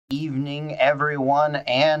Evening, everyone,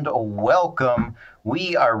 and welcome.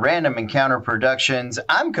 We are Random Encounter Productions.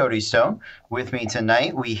 I'm Cody Stone. With me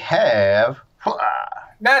tonight, we have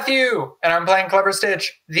Matthew, and I'm playing Clever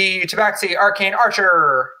Stitch, the Tabaxi Arcane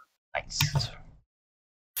Archer. Nice.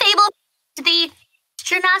 Fable, the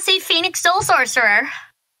Genasi Phoenix Soul Sorcerer.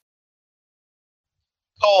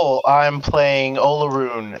 I'm playing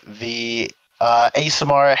Olaroon, the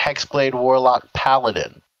Aasimar Hexblade Warlock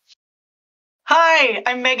Paladin. Hi,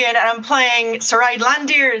 I'm Megan, and I'm playing Sarai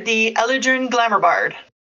Landir, the Eladrin Glamour Bard.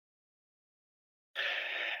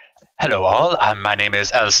 Hello all, my name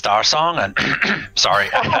is El Starsong, and sorry,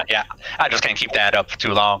 I just can't keep that up for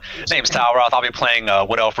too long. Name's Talroth, I'll be playing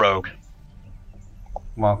Wood Elf Rogue.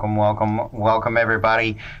 Welcome,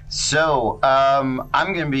 everybody. So, I'm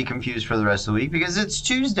going to be confused for the rest of the week because it's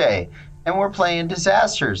Tuesday, and we're playing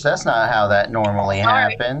Disasters. That's not how that normally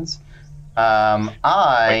happens.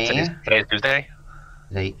 Today's Tuesday?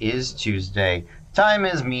 Today is Tuesday. Time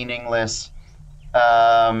is meaningless.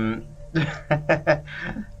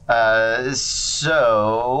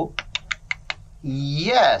 So,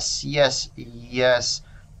 yes. This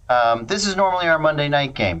is normally our Monday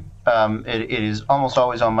night game. It is almost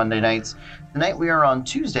always on Monday nights. Tonight we are on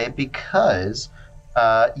Tuesday because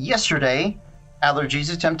yesterday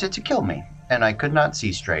allergies attempted to kill me, and I could not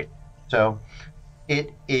see straight. So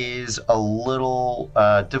it is a little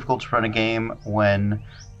difficult to run a game when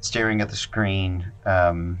staring at the screen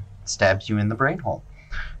stabs you in the brain hole.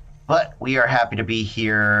 But we are happy to be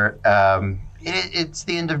here. It's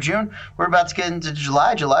the end of June. We're about to get into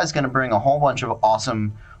July. July is going to bring a whole bunch of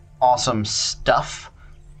awesome stuff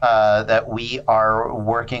that we are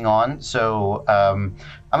working on. So I'm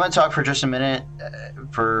going to talk for just a minute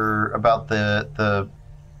about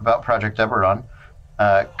about Project Eberron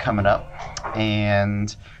coming up.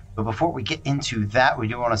 But before we get into that, we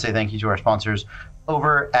do want to say thank you to our sponsors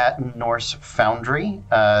over at Norse Foundry.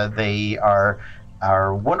 They are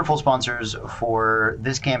our wonderful sponsors for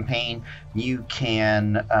this campaign. You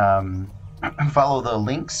can follow the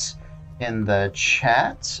links in the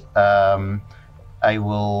chat. I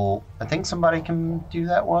think somebody can do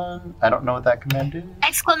that one. I don't know what that command is.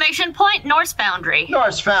 Exclamation point, Norse Foundry.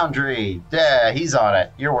 Norse Foundry. Yeah, he's on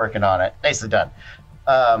it. You're working on it. Nicely done.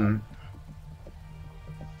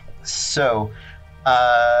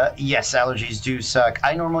 Yes, allergies do suck.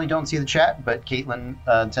 I normally don't see the chat, but Caitlin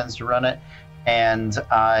tends to run it. And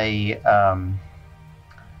I'm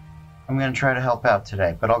going to try to help out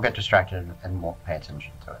today, but I'll get distracted and won't pay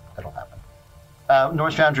attention to it. It'll happen.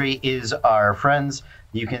 Norse Foundry is our friends.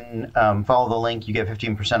 You can follow the link. You get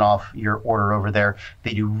 15% off your order over there.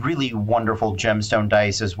 They do really wonderful gemstone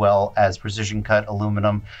dice as well as precision cut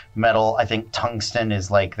aluminum, metal. I think tungsten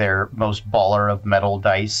is like their most baller of metal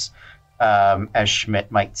dice, as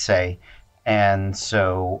Schmidt might say. And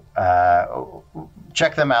so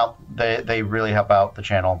check them out. They really help out the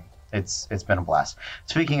channel. It's been a blast.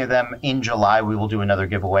 Speaking of them, in July we will do another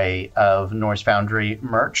giveaway of Norse Foundry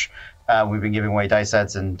merch. We've been giving away dice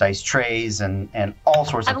sets and dice trays and all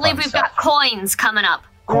sorts of fun stuff. I believe we've got coins coming up.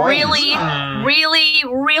 Coins.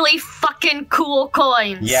 Really fucking cool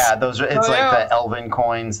coins. Yeah, those are. It's the Elven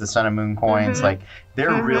coins, the Sun and Moon coins. Mm-hmm. Like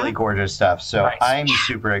they're really gorgeous stuff. So nice. I'm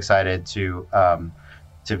super excited to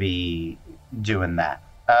be doing that.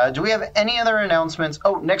 Do we have any other announcements?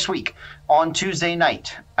 Oh, next week on Tuesday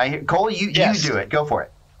night. Cole, you do it. Go for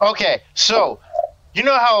it. Okay, so you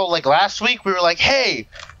know how like last week we were like, hey,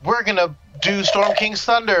 we're gonna do Storm King's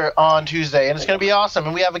Thunder on Tuesday, and it's gonna be awesome,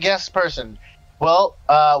 and we have a guest person. Well,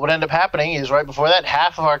 what ended up happening is right before that,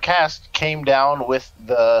 half of our cast came down with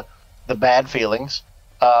the bad feelings,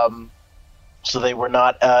 so they were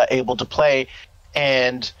not able to play,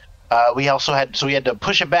 and we had to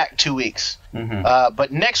push it back 2 weeks. Mm-hmm.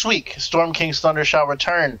 But next week, Storm King's Thunder shall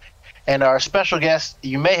return, and our special guest,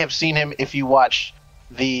 you may have seen him if you watched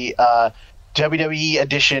the WWE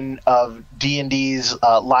edition of D&D's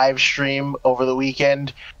live stream over the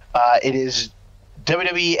weekend. It is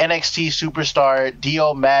WWE NXT superstar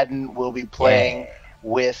Dio Madden will be playing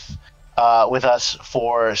with us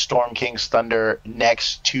for Storm King's Thunder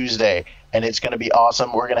next Tuesday, and it's going to be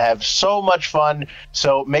awesome. We're going to have so much fun,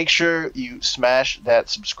 so make sure you smash that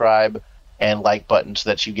subscribe and like button so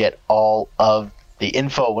that you get all of the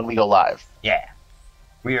info when we go live. Yeah.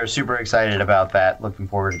 We are super excited about that. Looking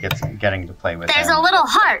forward to getting to play with There's him. a little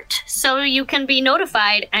heart, so you can be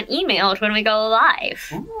notified and emailed when we go live.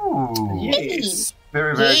 Ooh. Yes.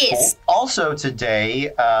 Very, very Yes. cool. Also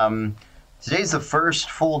today, today's the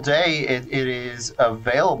first full day. It is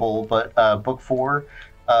available, but book 4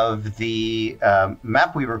 of the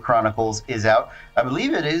Mapweaver Chronicles is out. I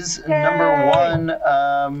believe it is number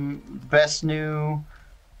 1 best new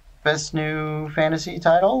best new fantasy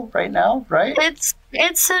title right now, right? It's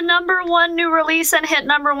a #1 new release and hit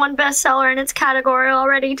 #1 bestseller in its category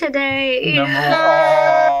already today.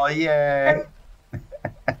 Oh, yay!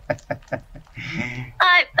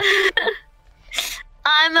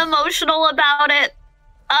 I'm emotional about it.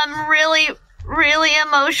 I'm really, really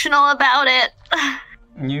emotional about it.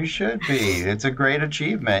 You should be. It's a great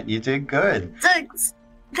achievement. You did good. Thanks.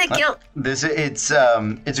 Thank you. It's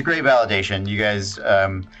a great validation. You guys,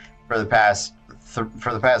 for the past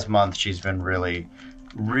month, she's been really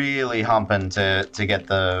humping to get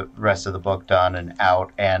the rest of the book done and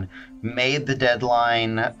out, and made the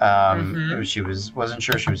deadline. She wasn't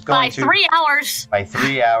sure she was going to. By 3 hours. By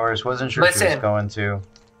 3 hours. Wasn't sure she was going to.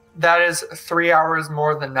 That is 3 hours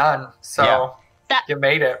more than none. So you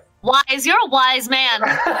made it. Wise, you're a wise man.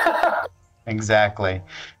 Exactly.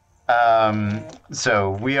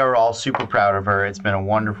 So we are all super proud of her. It's been a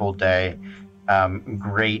wonderful day.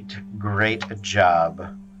 Great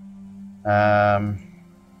job.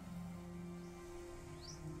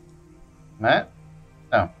 Matt?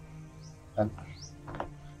 Oh.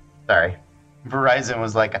 Sorry. Verizon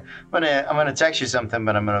was like, I'm gonna text you something,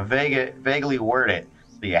 but I'm gonna vaguely word it,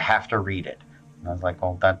 so you have to read it. And I was like,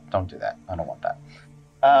 well, don't do that. I don't want that.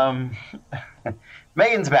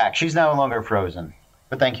 Megan's back. She's no longer frozen.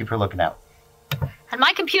 But thank you for looking out. And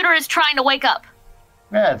my computer is trying to wake up.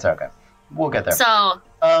 Yeah, it's okay. We'll get there. So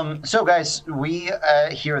guys, we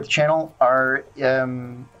here at the channel are,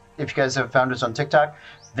 if you guys have found us on TikTok,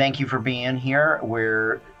 thank you for being here.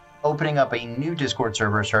 We're opening up a new Discord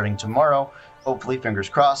server starting tomorrow. Hopefully, fingers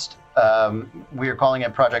crossed. We are calling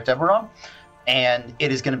it Project Eberron. And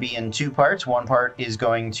it is going to be in 2 parts. One part is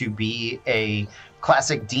going to be a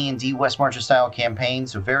classic D&D West Marches style campaign,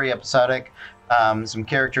 so very episodic, some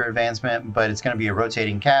character advancement, but it's going to be a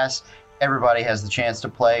rotating cast. Everybody has the chance to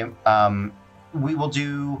play. We will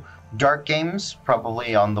do dark games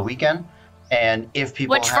probably on the weekend, and if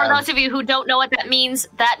people for those of you who don't know what that means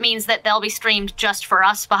that they'll be streamed just for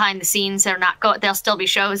us behind the scenes. They'll still be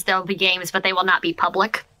shows, there'll be games, but they will not be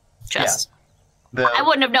public. I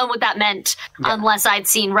wouldn't have known what that meant unless I'd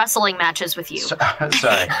seen wrestling matches with you.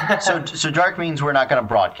 Sorry. So dark means we're not going to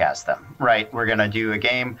broadcast them, right? We're going to do a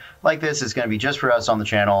game like this. It's going to be just for us on the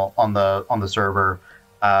channel, on the server,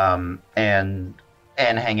 and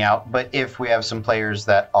hang out. But if we have some players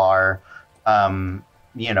that are, have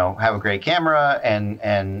a great camera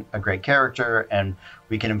and a great character, and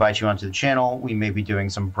we can invite you onto the channel, we may be doing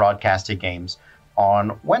some broadcasted games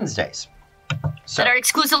on Wednesdays. So, that are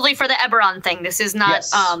exclusively for the Eberron thing. This is not.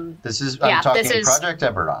 Yes. I'm talking Project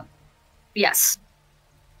Eberron. Yes.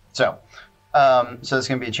 So it's going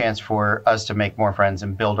to be a chance for us to make more friends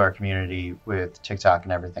and build our community with TikTok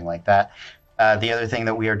and everything like that. The other thing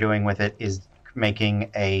that we are doing with it is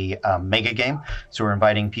making a mega game. So we're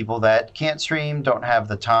inviting people that can't stream, don't have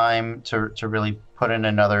the time to really put in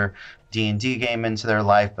another D&D game into their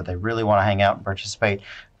life, but they really want to hang out and participate.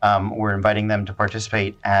 We're inviting them to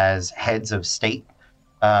participate as heads of state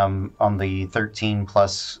on the 13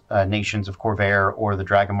 plus nations of Corvair or the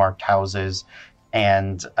Dragon-marked houses.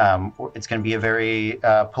 And it's going to be a very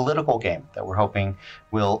political game that we're hoping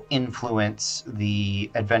will influence the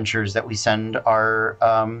adventures that we send our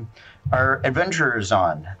adventurers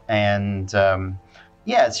on. And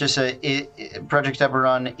it's just Project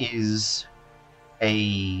Eberron is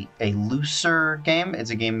a looser game. It's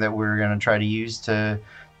a game that we're going to try to use to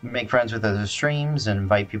make friends with other streams and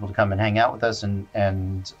invite people to come and hang out with us and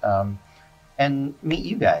meet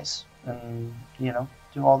you guys and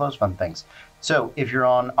do all those fun things. So if you're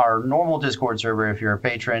on our normal Discord server, if you're a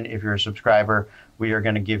patron, if you're a subscriber, we are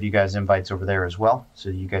going to give you guys invites over there as well, so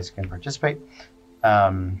you guys can participate.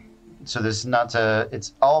 So this is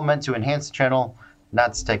it's all meant to enhance the channel,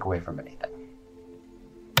 not to take away from anything.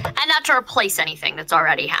 And not to replace anything that's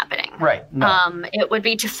already happening. Right. No. It would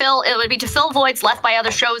be to fill voids left by other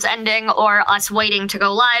shows ending, or us waiting to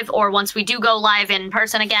go live, or once we do go live in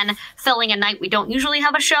person again, filling a night we don't usually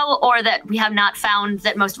have a show, or that we have not found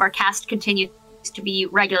that most of our cast continues to be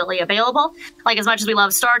regularly available. Like, as much as we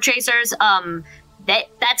love Star Chasers,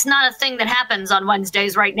 that's not a thing that happens on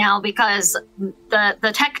Wednesdays right now because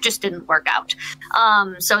the tech just didn't work out.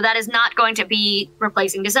 So that is not going to be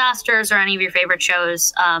replacing Disasters or any of your favorite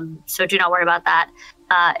shows. So do not worry about that.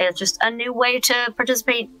 It's just a new way to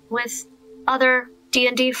participate with other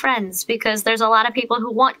D&D friends, because there's a lot of people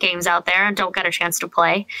who want games out there and don't get a chance to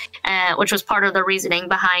play, which was part of the reasoning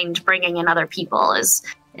behind bringing in other people is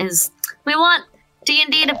we want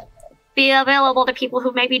D&D to be available to people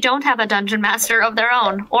who maybe don't have a dungeon master of their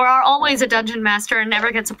own, or are always a dungeon master and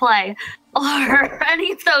never get to play, or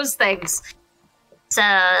any of those things. So,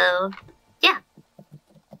 yeah.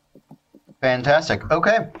 Fantastic.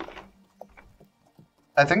 Okay.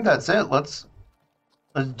 I think that's it. Let's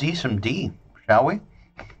do some D, shall we?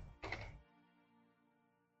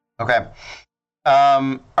 Okay.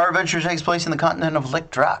 Our adventure takes place in the continent of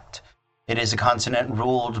Lickdracht. It is a continent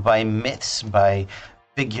ruled by myths, by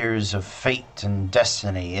figures of fate and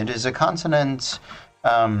destiny. It is a continent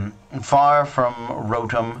far from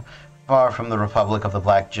Rotom, far from the Republic of the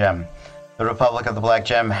Black Gem. The Republic of the Black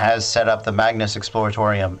Gem has set up the Magnus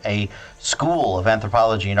Exploratorium, a school of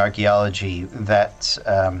anthropology and archaeology that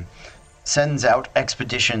sends out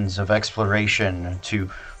expeditions of exploration to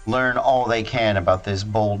learn all they can about this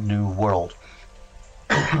bold new world.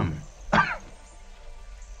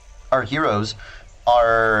 Our heroes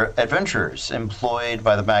are adventurers employed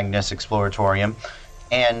by the Magnus Exploratorium,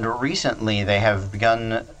 and recently they have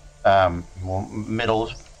begun,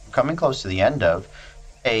 coming close to the end of,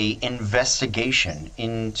 a investigation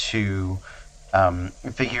into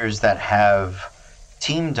figures that have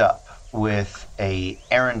teamed up with a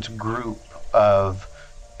errant group of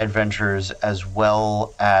adventurers, as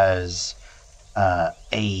well as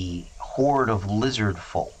a horde of lizard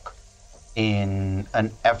folk, in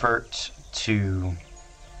an effort to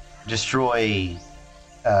destroy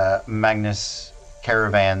Magnus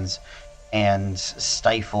caravans and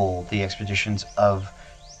stifle the expeditions of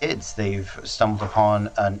kids. They've stumbled upon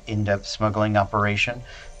an in-depth smuggling operation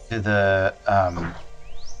to the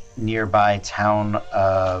nearby town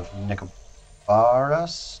of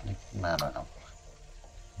Nicobaras? I don't know.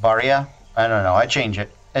 Varia? I don't know. I change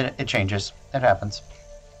it. It changes. It happens.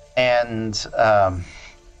 And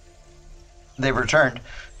they've returned.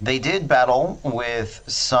 They did battle with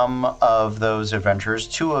some of those adventurers.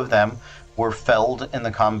 2 of them were felled in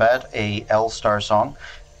the combat, a L Star Song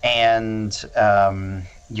and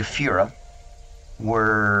Euphira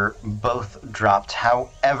were both dropped.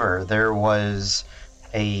 However, there was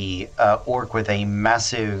a orc with a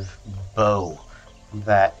massive bow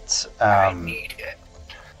that I need it.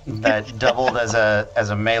 that doubled as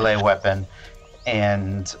a melee weapon,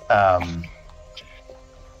 and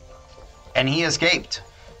he escaped.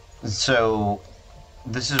 So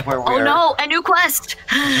this is where we are. Oh no, a new quest!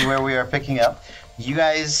 This is where we are picking up. You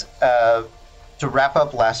guys, to wrap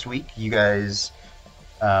up last week, you guys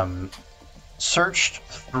searched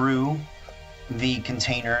through the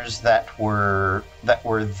containers that were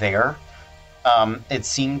there. It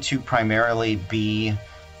seemed to primarily be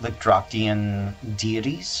Lickdrachtian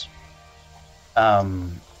deities.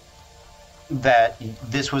 That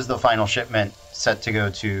this was the final shipment set to go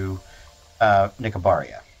to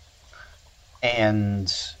Nicobaria.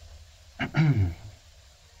 And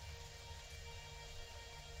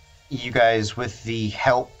you guys, with the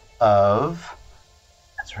help of...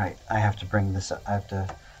 That's right, I have to bring this up. I have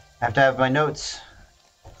to have my notes.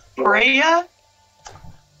 Freya?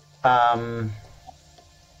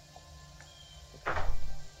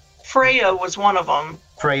 Freya was one of them.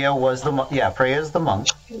 Freya was the Freya's the monk.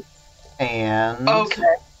 And... Okay.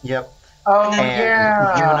 Yep. Oh, And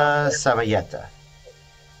yeah. Yuna Savayeta.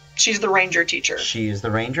 She's the ranger teacher. She is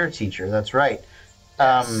the ranger teacher, that's right.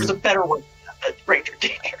 There's a better word than that, ranger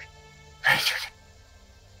teacher.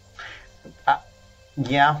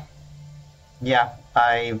 Yeah.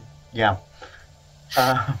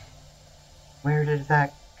 Where did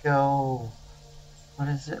that go? What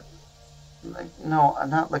is it? No,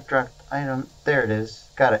 not Lickdracht. There it is.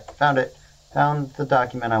 Got it. Found it. Found the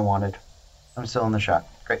document I wanted. I'm still in the shot.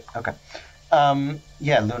 Great. Okay. Luna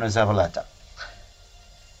Zavaleta.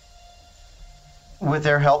 With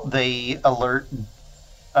their help, they alert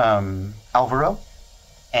Alvaro,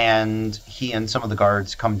 and he and some of the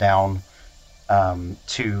guards come down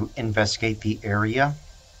to investigate the area.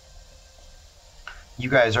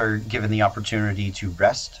 You guys are given the opportunity to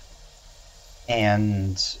rest,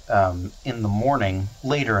 and in the morning,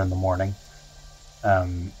 later in the morning,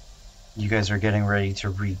 you guys are getting ready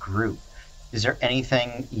to regroup. Is there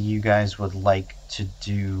anything you guys would like to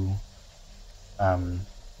do,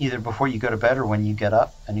 either before you go to bed or when you get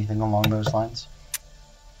up? Anything along those lines?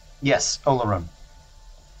 Yes, Olaroon.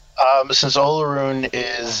 Since Olaroon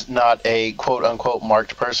is not a quote-unquote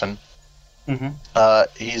marked person,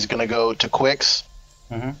 he's going to go to Quicks,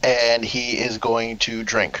 and he is going to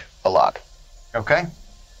drink a lot. Okay.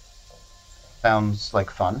 Sounds like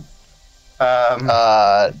fun.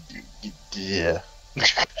 Yeah.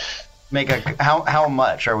 Make how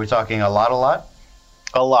much? Are we talking a lot?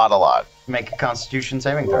 A lot. Make a Constitution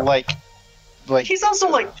saving throw. Like He's also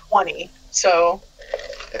like 20, so...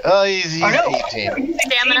 he's 18.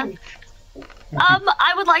 Stamina.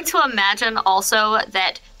 I would like to imagine also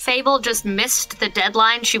that Fable just missed the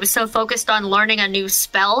deadline. She was so focused on learning a new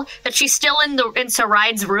spell that she's still in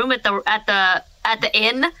Saraid's room at the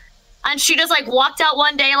inn, and she just like walked out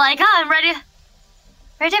one day like, I'm ready.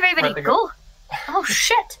 Ready, everybody, go. Oh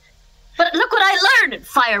shit! But look what I learned!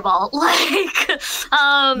 Fireball, like,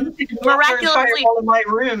 miraculously. Fireball in my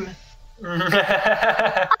room.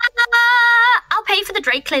 I'll pay for the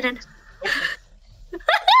Drake Clinton.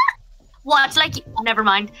 Watch, like, never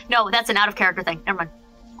mind. No, that's an out of character thing. Never mind.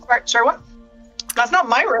 Right, sorry, what? That's not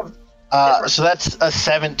my room. So that's a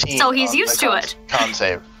 17. So he's used to it. Con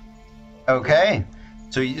save. Okay.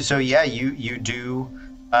 So yeah, you do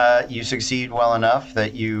you succeed well enough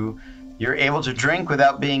that you're able to drink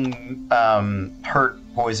without being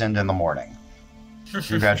poisoned in the morning.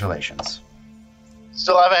 Congratulations.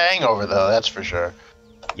 Still have a hangover though, that's for sure.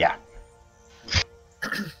 Yeah.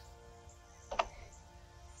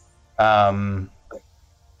 So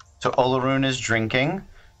Olaroon is drinking.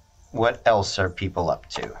 What else are people up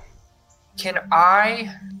to?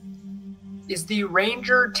 Is the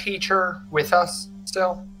ranger teacher with us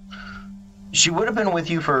still? She would have been with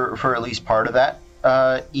you for at least part of that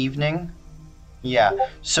evening. Yeah.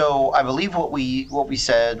 So I believe what we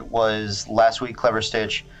said was last week, Clever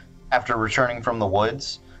Stitch, after returning from the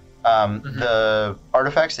woods, the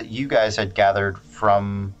artifacts that you guys had gathered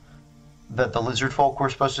from that the lizard folk were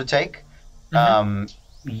supposed to take,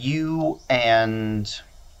 you and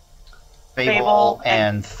Fable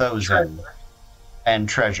and Thozen and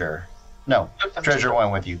Treasure. No, Treasure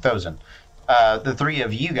went with you. Thozen. The three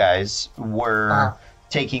of you guys were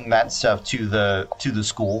taking that stuff to the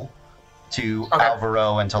school, to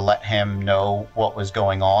Alvaro, and to let him know what was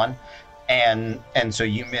going on, and so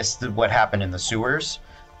you missed what happened in the sewers.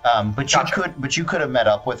 But you could have met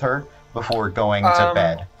up with her before going to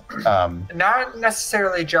bed. Not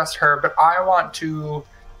necessarily just her, but I want to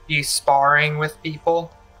be sparring with people,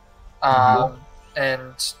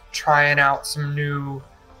 and trying out some new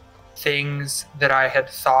things that I had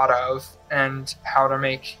thought of and how to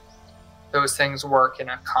make those things work in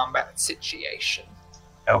a combat situation.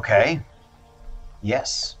 Okay.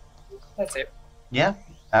 Yes. That's it. Yeah,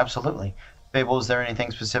 absolutely. Fable, is there anything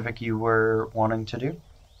specific you were wanting to do?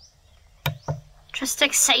 Just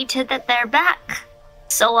excited that they're back.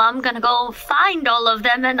 So I'm gonna go find all of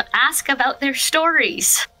them and ask about their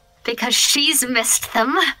stories. Because she's missed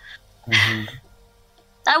them.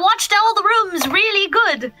 I watched all the rooms really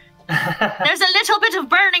good. There's a little bit of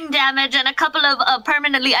burning damage and a couple of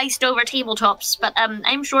permanently iced over tabletops, but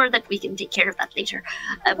I'm sure that we can take care of that later.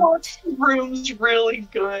 Watched the rooms really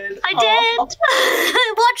good. I did.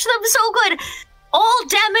 I watched them so good. All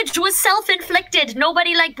damage was self-inflicted.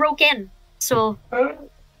 Nobody broke in. So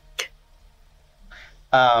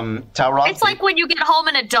Talroth, it's like when you get home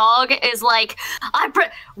and a dog is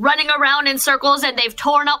running around in circles and they've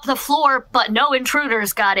torn up the floor, but no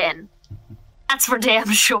intruders got in. That's for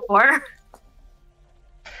damn sure.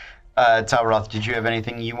 Talroth, did you have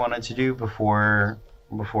anything you wanted to do before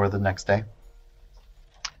the next day?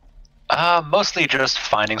 Mostly just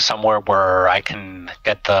finding somewhere where I can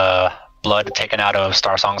get the blood taken out of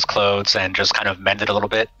Starsong's clothes and just kind of mend it a little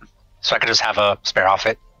bit, so I could just have a spare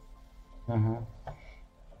outfit.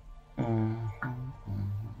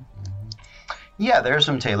 Yeah, there are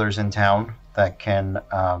some tailors in town that can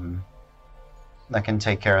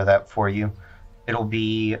take care of that for you. It'll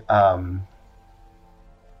be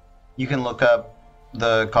you can look up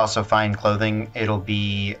the cost of fine clothing. It'll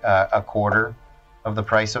be a quarter of the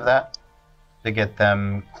price of that to get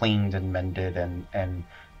them cleaned and mended and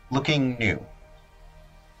looking new.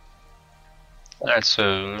 That's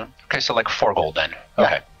okay. So 4 gold then. Yeah,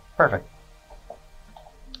 okay, perfect.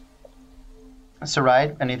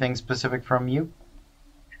 Saraid, anything specific from you?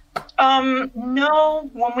 No.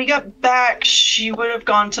 When we got back, she would have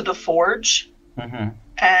gone to the forge.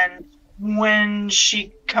 And when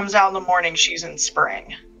she comes out in the morning, she's in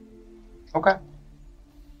spring. Okay.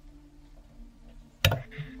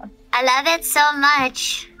 I love it so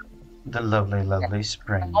much. The lovely, lovely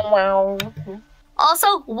spring.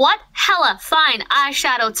 Also, what hella fine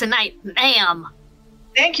eyeshadow tonight, ma'am.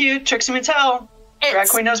 Thank you, Trixie Mattel. Drag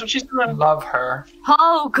Queen knows what she's doing. Love her.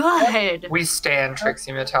 Oh, good. We stand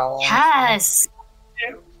Trixie Mattel. Yes.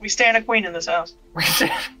 We stand a queen in this house.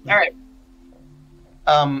 All right.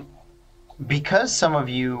 Because some of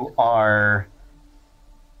you are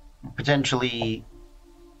potentially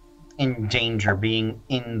in danger being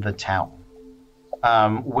in the town,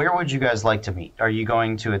 where would you guys like to meet? Are you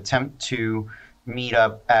going to attempt to meet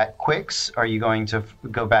up at Quick's? Are you going to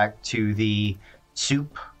go back to the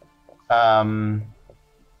soup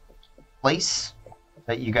place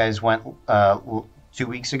that you guys went 2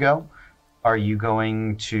 weeks ago? Are you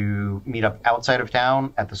going to meet up outside of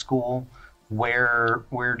town at the school? Where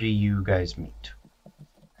do you guys meet?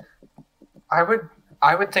 I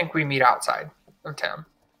would think we meet outside of town.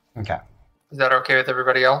 Okay. Is that okay with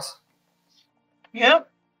everybody else? Yep.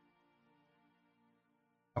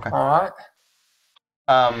 Okay. All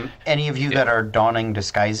right. Any of you that are donning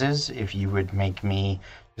disguises, if you would make me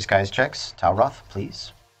disguise checks. Talroth,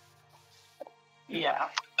 please. Yeah.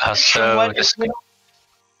 So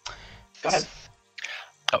Go ahead.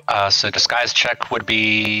 So disguise check would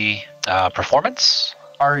be performance.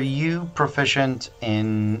 Are you proficient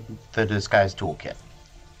in the disguise toolkit?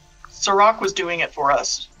 Sirach was doing it for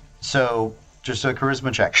us. So, just a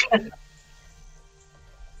charisma check.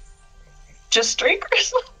 Just straight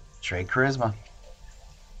charisma? Straight charisma.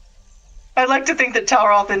 I'd like to think that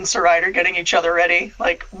Talroth and Saride are getting each other ready.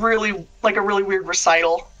 Like a really weird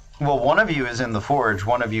recital. Well, one of you is in the forge,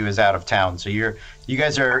 one of you is out of town. So you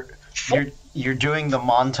guys are you're doing the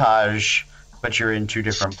montage, but you're in two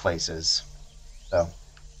different places.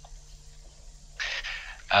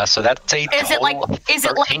 So that's a Is it like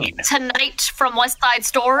 13. Tonight from West Side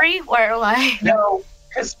Story, where like No,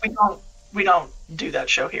 because we don't do that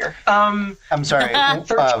show here. I'm sorry.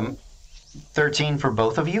 13. 13 for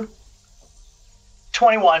both of you?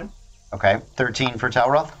 21. Okay. 13 for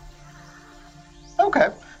Talroth? Okay.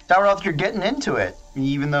 Talroth, you're getting into it.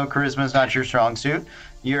 Even though charisma is not your strong suit,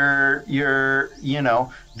 you're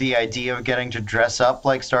the idea of getting to dress up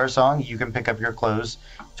like Star Song, you can pick up your clothes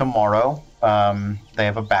tomorrow. They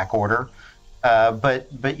have a back order.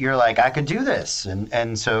 But you're like, I could do this.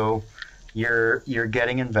 And so you're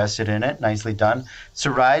getting invested in it. Nicely done.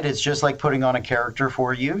 Saride, it's just like putting on a character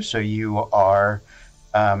for you. So you are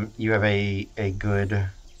you have a good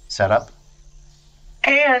setup.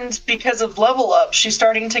 And because of level up, she's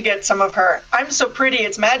starting to get some of her "I'm so pretty,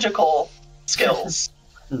 it's magical" skills.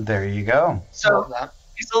 There you go. So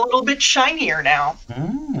she's a little bit shinier now.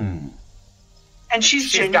 Mm. And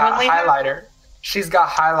she's got genuinely highlighter. She's got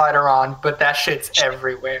highlighter on, but that shit's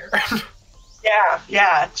everywhere.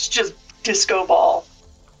 Yeah, it's just disco ball.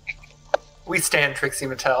 We stand Trixie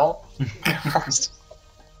Mattel.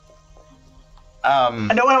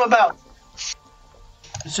 I know what I'm about.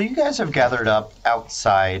 So you guys have gathered up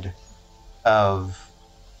outside of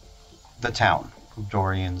the town of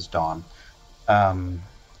Dorian's Dawn.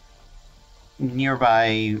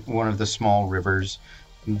 Nearby one of the small rivers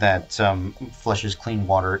that flushes clean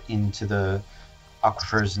water into the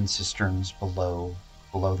aquifers and cisterns below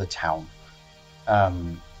the town.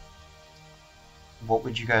 What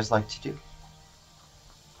would you guys like to do?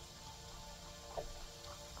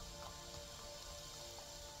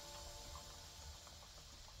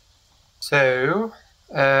 So,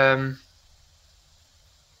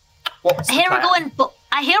 what's the plan?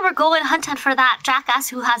 I hear we're going hunting for that jackass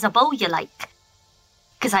who has a bow you like.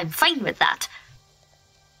 Because I'm fine with that.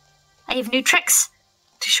 I have new tricks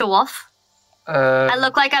to show off. I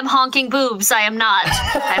look like I'm honking boobs. I am not.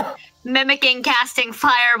 I'm mimicking casting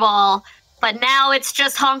fireball, but now it's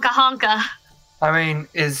just honka honka. I mean,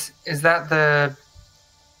 is that the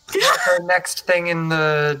next thing in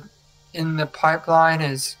the pipeline?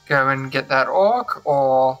 Is go and get that orc,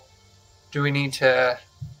 or do we need to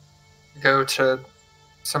go to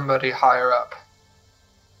somebody higher up?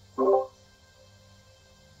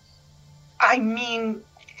 I mean,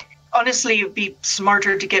 honestly, it'd be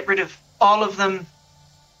smarter to get rid of all of them.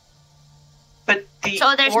 But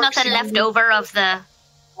so there's nothing left over of the...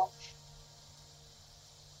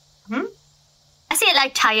 I see it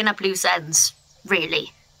like tying up loose ends,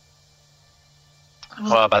 really.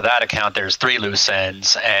 Well, by that account, there's 3 loose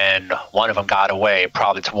ends, and one of them got away,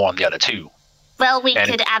 probably to warn the other 2. Well, we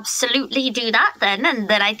could absolutely do that then, and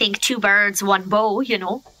then I think 2 birds, 1 bow, you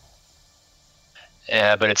know.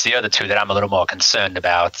 Yeah, but it's the other 2 that I'm a little more concerned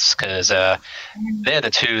about, because they're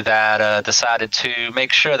the 2 that decided to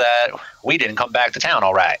make sure that we didn't come back to town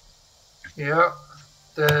all right. Yeah.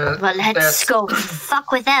 Well, let's go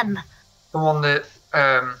fuck with them. The one that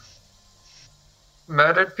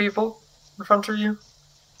murdered people in front of you?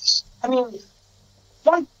 I mean,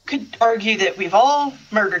 one could argue that we've all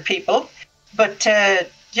murdered people, but the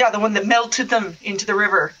one that melted them into the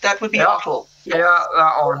river, that would be awful. Yeah,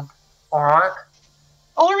 that one. All right.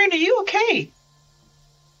 Olorine, are you okay?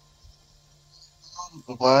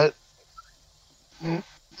 What?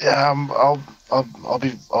 Yeah, I'll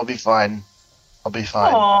be fine. I'll be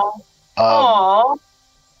fine. Aww.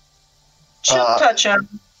 Chill touch him.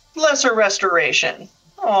 Lesser restoration.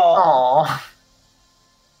 Aww.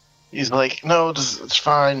 He's like, no, it's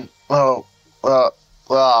fine. Oh,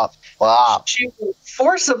 She will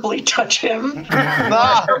forcibly touch him.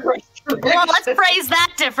 Well, let's phrase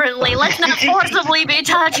that differently. Let's not forcibly be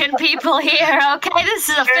touching people here, okay? This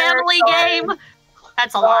is a family Sorry. game.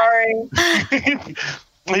 That's a lie. Sorry.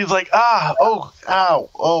 He's like, okay.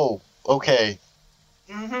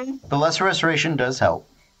 Mm-hmm. The lesser restoration does help.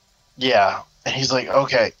 Yeah. And he's like,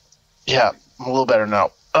 okay. Yeah, I'm a little better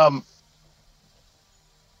now.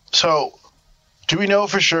 So, do we know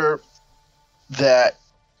for sure that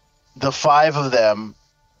the 5 of them,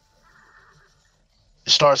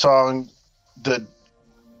 Starsong, the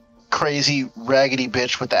crazy raggedy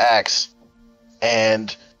bitch with the axe,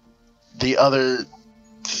 and the other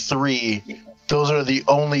 3, those are the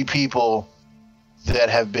only people that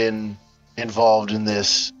have been involved in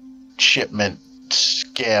this shipment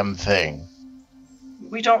scam thing?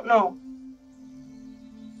 We don't know.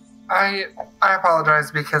 I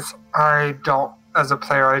apologize because I don't, as a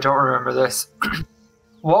player, I don't remember this.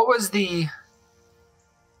 What was the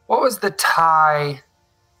tie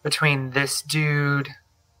between this dude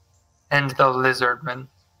and the lizardman?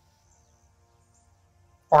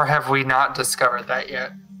 Or have we not discovered that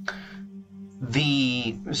yet?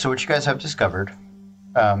 So what you guys have discovered,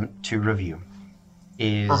 to review,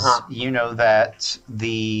 is you know that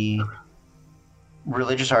the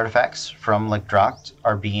religious artifacts from Lickdrocht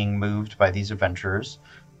are being moved by these adventurers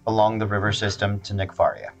along the river system to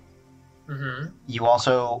Nikvaria. Mm-hmm. You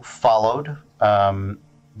also followed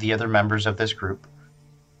the other members of this group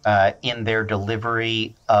in their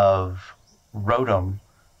delivery of Rotom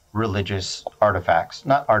religious artifacts.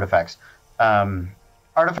 Not artifacts.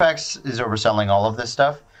 Artifacts is overselling all of this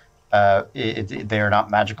stuff. They are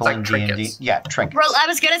not magical Like in D&D. trinkets. Yeah, trinkets. I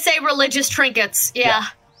was gonna say religious trinkets. Yeah.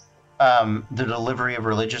 The delivery of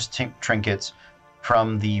religious trinkets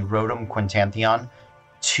from the Rotom Quintantheon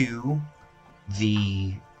to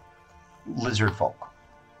the lizard folk.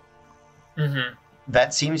 Mm-hmm.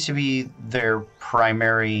 That seems to be their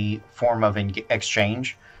primary form of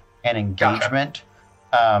exchange and engagement.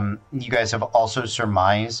 You guys have also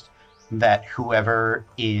surmised that whoever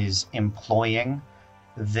is employing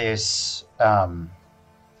this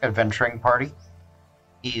adventuring party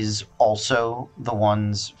is also the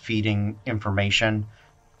ones feeding information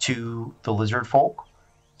to the lizard folk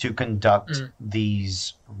to conduct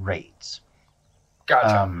these raids.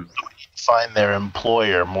 Gotcha. Find their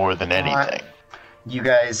employer more than anything. You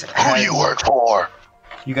guys Who do you work for?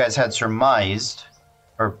 You guys had surmised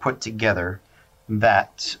or put together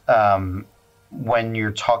that when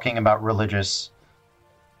you're talking about religious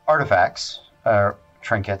artifacts,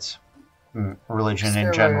 trinkets, religion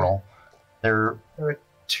in general, there were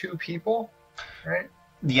 2 people, right?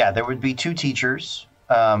 Yeah, there would be 2 teachers,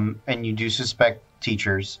 and you do suspect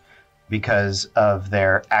teachers because of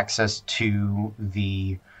their access to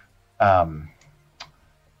the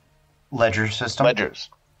ledger system. Ledgers.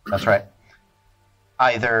 That's right.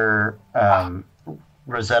 Either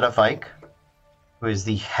Rosetta Fike, who is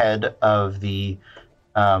the head of the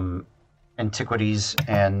Antiquities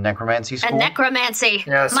and Necromancy School. And necromancy.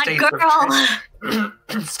 Yeah, My girl.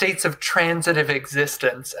 States of transitive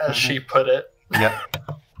existence, as she put it. Yep.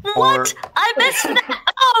 What? I missed that.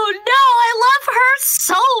 Oh no, I love her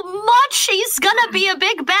so much. She's gonna be a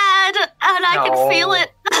big bad, and I can feel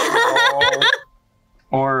it.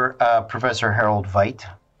 Or Professor Harold Veit,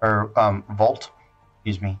 or Volt,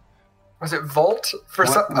 excuse me. Was it Volt?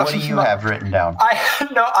 What do you have written down? I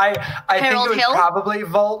think it was Hill? probably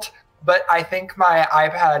Volt, but I think my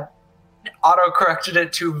iPad auto-corrected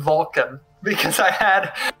it to Vulcan because I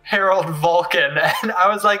had Harold Vulcan, and I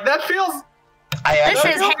was like, that feels... This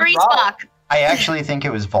is Harry Spock. I actually think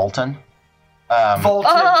it was Volton.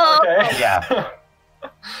 Vulcan, okay. Yeah.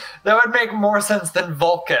 That would make more sense than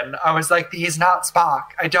Vulcan. I was like, he's not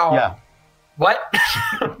Spock. I don't. Yeah. What?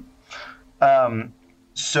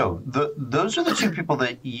 So those are the 2 people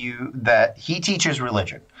that he teaches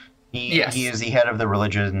religion. He is the head of the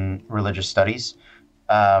religious studies,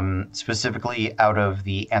 specifically out of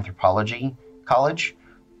the anthropology college.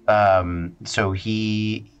 So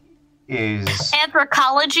he is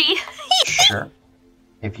anthropology. Sure,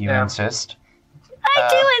 if you insist. I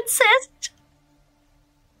do insist.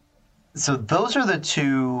 So those are the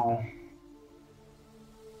 2.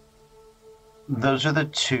 Those are the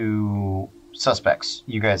 2 suspects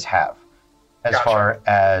you guys have, as far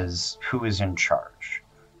as who is in charge.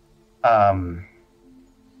 Talroth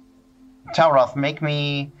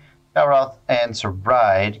and Sir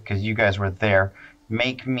Bride, because you guys were there,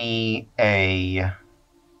 make me a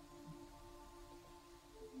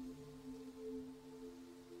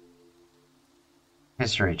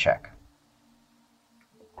history check.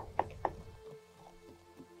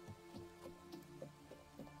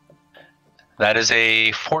 That is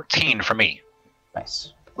a 14 for me.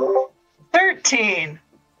 Nice. 18.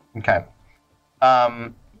 Okay.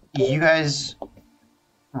 You guys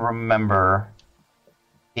remember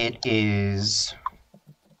it is...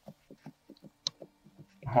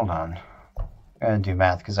 Hold on. I'm going to do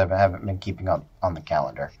math because I haven't been keeping up on the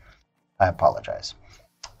calendar. I apologize.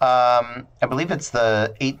 I believe it's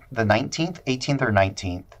the 19th, 18th or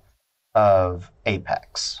 19th of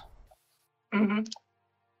Apex. Mm-hmm.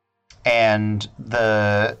 And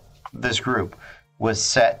this group was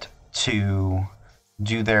set to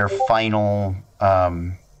do their final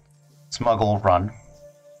smuggle run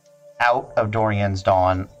out of Dorian's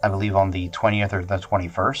Dawn, I believe on the 20th or the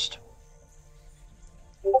 21st.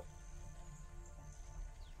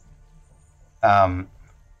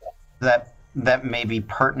 That may be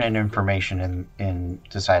pertinent information in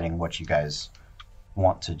deciding what you guys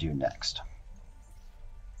want to do next.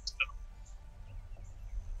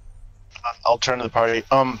 I'll turn to the party.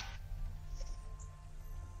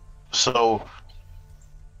 So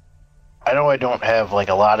I know I don't have like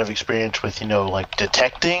a lot of experience with, like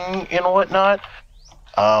detecting and whatnot.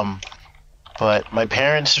 But my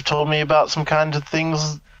parents have told me about some kinds of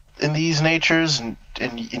things in these natures, and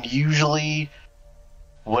usually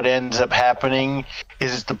what ends up happening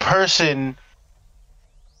is the person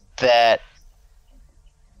that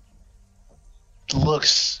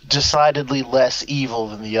looks decidedly less evil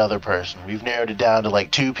than the other person. We've narrowed it down to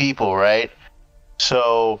like 2 people, right?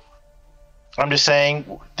 So I'm just saying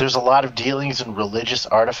there's a lot of dealings in religious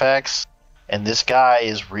artifacts, and this guy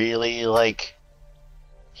is really like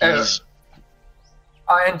he's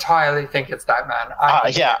I entirely think it's that man.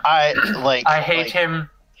 I hate him.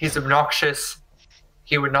 He's obnoxious.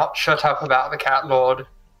 He would not shut up about the Cat Lord.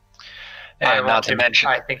 And not to mention,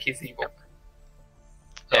 I think he's evil.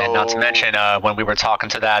 And not to mention, when we were talking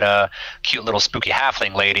to that cute little spooky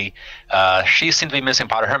halfling lady, she seemed to be missing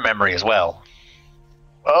part of her memory as well.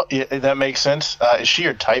 Well, yeah, that makes sense. Is she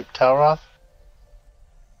your type, Talroth?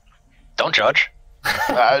 Don't judge. Look,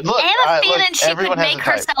 I have a feeling she could everyone has make a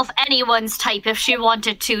type. herself anyone's type if she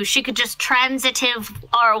wanted to. She could just transitive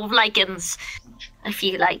our lichens, if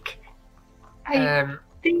you like. I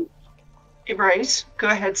think... Right. Go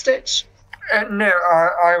ahead, Stitch. No,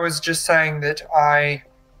 I was just saying that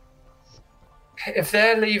if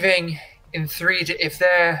they're leaving in if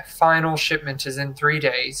their final shipment is in 3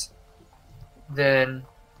 days, then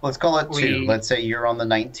Let's call it 2. Let's say you're on the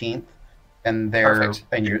 19th, and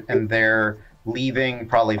they're leaving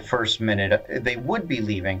probably first minute. They would be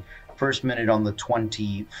leaving first minute on the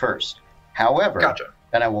 21st. However, Gotcha.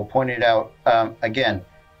 and I will point it out again,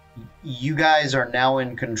 you guys are now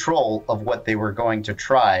in control of what they were going to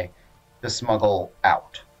try to smuggle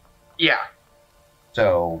out. Yeah.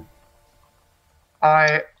 So,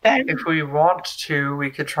 if we want to, we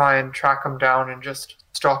could try and track them down and just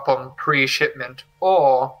stop them pre-shipment,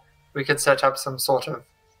 or we could set up some sort of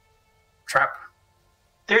trap.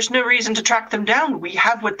 There's no reason to track them down. We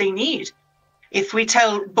have what they need. If we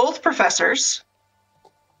tell both professors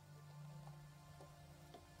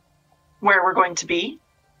where we're going to be,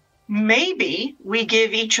 maybe we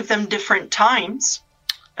give each of them different times,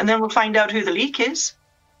 and then we'll find out who the leak is.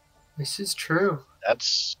 This is true.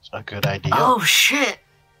 That's a good idea. Oh, shit.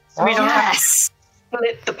 So we don't have to Yes.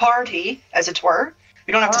 split the party, as it were.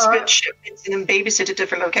 We don't have to split shipments and then babysit at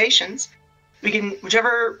different locations. We can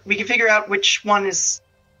figure out which one is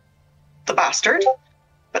the bastard,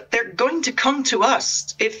 but they're going to come to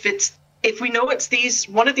us if we know it's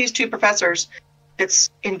one of these 2 professors that's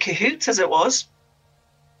in cahoots, as it was.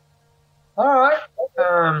 All right.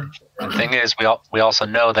 The thing is, we also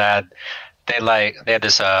know that they have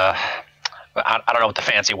this I don't know what the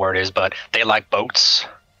fancy word is, but they like boats.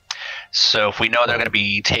 So if we know they're going to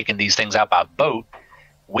be taking these things out by boat,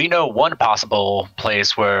 we know one possible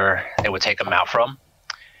place where they would take them out from.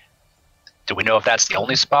 Do we know if that's the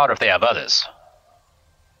only spot or if they have others?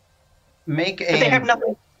 But they have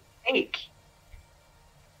nothing to take.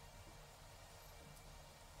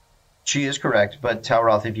 She is correct, but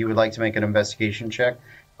Talroth, if you would like to make an investigation check,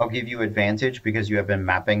 I'll give you advantage because you have been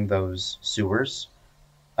mapping those sewers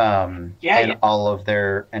and all of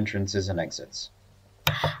their entrances and exits.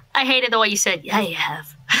 I hated the way you said, yeah, you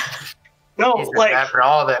have. No, He's been like, mapping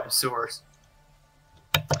all them sewers.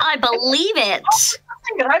 I believe it.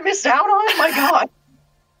 something that I missed out on? My God.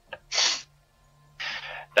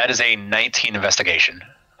 That is a 19 investigation.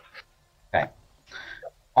 Okay.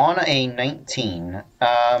 On a 19,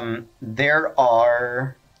 there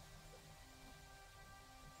are...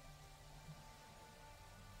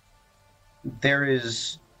 There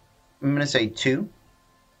is, I'm going to say 2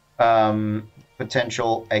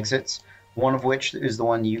 potential exits, one of which is the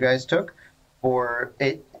one you guys took. For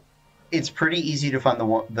it, it's pretty easy to find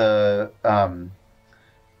the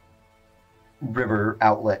river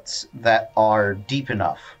outlets that are deep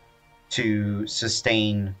enough to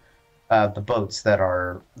sustain the boats that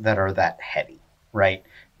are that heavy, right?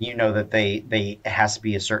 You know that they it has to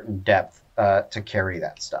be a certain depth to carry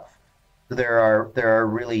that stuff. There are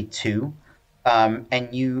really two, and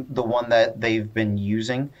the one that they've been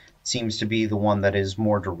using seems to be the one that is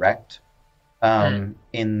more direct in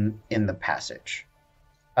the passage.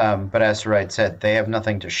 But as Sarai said, they have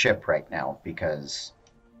nothing to ship right now because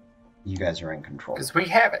you guys are in control. Because we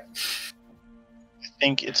have it. I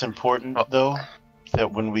think it's important, though,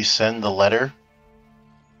 that when we send the letter,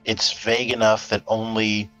 it's vague enough that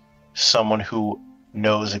only someone who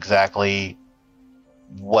knows exactly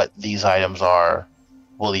what these items are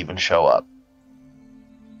will even show up.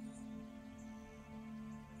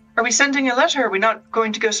 Are we sending a letter? Are we not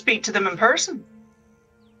going to go speak to them in person?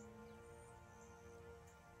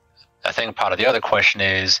 I think part of the other question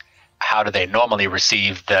is, how do they normally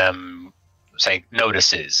receive them, say,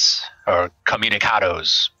 notices or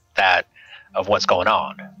comunicados of what's going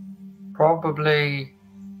on? Probably,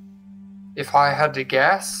 if I had to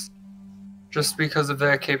guess, just because of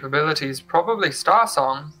their capabilities, probably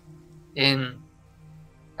Starsong in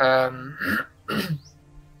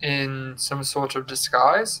in some sort of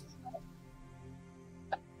disguise.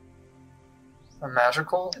 A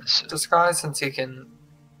magical disguise, since he can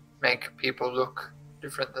make people look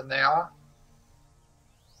different than they are.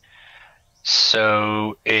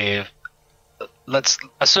 So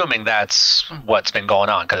assuming that's what's been going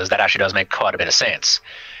on, because that actually does make quite a bit of sense.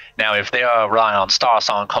 Now, if they are relying on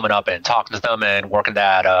Starsong coming up and talking to them and working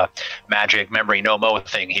that magic memory no mo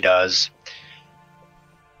thing he does,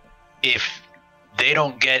 if they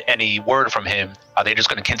don't get any word from him, are they just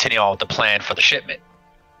going to continue on with the plan for the shipment?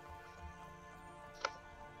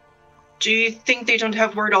 Do you think they don't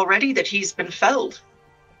have word already that he's been felled?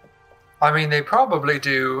 I mean, they probably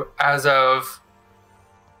do as of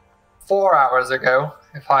 4 hours ago,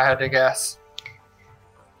 if I had to guess.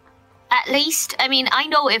 At least, I mean, I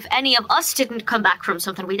know if any of us didn't come back from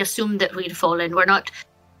something, we'd assume that we'd fallen. We're not...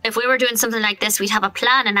 If we were doing something like this, we'd have a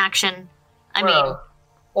plan in action. I mean,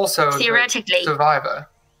 also theoretically. Survivor.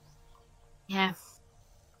 Yeah.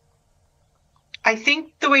 I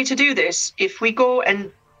think the way to do this, if we go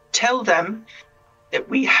and tell them that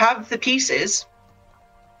we have the pieces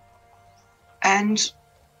and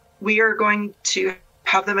we are going to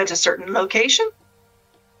have them at a certain location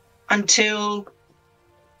until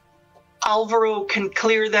Alvaro can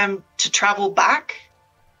clear them to travel back.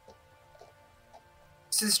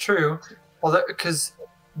 This is true, although because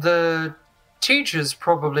the teachers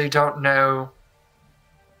probably don't know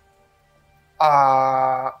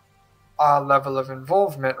our level of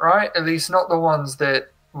involvement, right? At least not the ones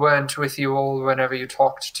that weren't with you all whenever you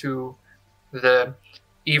talked to the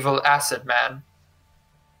evil acid man.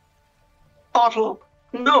 Bottle,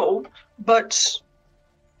 no, but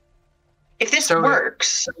if this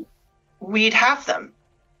works, we'd have them.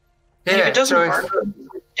 Yeah, and if it doesn't work,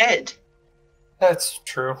 we're dead. That's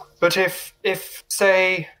true. But if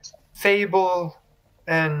say Fable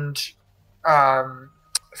and Olaroon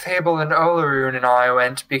and I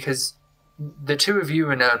went, because the two of you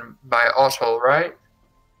are known by Otto, right?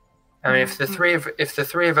 I mean, if the three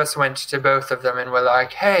of us went to both of them and were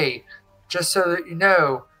like, "Hey, just so that you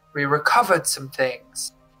know, we recovered some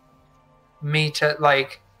things. Meet at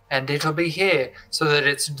and it'll be here," so that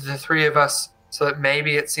it's the three of us, so that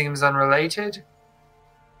maybe it seems unrelated.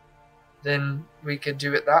 Then we could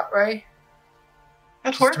do it that way.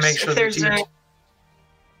 That works. To make sure if there's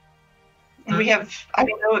we have, I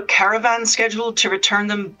don't know, a caravan scheduled to return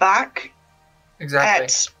them back exactly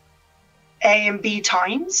at A and B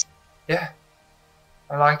times. Yeah,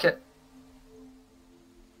 I like it.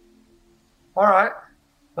 All right,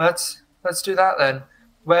 let's do that then.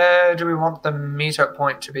 Where do we want the meetup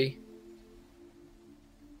point to be?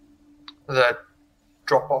 The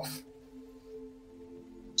drop-off.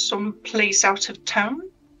 Some place out of town?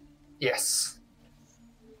 Yes.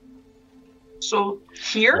 So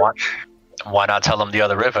here? Why not tell them the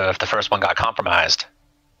other river if the first one got compromised?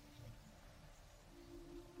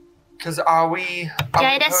 Because are we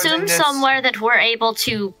I'd assume somewhere that we're able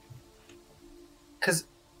to... Because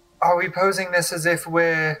are we posing this as if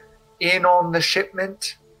we're in on the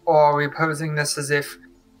shipment, or are we posing this as if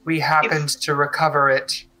we happened to recover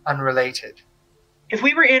it unrelated? If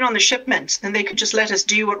we were in on the shipment, then they could just let us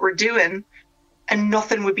do what we're doing and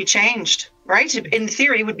nothing would be changed, right? In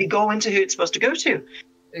theory, it would be going to who it's supposed to go to.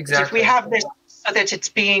 Exactly. But if we have this so that it's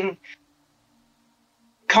being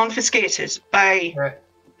confiscated by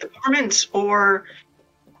the government, or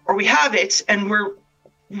we have it and we're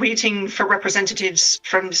waiting for representatives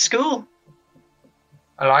from the school.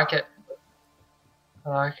 I like it.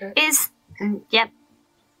 Yep.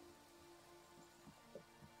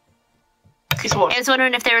 Is what? I was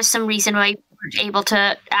wondering if there was some reason why we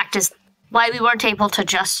weren't able to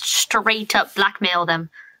just straight up blackmail them.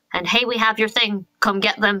 And hey, we have your thing. Come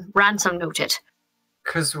get them. Ransom noted.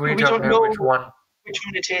 Because we don't know which one. Which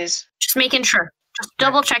one it is. Just making sure. Just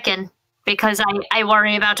double checking. Because I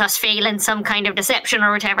worry about us failing some kind of deception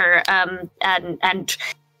or whatever. And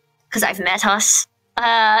because I've met us.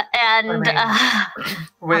 And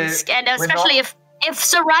especially if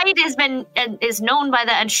Saride is known by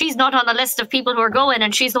that, and she's not on the list of people who are going,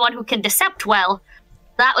 and she's the one who can decept well.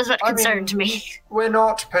 That was what concerned me. We're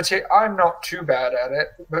not I'm not too bad at it,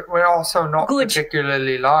 but we're also not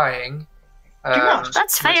particularly lying.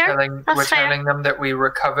 That's fair. We're telling them that we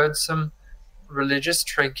recovered some religious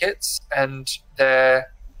trinkets, and they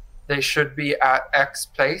should be at X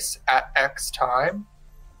place at X time,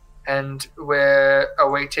 and we're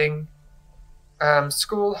awaiting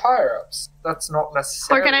school higher-ups. That's not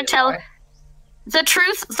necessarily. We're going to tell the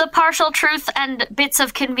truth, the partial truth, and bits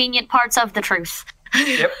of convenient parts of the truth.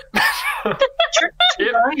 Yep. The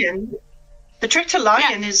trick to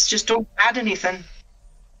lying is just don't add anything.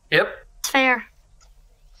 Yep. It's fair.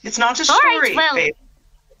 It's not a story, babe.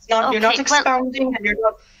 It's not. You're not expounding, and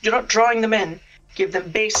you're not drawing them in. Give them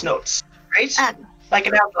base notes, right? Like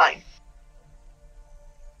an outline.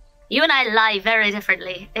 You and I lie very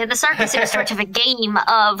differently. In the circus, it was sort of a game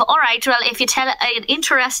of, all right, well, if you tell an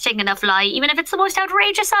interesting enough lie, even if it's the most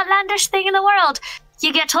outrageous, outlandish thing in the world,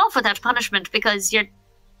 you get off without punishment because you're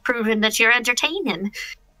proving that you're entertaining.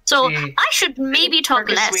 So I should maybe talk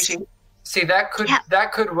less. See, that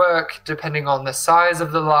could work depending on the size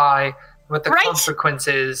of the lie, what the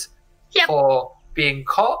consequences for being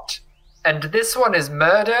caught. And this one is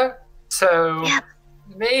murder, so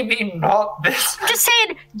maybe not this. I'm just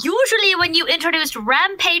saying, usually when you introduce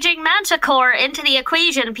rampaging manticore into the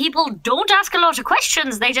equation, people don't ask a lot of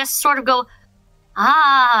questions. They just sort of go,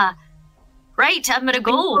 right, I'm gonna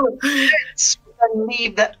go. And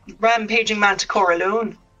leave that rampaging manticore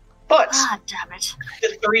alone. But damn it.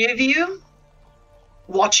 The three of you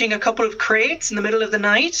watching a couple of crates in the middle of the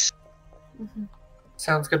night. Mm-hmm.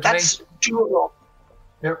 Sounds good to me. That's doable.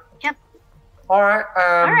 Yep. All right.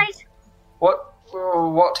 All right.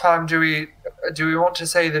 What time do we want to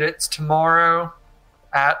say that it's tomorrow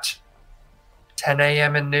at 10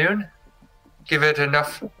 a.m. and noon? Give it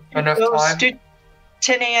enough time. Do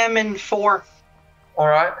 10 a.m. and 4. All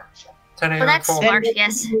right. 10 a.m. that's and 4. smart,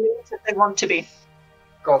 yes. If they want to be.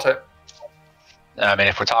 Got it. I mean,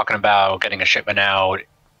 if we're talking about getting a shipment out,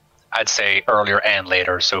 I'd say earlier and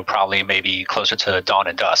later, so probably maybe closer to dawn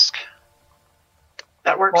and dusk.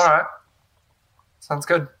 That works. All right. Sounds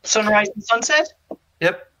good. Sunrise and sunset?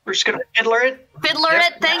 Yep. We're just going to fiddler it? Fiddler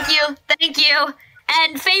it, thank you.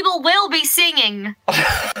 And Fable will be singing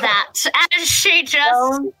that, as she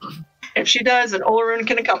just... If she does, then Olorun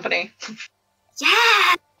can accompany.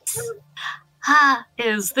 Yes!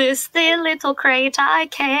 Is this the little crate I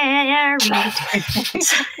carried?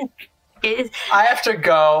 I have to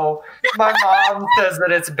go. My mom says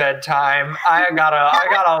that it's bedtime. I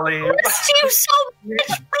gotta leave. I miss you so much.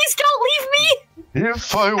 Please don't leave me.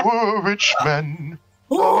 If I were a rich man.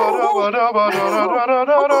 I'm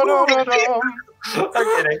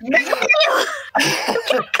kidding. You can't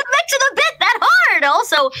commit to the bit that hard.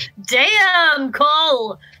 Also, damn,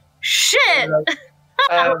 Cole. Shit.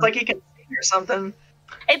 It's like he can sing or something.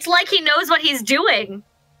 It's like he knows what he's doing.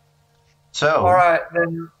 So, all right,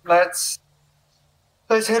 then let's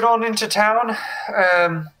head on into town.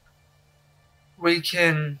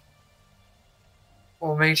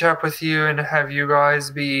 We'll meet up with you and have you guys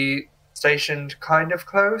be stationed kind of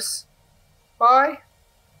close by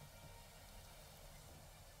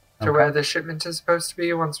to where the shipment is supposed to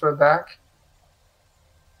be once we're back.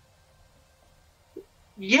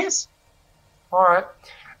 Yes. All right.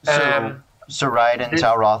 So Ride and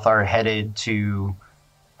Talroth are headed to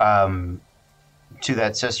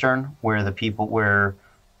that cistern where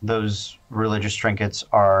those religious trinkets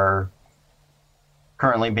are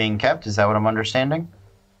currently being kept. Is that what I'm understanding?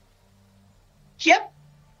 Yep.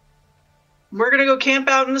 We're gonna go camp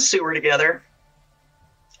out in the sewer together.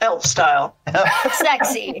 Elf style.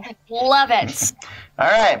 Sexy. Love it. All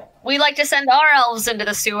right. We like to send our elves into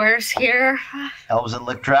the sewers here. Elves in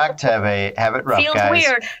Licktract have it rough, Feels guys.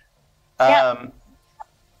 weird. Yep.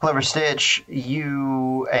 Clever Stitch,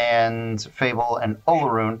 you and Fable and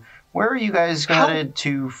Olorun, where are you guys headed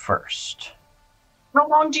to first? How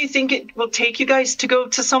long do you think it will take you guys to go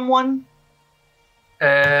to someone?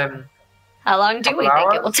 How long do we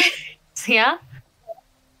think it will take? Yeah?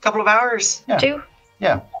 Couple of hours. Yeah. 2?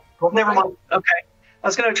 Yeah. Never mind. Okay. I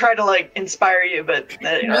was gonna try to like inspire you, but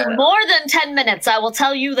More than 10 minutes, I will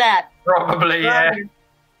tell you that. Probably, yeah.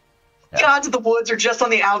 The odds of the woods are just on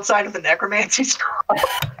the outside of the necromancy school.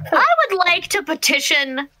 I would like to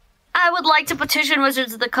petition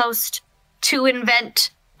Wizards of the Coast to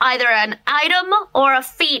invent either an item or a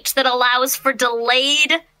feat that allows for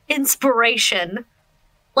delayed inspiration.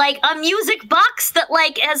 Like a music box that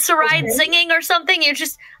like has Saride singing or something. You're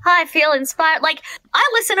just, I feel inspired. Like, I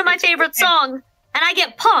listen to my favorite song and I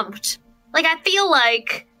get pumped. Like, I feel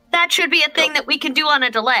like that should be a thing that we can do on a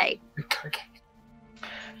delay.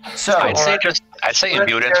 So I'd say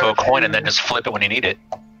imbue it into a coin and then just flip it when you need it.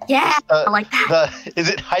 Yeah, I like that. Is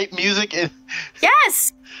it hype music?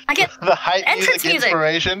 Yes! I get The hype entrance music.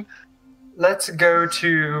 inspiration? Let's go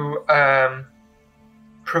to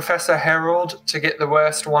Professor Harold to get the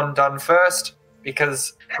worst one done first,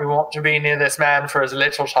 because we want to be near this man for as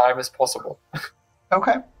little time as possible.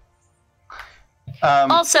 okay.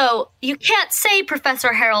 Also, you can't say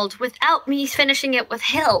Professor Harold without me finishing it with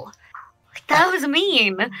Hill. Like, that was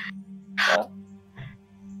mean.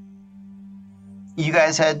 You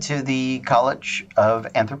guys head to the College of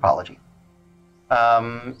Anthropology.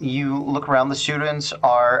 You look around, the students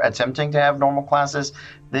are attempting to have normal classes.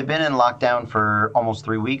 They've been in lockdown for almost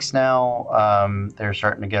 3 weeks now. They're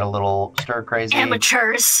starting to get a little stir crazy.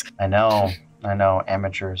 Amateurs. I know,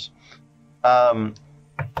 amateurs.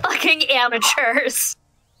 Fucking amateurs.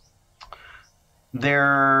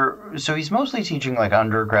 So he's mostly teaching like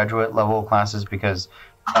undergraduate level classes because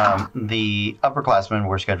the upperclassmen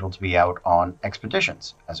were scheduled to be out on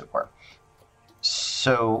expeditions, as it were.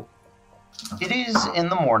 So it is in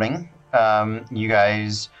the morning. You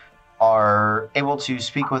guys are able to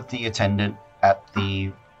speak with the attendant at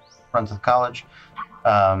the front of the college.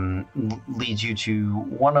 Leads you to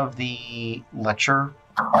one of the lecture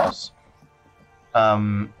halls.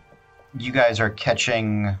 You guys are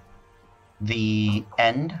catching the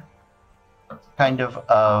end, kind of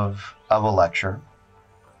a lecture.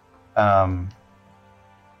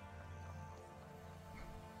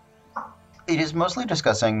 It is mostly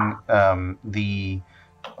discussing the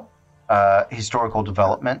historical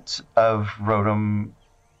development of Rotom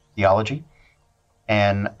theology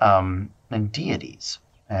and deities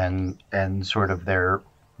and sort of their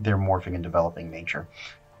morphing and developing nature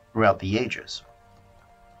throughout the ages.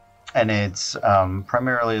 And it's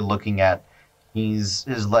primarily looking at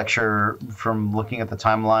his lecture from looking at the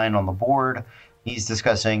timeline on the board. He's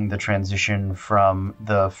discussing the transition from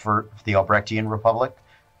the Albrechtian Republic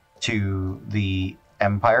to the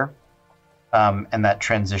Empire, and that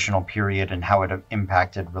transitional period and how it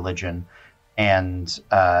impacted religion and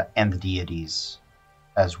the deities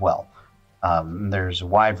as well. There's a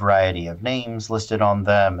wide variety of names listed on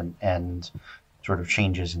them and sort of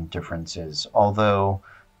changes and differences. Although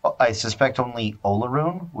I suspect only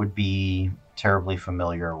Olaroon would be terribly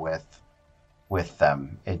familiar with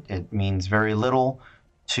them. It means very little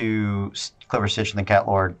to Clever Stitch and the Cat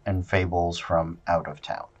Lord and fables from out of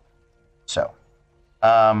town. So,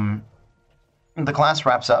 the class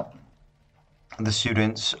wraps up. The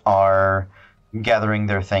students are gathering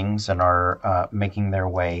their things and are making their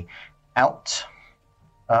way out.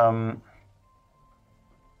 What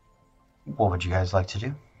would you guys like to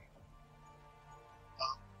do?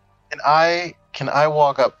 Can I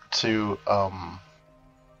walk up to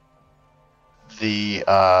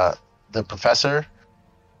the professor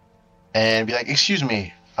and be like, "Excuse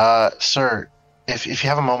me, sir, if you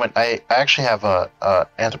have a moment, I actually have a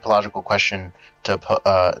anthropological question to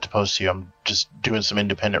pose to you. I'm just doing some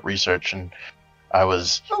independent research, and I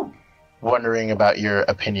was wondering about your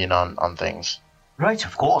opinion on things." Right,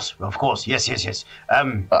 of course, yes.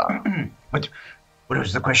 What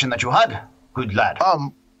was the question that you had, good lad?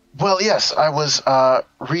 Well, yes, I was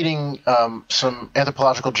reading some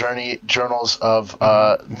anthropological journals of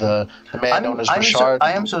the man known as Richard.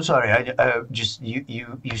 I am so sorry.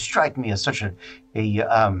 You strike me as such a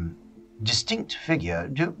distinct figure.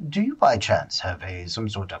 Do you by chance have some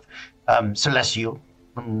sort of celestial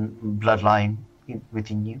bloodline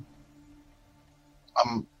within you?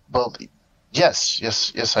 Well, yes,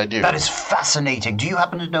 I do. That is fascinating. Do you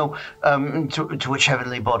happen to know to which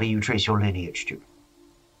heavenly body you trace your lineage to?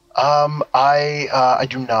 I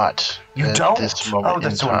do not. You don't? This moment Oh,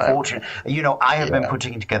 that's so time. unfortunate. You know, I have been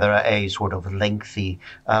putting together a sort of lengthy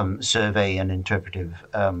survey and interpretive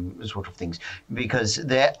sort of things because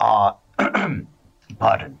there are.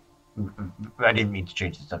 Pardon. I didn't mean to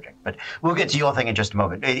change the subject, but we'll get to your thing in just a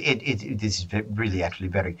moment. This is really actually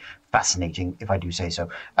very fascinating, if I do say so.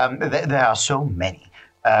 There are so many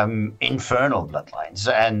infernal bloodlines,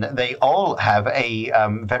 and they all have a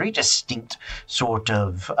very distinct sort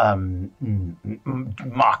of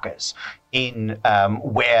markers in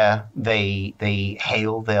where they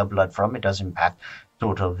hail their blood from. It does impact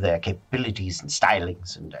sort of their capabilities and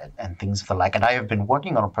stylings and things of the like. And I have been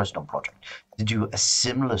working on a personal project to do a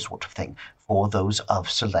similar sort of thing for those of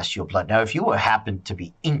celestial blood. Now, if you happen to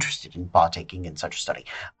be interested in partaking in such a study,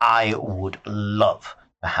 I would love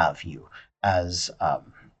to have you as a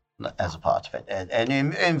part of it. And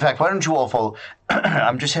in fact, why don't you all follow?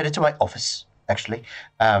 I'm just headed to my office, actually.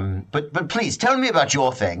 But please tell me about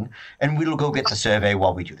your thing, and we'll go get the survey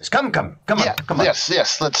while we do this. Come on.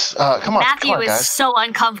 Yes. Let's come on. Matthew come on, is guys. so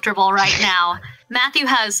uncomfortable right now. Matthew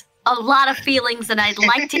has a lot of feelings that I'd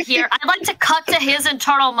like to hear. I'd like to cut to his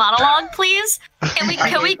internal monologue, please. Can we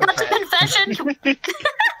cut to confession?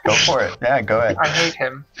 Go for it. Yeah, go ahead. I hate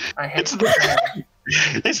him. I hate It's him.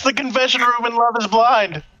 It's the confession room in Love is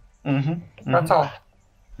Blind. That's all.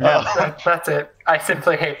 That's it. I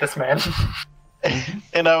simply hate this man.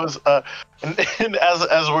 And I was, and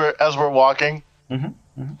as we're walking,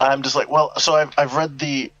 I'm just like, well, so I've read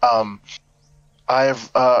the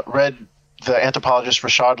read the anthropologist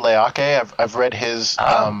Rashad Leake. I've read his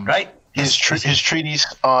right. his treatise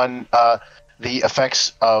on the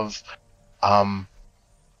effects of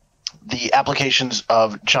the applications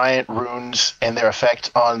of giant runes and their effect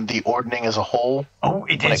on the ordning as a whole. Oh,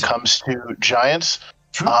 when it comes to giants.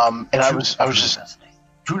 And I was just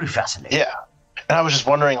truly fascinating. Yeah, and I was just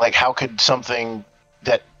wondering, like, how could something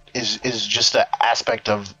that is just an aspect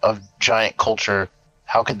of giant culture,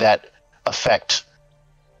 how could that affect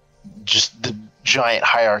just the giant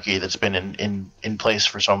hierarchy that's been in place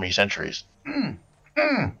for so many centuries?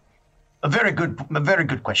 A very good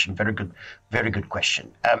question. Very good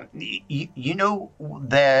question. You know,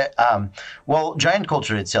 giant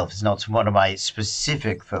culture itself is not one of my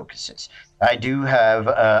specific focuses. I do have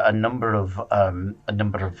a number of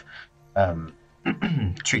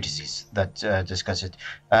treatises that discuss it.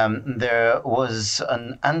 There was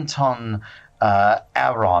an Anton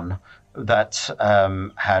Aaron that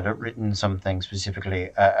had written something specifically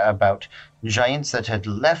about giants that had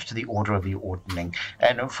left the Order of the Ordning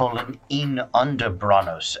and fallen in under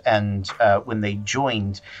Branos, and when they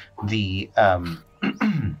joined the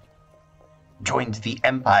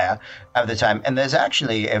Empire at the time. And there's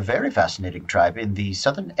actually a very fascinating tribe in the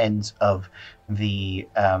southern ends of the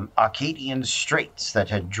Arcadian Straits that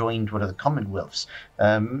had joined one of the Commonwealths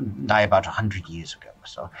nigh about 100 years ago.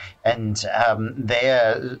 So, and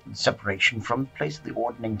their separation from the place of the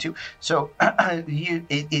ordning too. So,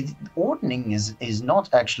 ordning is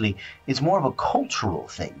not actually, it's more of a cultural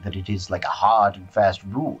thing, that it is like a hard and fast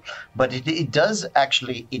rule. But it does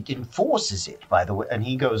actually, it enforces it, by the way. And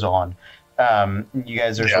he goes on. You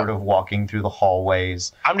guys are sort of walking through the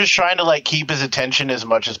hallways. I'm just trying to like keep his attention as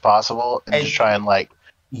much as possible, and just try and like.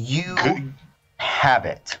 You have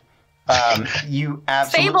it. You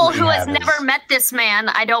absolutely Fable, who has have never this. met this man,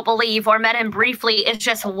 I don't believe, or met him briefly, is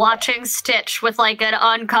just watching Stitch with like an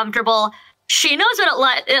uncomfortable. She knows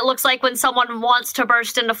what it looks like when someone wants to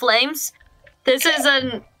burst into flames. This is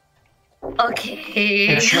an.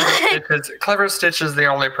 Okay. Because Clever Stitch is the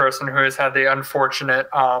only person who has had the unfortunate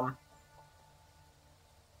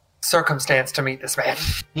circumstance to meet this man.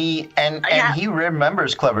 He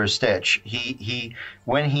remembers Clever Stitch. He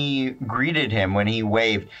when he greeted him, when he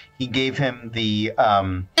waved, he gave him the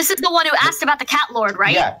This is the one who asked about the Cat Lord,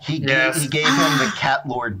 right? Yeah, he gave him the Cat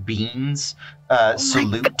Lord beans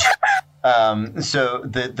salute. So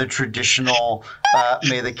the traditional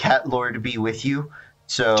may the Cat Lord be with you.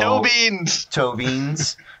 So Toe beans.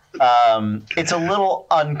 It's a little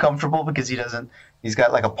uncomfortable because he's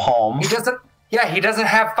got like a palm. He doesn't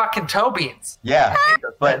have fucking toe beans. Yeah,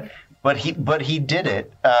 but he did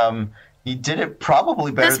it. He did it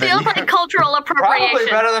probably better This than feels like cultural appropriation.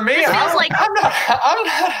 Probably better than me. This feels like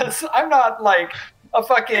I'm not like a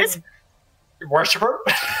fucking worshiper.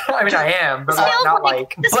 I mean, I am, but not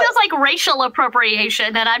like. This feels like racial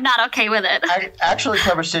appropriation, and I'm not okay with it. Actually,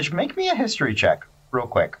 Clever Stitch, make me a history check, real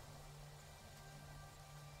quick.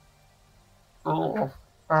 Ooh.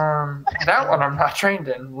 That one I'm not trained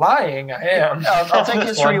in. Lying, I am. I'll take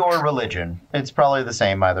history or religion. It's probably the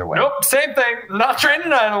same either way. Nope, same thing. Not trained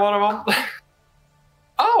in either one of them.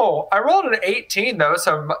 Oh, I rolled an 18 though,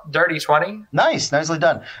 so dirty 20. Nice, nicely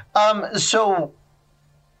done. So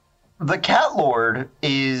the Cat Lord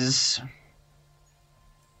is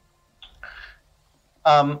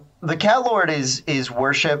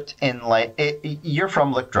worshipped in like you're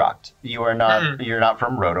from Lickdracht. You're not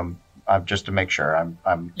from Rotom. just to make sure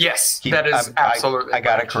I'm Yes, that is absolutely. I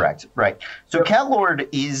got it correct. Right. So Cat Lord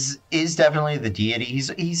is definitely the deity.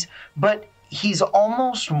 But he's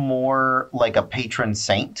almost more like a patron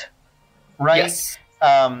saint, right? Yes.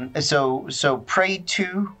 So prayed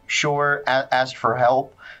to, sure, asked for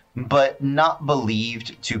help, but not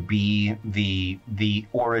believed to be the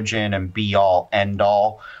origin and be all end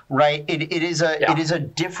all, right? It is a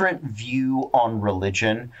different view on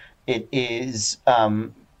religion. It is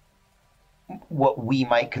what we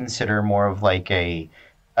might consider more of like a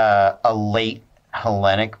late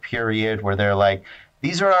Hellenic period where they're like,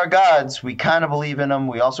 these are our gods. We kind of believe in them.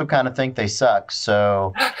 We also kind of think they suck.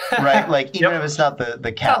 So, right, like even if it's not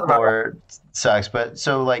the Cat Lord sucks, but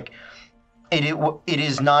so like it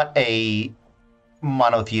is not a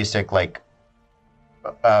monotheistic like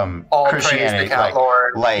All Christianity, praise the Cat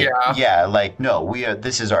Lord. like no, we are.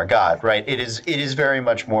 This is our God, right? It is very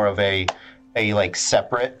much more of a like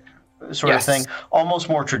separate sort of thing, almost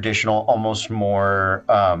more traditional, almost more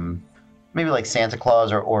maybe like Santa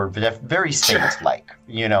Claus or very saint-like,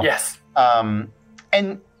 you know. Yes.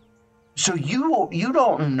 And so you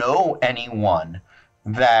don't know anyone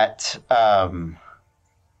that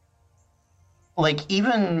like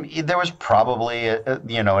even there was probably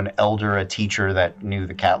an elder, a teacher that knew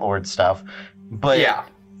the Cat Lord stuff, but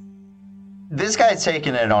this guy's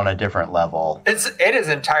taking it on a different level. It is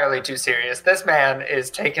entirely too serious. This man is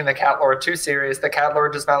taking the Cat Lord too serious. The Cat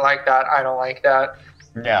Lord does not like that. I don't like that.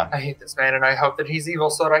 Yeah. I hate this man, and I hope that he's evil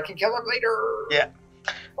so that I can kill him later. Yeah.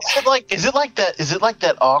 Is it like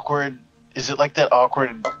that awkward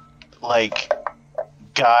like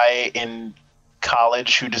guy in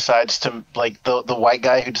college who decides to like the white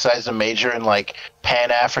guy who decides to major in like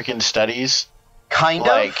Pan-African studies? Kind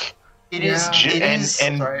like, of. It is.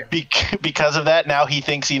 Because of that, now he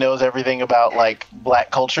thinks he knows everything about like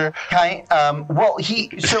black culture. Well,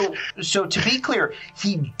 so to be clear,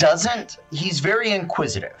 he doesn't. He's very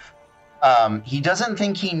inquisitive. He doesn't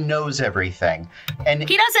think he knows everything, and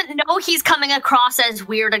he doesn't know he's coming across as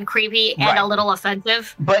weird and creepy and a little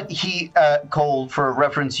offensive. But he, Cole, for a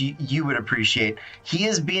reference you would appreciate, he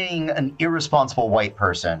is being an irresponsible white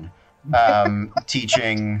person,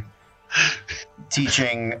 teaching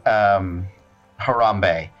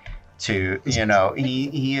Harambe to,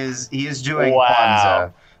 he is doing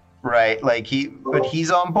Kwanzaa, right? Like but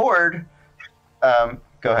he's on board. Go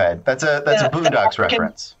ahead. That's a Boondocks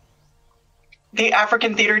reference. The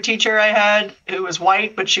African theater teacher I had, who was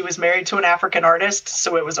white, but she was married to an African artist,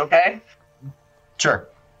 so it was okay. Sure.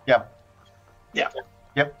 Yeah. Yeah.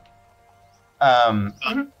 Yep.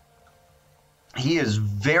 He is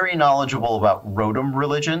very knowledgeable about Rotom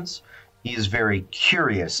religions. He is very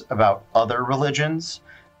curious about other religions,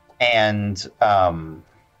 and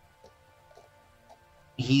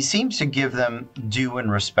he seems to give them due and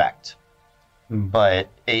respect. But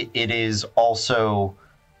it is also,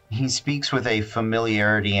 he speaks with a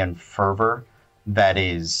familiarity and fervor that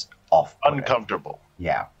is uncomfortable.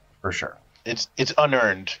 Yeah, for sure. It's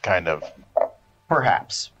unearned, kind of.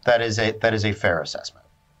 Perhaps that is a fair assessment.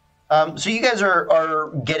 So you guys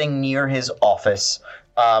are getting near his office.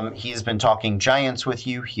 He has been talking giants with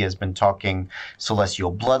you. He has been talking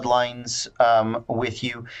celestial bloodlines with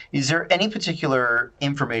you. Is there any particular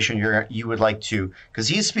information you would like to? Because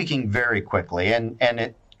he's speaking very quickly, and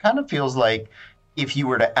it kind of feels like if you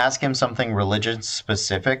were to ask him something religion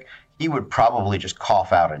specific, he would probably just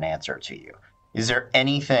cough out an answer to you. Is there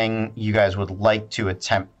anything you guys would like to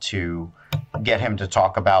attempt to get him to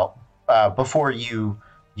talk about before you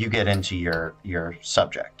get into your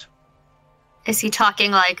subject? Is he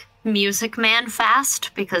talking like Music Man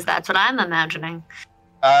fast? Because that's what I'm imagining.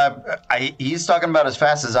 He's talking about as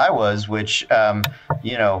fast as I was, which, pretty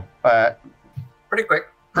quick.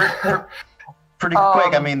 Pretty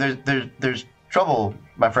quick. I mean, there's trouble,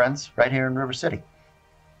 my friends, right here in River City.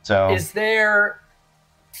 So, is there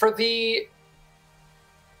for the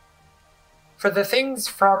things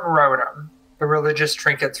from Rotom, the religious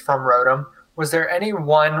trinkets from Rotom? Was there any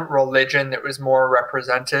one religion that was more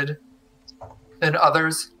represented than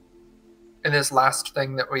others in this last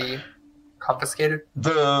thing that we confiscated?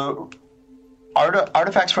 The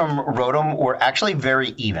artifacts from Rotom were actually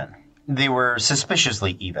very even. They were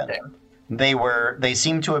suspiciously even. Damn. They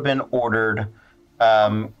seem to have been ordered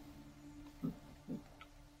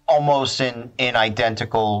almost in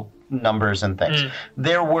identical numbers and things.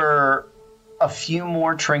 There were a few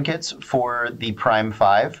more trinkets for the Prime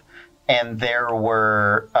 5, and there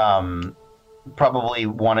were probably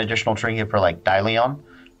one additional trinket for like Dyleon,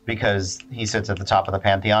 because he sits at the top of the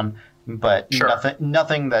Pantheon, but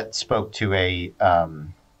nothing that spoke to a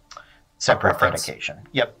separate dedication.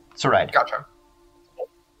 Yep, Zoraida. Gotcha.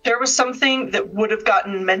 there was something that would have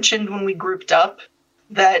gotten mentioned when we grouped up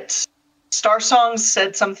that Star Songs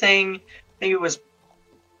said something, maybe it was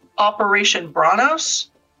Operation Branos.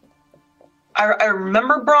 I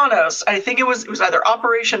remember Branos. I think it was either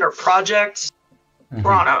Operation or Project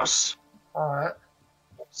Branos. Alright.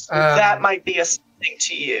 That might be a thing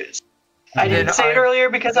to use. I didn't say it earlier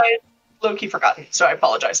because I had low-key forgotten, so I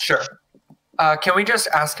apologize. Sure. Can we just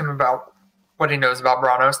ask him about what he knows about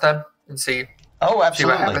Branos then? And see, Oh, see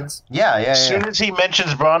absolutely. what happens? Yeah. As soon as he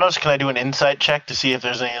mentions Branos, can I do an insight check to see if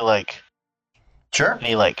there's any Sure.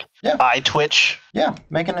 Yeah. eye twitch? Yeah,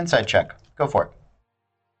 make an insight check. Go for it.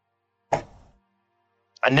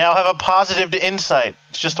 I now have a positive to insight.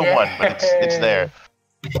 It's just a 1, but it's there.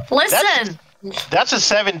 Listen. That's a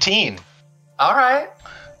 17. Alright.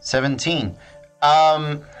 17.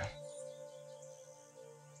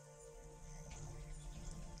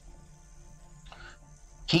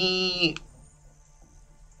 He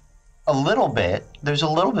a little bit. There's a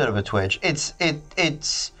little bit of a twitch.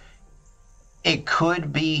 It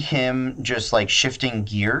could be him just like shifting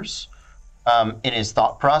gears in his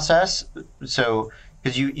thought process. So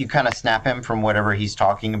because you kind of snap him from whatever he's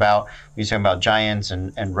talking about. He's talking about giants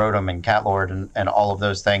and Rotom and Catlord and all of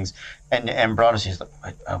those things. And Branos is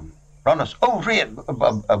like, Branos. Oh, really?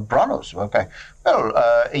 Branos. Okay. Well,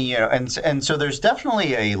 and so there's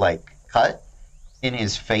definitely a like cut in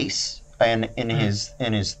his face and in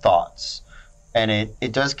his thoughts, and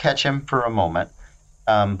it does catch him for a moment.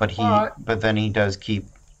 But then he does keep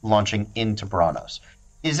launching into Branos.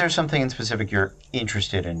 Is there something in specific you're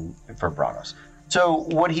interested in for Branos? So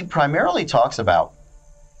what he primarily talks about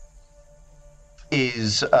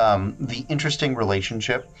is the interesting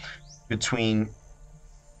relationship between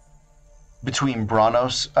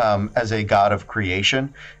Branos as a god of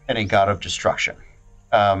creation and a god of destruction,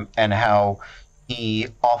 and how he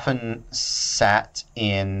often sat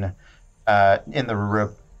in the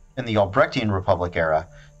Albrechtian Republic era.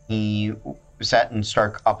 He sat in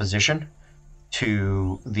stark opposition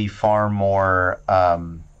to the far more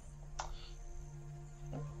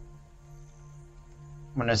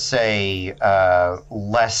I'm going to say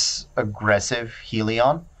less aggressive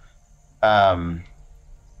Helion.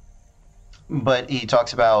 But he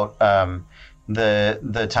talks about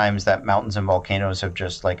the times that mountains and volcanoes have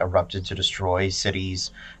just like erupted to destroy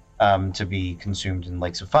cities, to be consumed in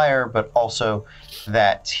lakes of fire, but also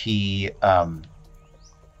that he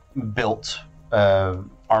built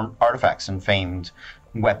artifacts and famed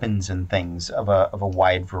weapons and things of a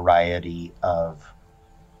wide variety of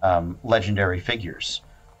legendary figures,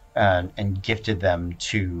 and gifted them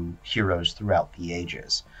to heroes throughout the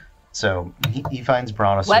ages. So he finds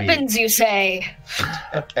Branos Weapons, you say?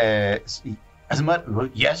 As much,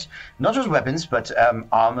 yes, not just weapons, but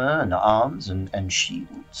armor and arms and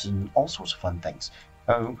shields and all sorts of fun things.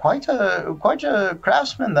 Quite a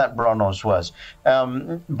craftsman that Branos was,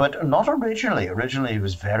 but not originally. Originally, he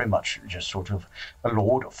was very much just sort of a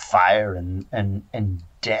lord of fire and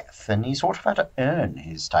death, and he sort of had to earn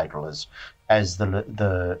his title as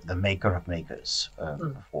the maker of makers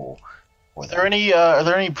for. Are there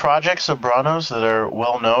any projects of Branos that are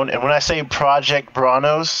well known? And when I say Project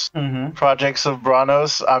Branos, projects of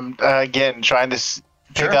Branos, I'm again trying to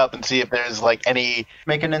pick up and see if there's like any.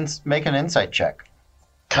 Make an insight check.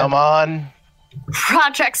 Come on.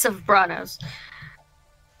 Projects of Branos.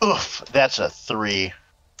 Oof, that's a 3.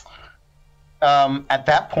 At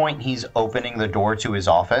that point, he's opening the door to his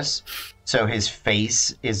office, so his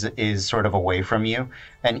face is sort of away from you,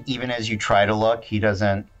 and even as you try to look, you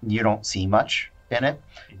don't see much in it.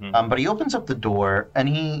 But he opens up the door, and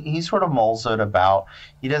he sort of mulls it about.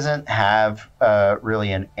 He doesn't have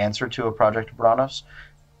really an answer to a Project Branos,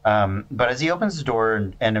 but as he opens the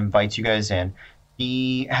door and invites you guys in,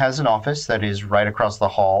 he has an office that is right across the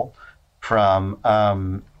hall from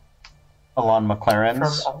Alon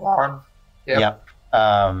McLaren's. From Alon. Yep.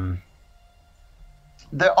 All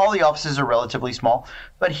the offices are relatively small,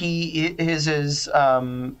 but he is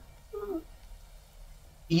like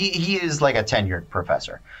a tenured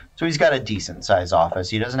professor, so he's got a decent sized office.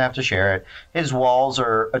 He doesn't have to share it. His walls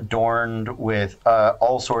are adorned with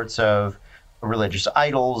all sorts of religious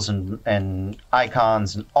idols and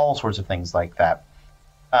icons and all sorts of things like that.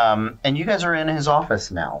 And you guys are in his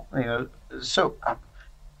office now. So.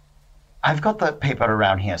 I've got the paper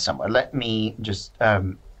around here somewhere. Let me just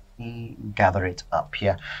gather it up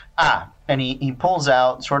here. And he pulls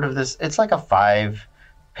out sort of this. It's like a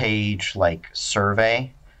 5-page like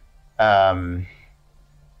survey that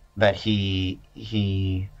he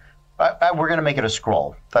we're gonna make it a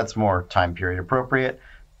scroll. That's more time period appropriate.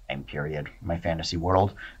 Time period. My fantasy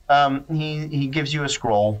world. He gives you a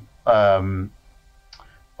scroll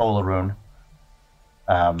Olaroon.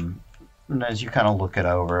 And as you kind of look it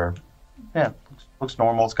over, yeah, it looks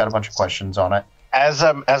normal. It's got a bunch of questions on it. As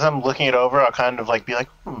I'm looking it over, I'll kind of like be like,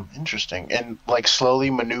 interesting, and like slowly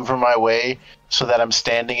maneuver my way so that I'm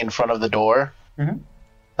standing in front of the door. Mm-hmm.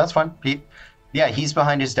 That's fine. He's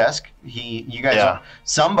behind his desk. You guys,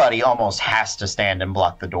 somebody almost has to stand and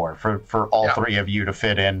block the door for all three of you to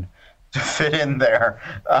fit in there.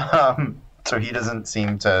 So he doesn't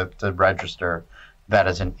seem to register that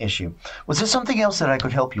as an issue. Was there something else that I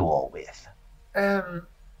could help you all with?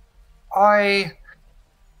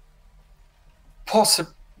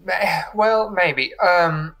 Maybe.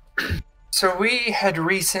 So we had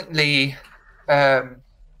recently,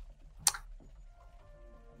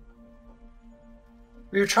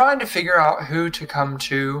 we were trying to figure out who to come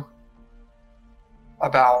to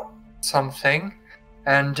about something,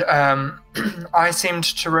 and I seemed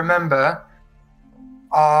to remember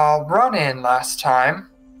our run-in last time,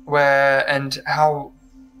 and how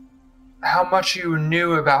much you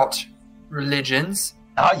knew about religions.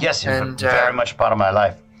 Ah, yes, and very much part of my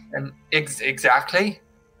life. And exactly,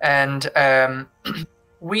 and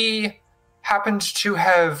we happened to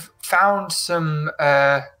have found some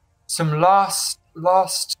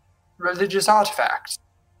lost religious artifacts.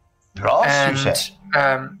 Lost, you say?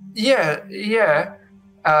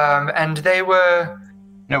 And they were.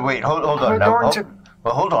 No, wait, hold on.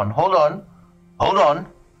 Hold on.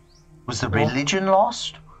 Was the religion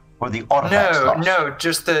lost? Or the artifacts lost? No,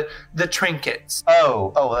 just the trinkets.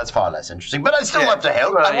 Oh, that's far less interesting. But I still have to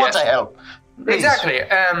help. I want to help. Please. Exactly.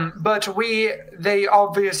 But they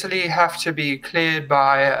obviously have to be cleared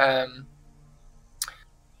by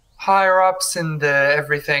higher ups and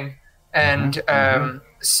everything, and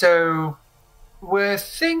so we're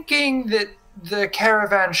thinking that the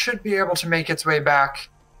caravan should be able to make its way back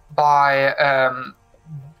by.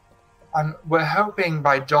 We're hoping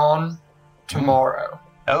by dawn tomorrow.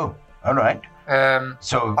 Oh, all right. I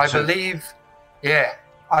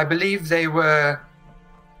believe they were.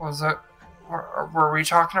 Was it? Were we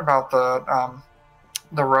talking about the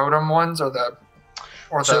Rotom ones or the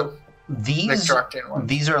Lichdraktian ones?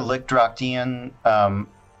 These are Lichdraktian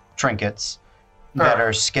trinkets that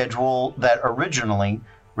are scheduled. That originally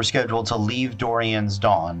were scheduled to leave Dorian's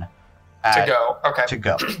Dawn. To go. Okay. To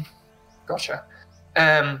go. Gotcha.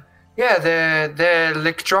 They're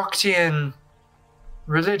Lichdraktian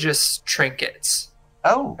religious trinkets.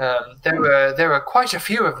 Oh. There were quite a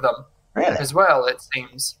few of them. Really? As well, it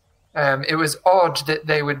seems. It was odd that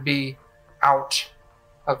they would be out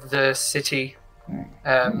of the city.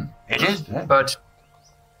 It is. But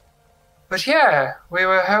yeah, we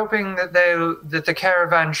were hoping that the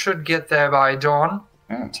caravan should get there by dawn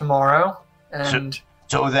tomorrow. And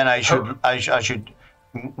so then I should.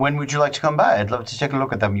 When would you like to come by? I'd love to take a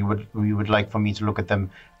look at them. You would like for me to look at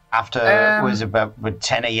them after? Was it about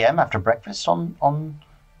 10 a.m. after breakfast on?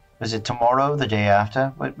 Was it tomorrow? The day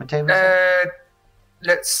after? What day was it?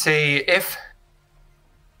 Let's see.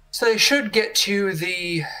 So they should get to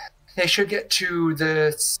the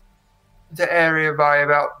area by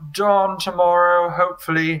about dawn tomorrow.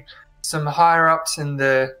 Hopefully, some higher ups in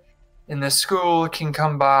the school can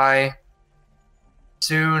come by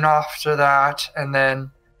soon after that, and then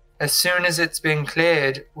as soon as it's been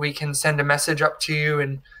cleared, we can send a message up to you,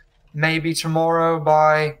 and maybe tomorrow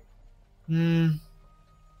by,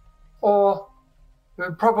 or it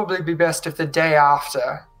would probably be best if the day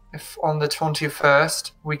after, if on the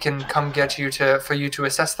 21st, we can come get you for you to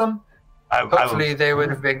assess them. Hopefully, they would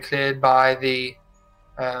have been cleared by the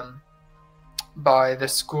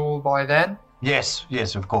school by then. Yes,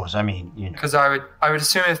 of course. I mean, because I would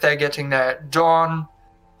assume if they're getting there dawn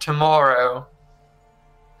tomorrow,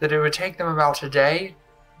 that it would take them about a day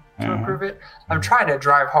to approve it. I'm trying to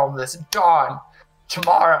drive home this dawn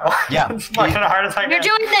tomorrow. Yeah, it's fucking hard as I can.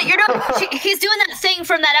 He's doing that thing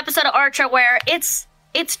from that episode of Archer where it's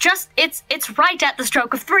right at the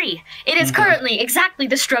stroke of 3. It is currently exactly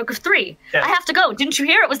the stroke of 3. Yeah. I have to go. Didn't you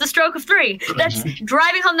hear? It was the stroke of 3. That's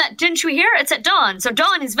driving home. That didn't you hear? It's at dawn. So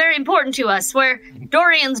dawn is very important to us. We're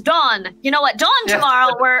Dorian's dawn. You know what? Dawn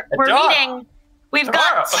tomorrow. We're dawn. Meeting. We've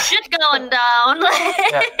got shit going down.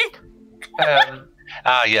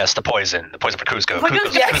 Yes, the poison for Kuzco.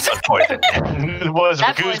 Yes. Kuzco's poison. It was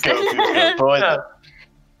Kuzco poison.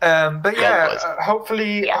 But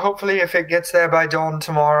hopefully if it gets there by dawn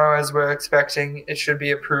tomorrow, as we're expecting, it should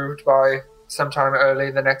be approved by sometime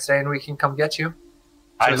early the next day, and we can come get you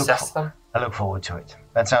to assess them. I look forward to it.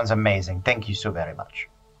 That sounds amazing. Thank you so very much.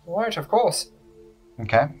 Right, of course.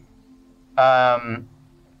 Okay.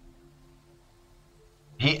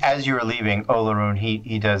 As you're leaving, Olaroon,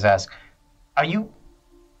 he does ask, Are you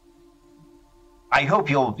I hope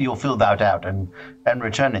you'll fill that out and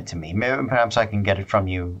return it to me. Maybe, perhaps I can get it from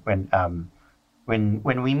you when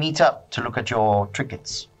we meet up to look at your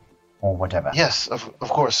trinkets or whatever. Yes, of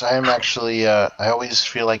course. I am actually. I always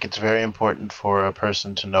feel like it's very important for a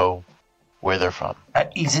person to know where they're from.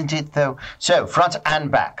 Isn't it though? So front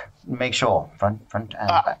and back. Make sure front and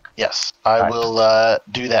back. Yes, I will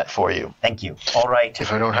do that for you. Thank you. All right.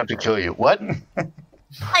 If I don't have to kill you. What?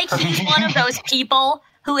 Like he's one of those people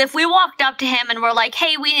who, if we walked up to him and were like,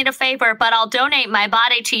 "Hey, we need a favor, but I'll donate my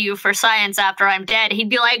body to you for science after I'm dead," he'd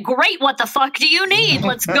be like, "Great, what the fuck do you need?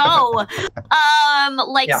 Let's go."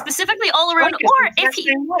 Specifically Olaroon, or if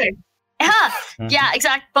he. Yeah,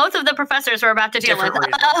 exactly. Both of the professors we're about to deal with.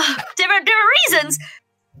 Different reasons.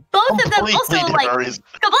 Both of them also, completely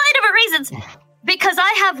different reasons. Because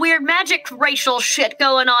I have weird magic racial shit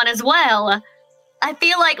going on as well. I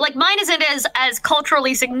feel like mine isn't as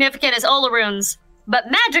culturally significant as Olaroon's,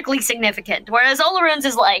 but magically significant. Whereas Olaroon's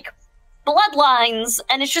is like bloodlines,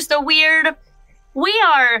 and it's just a weird... We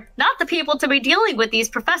are not the people to be dealing with these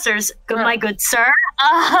professors, my good sir.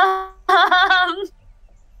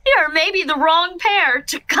 You're maybe the wrong pair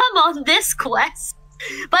to come on this quest.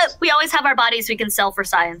 But we always have our bodies we can sell for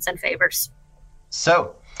science and favors.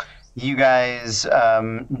 So, you guys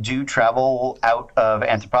do travel out of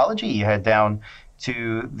anthropology. You head down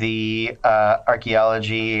to the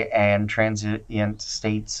archaeology and transient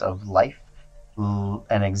states of life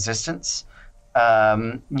and existence.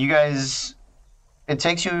 You guys... It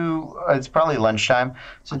takes you... It's probably lunchtime,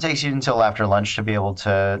 so it takes you until after lunch to be able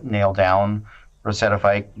to nail down Rosetta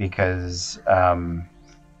Fike, because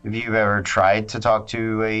if you've ever tried to talk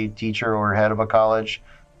to a teacher or head of a college,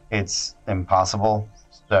 it's impossible.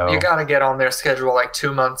 So you got to get on their schedule like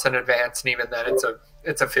 2 months in advance, and even then it's a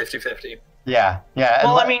 50-50. Yeah.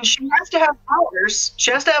 Well, I mean, she has to have hours. She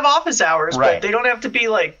has to have office hours, right. But they don't have to be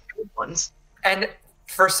like good ones. And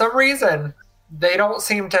for some reason, they don't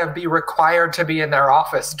seem to be required to be in their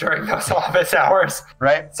office during those office hours.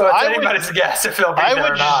 Right. So it's anybody's guess if they'll be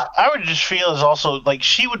there or not. I would just feel as also like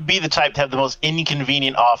she would be the type to have the most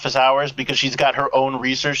inconvenient office hours because she's got her own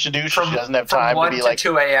research to do. So she doesn't have time from 1 to be to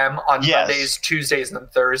 2 a.m. on Mondays, Tuesdays, and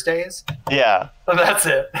Thursdays. Yeah. So that's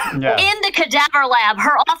it. Yeah. In the cadaver lab,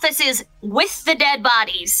 her office is with the dead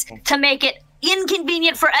bodies to make it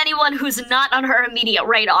inconvenient for anyone who's not on her immediate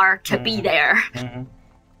radar to be there. Mm-hmm.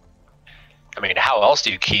 I mean, how else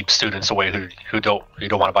do you keep students away who you don't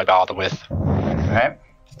want to be bothered with? Right.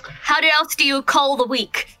 How else do you cull the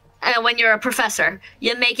weak when you're a professor?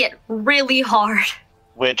 You make it really hard.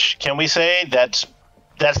 Which, can we say, that's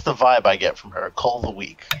the vibe I get from her, cull the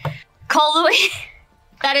weak. Cull the weak?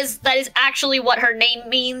 That is actually what her name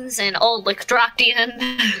means in Old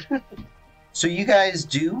Lickdroctian. So you guys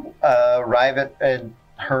do arrive at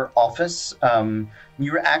her office.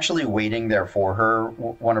 You were actually waiting there for her.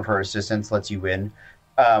 One of her assistants lets you in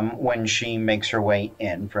when she makes her way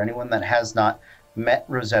in. For anyone that has not met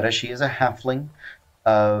Rosetta, she is a halfling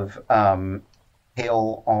of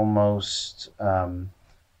pale, almost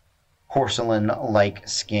porcelain-like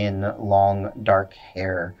skin, long, dark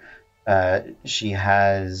hair. She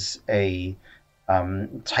has a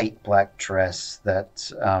tight black dress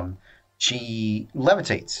that she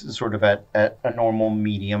levitates sort of at a normal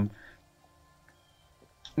medium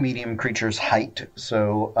creature's height,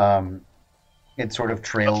 so it sort of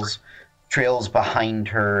trails behind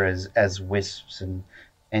her as wisps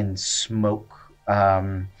and smoke.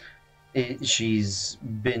 She's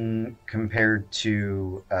been compared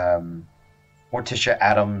to Morticia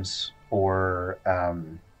Adams or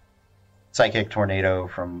Psychic Tornado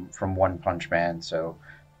from One Punch Man, so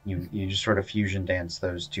you just sort of fusion dance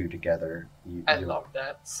those two together. I love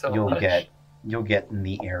that so you'll much. You'll get in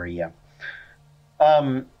the area.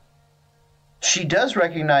 She does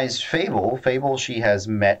recognize Fable. Fable she has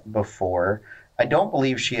met before. I don't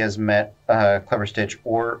believe she has met Clever Stitch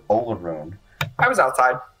or Olaroon. I was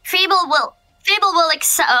outside. Fable will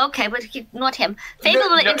okay, but not him. Fable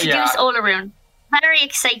will introduce Olaroon very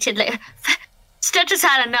excitedly. Stitch has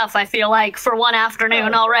had enough, I feel like, for one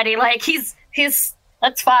afternoon already. Like he's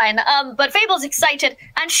that's fine. But Fable's excited,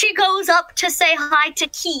 and she goes up to say hi to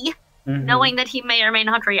Key, knowing that he may or may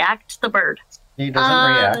not react. The bird. He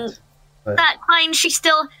doesn't react. But... That fine. She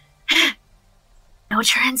still know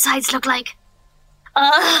what your insides look like.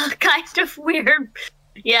 Kind of weird.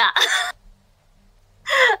 Yeah.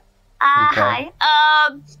 Okay.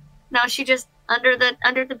 Hi. No, she just under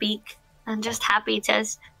the beak and just happy to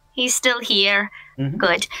he's still here. Mm-hmm.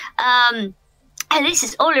 Good. And this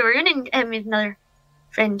is Olaroon and another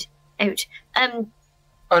friend out.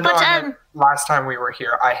 Oh, no, But, I meant last time we were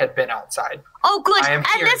here, I had been outside. Oh, good. I am And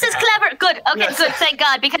here this is now. clever. Good. Okay, Yes. good. Thank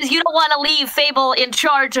God, because you don't want to leave Fable in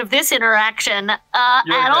charge of this interaction You're at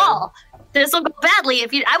good. all. This will go badly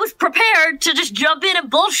if you. I was prepared to just jump in and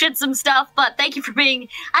bullshit some stuff, but thank you for being.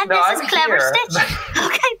 And No, this I'm is clever here. Stitch.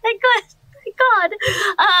 Okay, thank God. Thank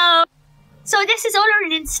God. So this is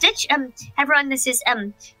Olorin and Stitch. Everyone, this is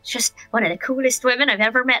just one of the coolest women I've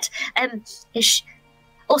ever met.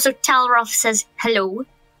 Also, Talroth says hello.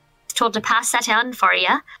 Told to pass that on for you.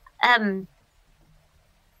 In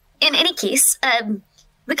any case,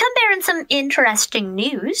 we come bearing some interesting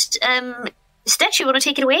news. Stitch, you want to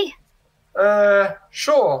take it away?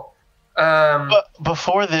 Sure. But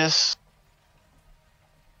before this,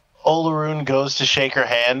 Olaroon goes to shake her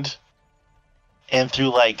hand, and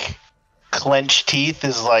through like clenched teeth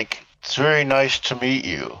is like, "It's very nice to meet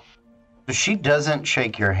you." She doesn't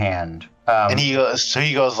shake your hand. And he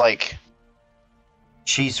goes like,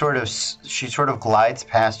 She sort of glides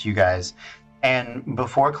past you guys, and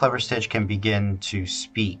before Clever Stitch can begin to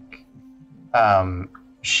speak,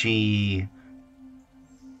 she,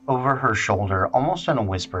 over her shoulder, almost in a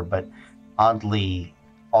whisper, but oddly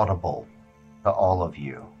audible to all of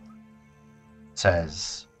you,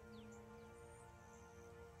 says,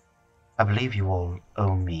 "I believe you all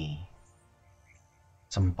owe me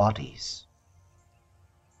some bodies."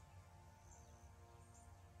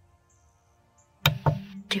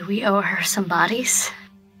 Do we owe her some bodies?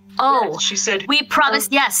 Oh, She said, we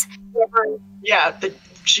promised. Yes, yeah, that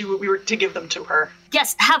we were to give them to her.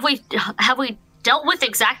 yes. Have we dealt with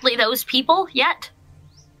exactly those people yet?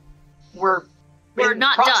 We're We're in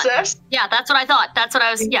not process. done. Yeah, that's what I thought. That's what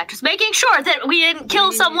I was. Yeah, just making sure that we didn't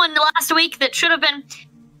kill someone last week that should have been.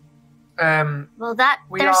 Well, that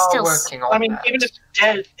We there's are still. working on I mean, that. even if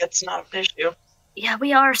dead, that's not an issue. Yeah,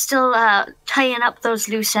 we are still tying up those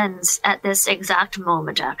loose ends at this exact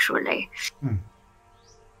moment, actually.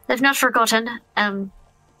 They've not forgotten.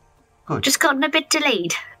 Good. Just gotten a bit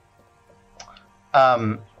delayed.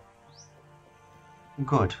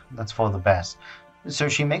 Good. That's for the best. So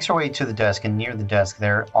she makes her way to the desk, and near the desk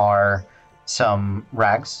there are some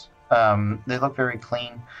rags. They look very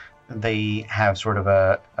clean. They have sort of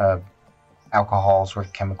a alcohol, sort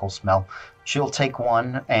of chemical smell. She'll take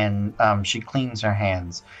one, and she cleans her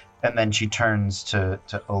hands, and then she turns to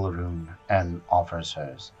Olaroon and offers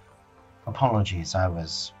hers. "Apologies, I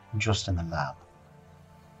was just in the lab."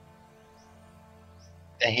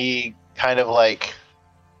 and he kind of like,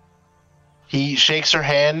 he shakes her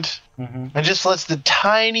hand Mm-hmm. and just lets the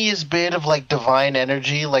tiniest bit of like divine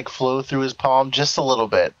energy like flow through his palm, just a little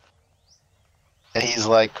bit. And he's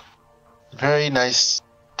like, "Very nice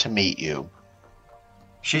to meet you."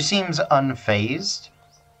 She seems unfazed.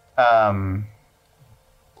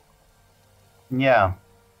 Yeah,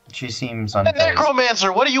 she seems "A unfazed.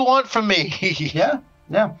 necromancer, what do you want from me?"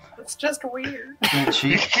 Yeah. It's just weird.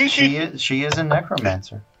 She is a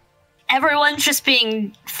necromancer. Everyone's just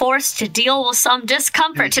being forced to deal with some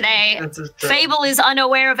discomfort today. It's just, Fable is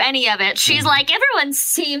unaware of any of it. She's like, everyone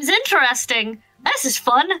seems interesting. This is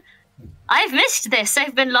fun. I've missed this.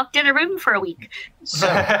 I've been locked in a room for a week. So,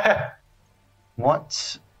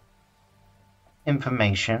 what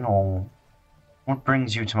information or what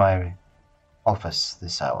brings you to my office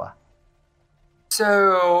this hour?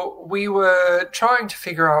 So we were trying to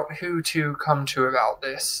figure out who to come to about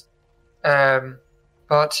this,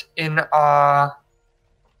 but in our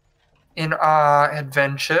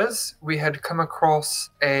adventures, we had come across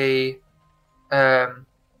a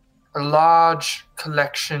large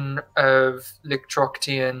collection of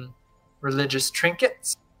Lictroctian religious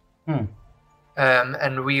trinkets,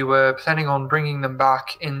 and we were planning on bringing them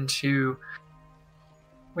back into.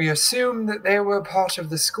 We assumed that they were part of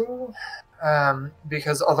the school.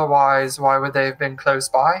 Because otherwise, why would they have been close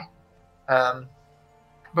by?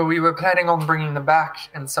 But we were planning on bringing them back,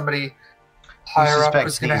 and somebody You higher up suspect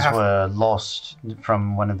was going to these have. were lost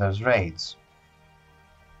from one of those raids?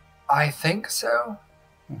 I think so.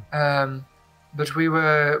 But we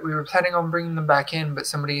were planning on bringing them back in, but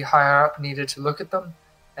somebody higher up needed to look at them,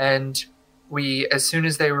 and we, as soon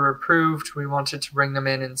as they were approved, we wanted to bring them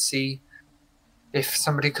in and see if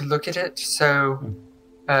somebody could look at it. So.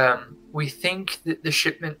 We think that the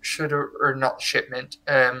shipment should, or not shipment,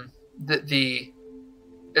 that the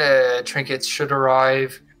trinkets should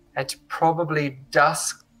arrive at probably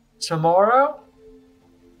dusk tomorrow.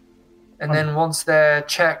 And then once they're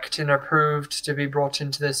checked and approved to be brought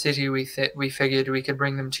into the city, we figured we could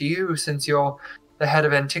bring them to you since you're the head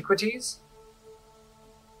of antiquities.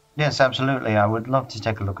 Yes, absolutely. I would love to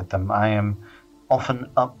take a look at them. I am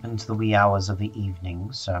often up into the wee hours of the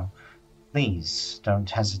evening, so please don't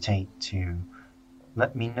hesitate to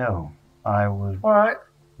let me know. I would All right.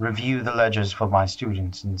 review the ledgers for my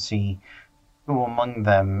students and see who among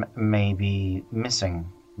them may be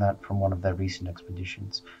missing that from one of their recent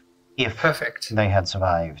expeditions. If Perfect. they had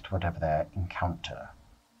survived whatever their encounter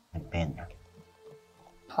had been.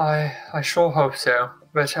 I sure hope so.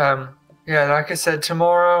 But yeah, like I said,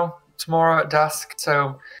 tomorrow at dusk.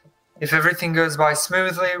 So if everything goes by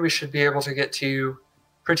smoothly, we should be able to get to you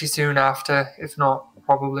pretty soon after. If not,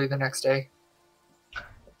 probably the next day.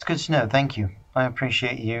 It's good to know. Thank you. I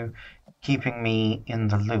appreciate you keeping me in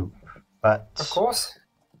the loop. But Of course.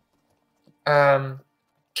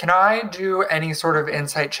 Can I do any sort of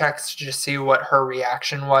insight checks to just see what her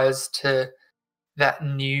reaction was to that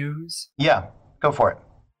news? yeah, go for it.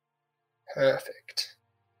 Perfect.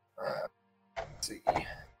 Let's see.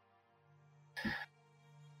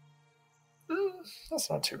 That's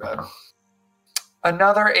not too bad.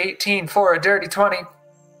 Another 18 for a dirty 20.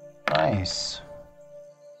 Nice.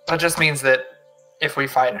 That just means that if we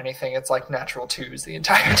fight anything, it's like natural twos the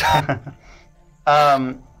entire time.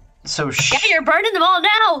 So Yeah, you're burning them all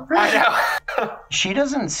now. I know. she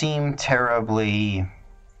doesn't seem terribly.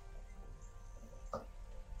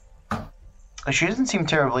 She doesn't seem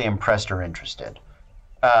terribly impressed or interested.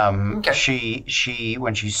 Okay. She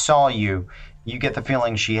when she saw you, you get the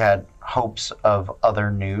feeling she had hopes of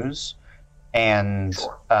other news, and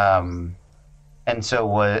Sure. and so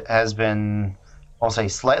what has been, I'll say,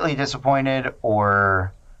 slightly disappointed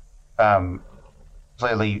or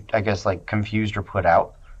slightly, I guess, like confused or put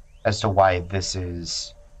out as to why this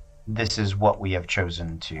is what we have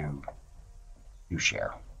chosen to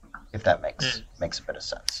share, if that makes a bit of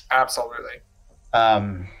sense. Absolutely.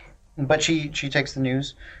 But she takes the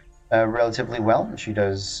news relatively well. She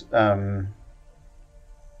does.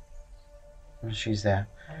 She's there.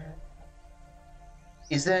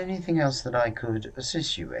 Is there anything else that I could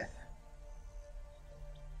assist you with?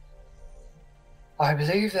 I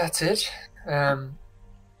believe that's it.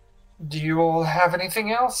 Do you all have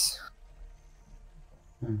anything else?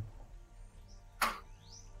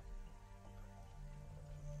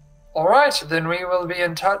 All right, then we will be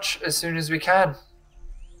in touch as soon as we can.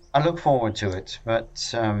 I look forward to it,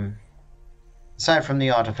 but aside from the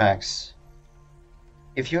artifacts,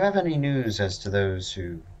 if you have any news as to those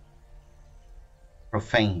who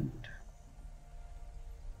profaned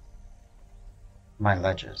my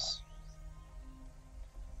ledgers,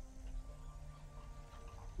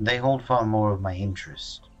 they hold far more of my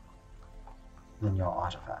interest than your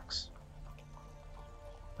artifacts.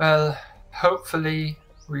 Well, hopefully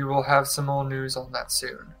we will have some more news on that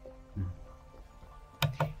soon.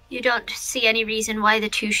 You don't see any reason why the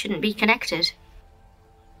two shouldn't be connected.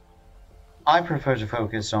 I prefer to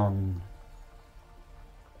focus on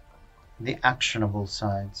the actionable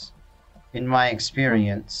sides. In my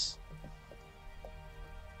experience,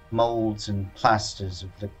 molds and plasters of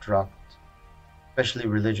Lickdrocht, especially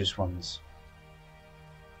religious ones,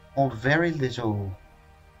 hold very little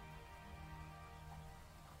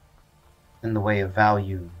in the way of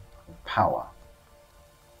value or power.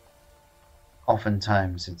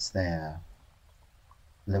 Oftentimes it's their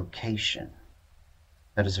location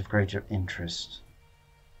that is of greater interest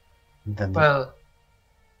than Well,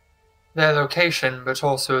 their location, but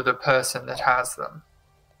also the person that has them.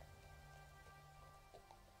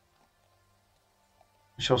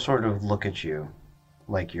 She'll sort of look at you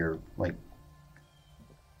like you're like,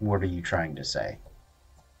 what are you trying to say?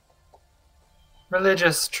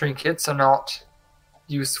 Religious trinkets are not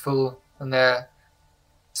useful when they're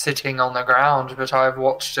sitting on the ground, but I've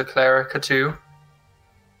watched a cleric or two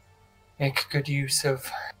make good use of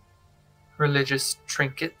religious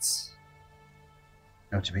trinkets.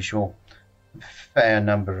 No, to be sure, a fair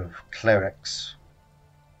number of clerics.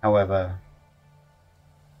 However,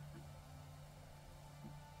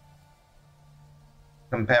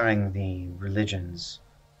 comparing the religions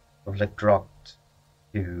of Lickdrocht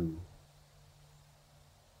to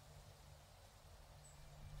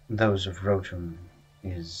those of Rotom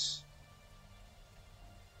is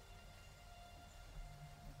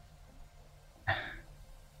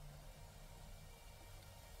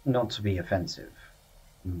not to be offensive,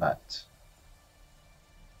 but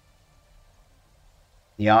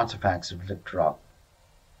the artifacts of Lickdrocht,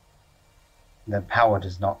 their power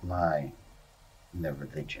does not lie in their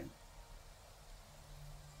religion.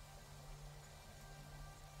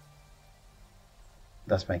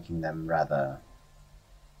 Thus making them rather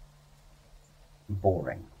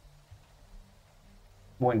boring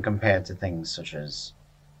when compared to things such as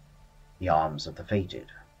the arms of the fated,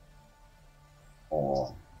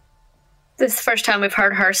 or This is the first time we've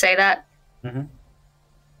heard her say that. Mhm.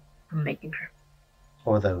 I'm making her.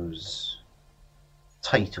 or those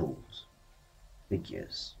titles,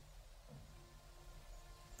 figures.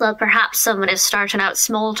 Well, perhaps someone is starting out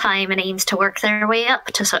small time and aims to work their way up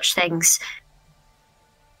to such things.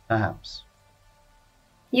 Perhaps.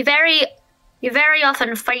 You very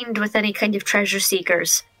often find with any kind of treasure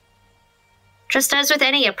seekers. Just as with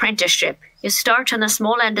any apprenticeship, you start on the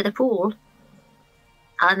small end of the pool,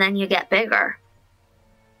 and then you get bigger.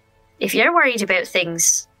 If you're worried about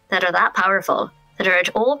things that are that powerful, that are at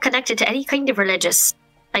all connected to any kind of religious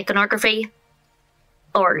iconography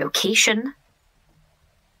or location,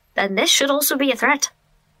 then this should also be a threat.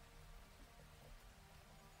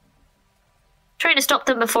 Trying to stop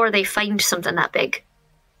them before they find something that big.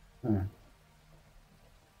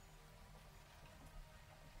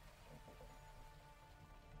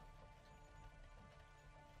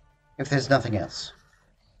 If there's nothing else.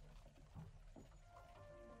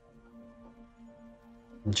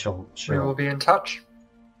 And she'll We will be in touch.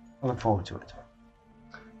 I look forward to it.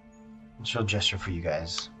 And she'll gesture for you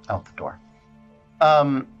guys out the door.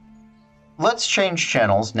 Let's change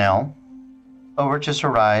channels now. Over to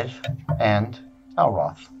Saride and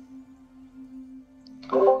Alroth.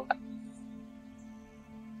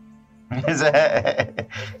 Is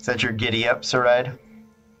that your giddy up, Saride?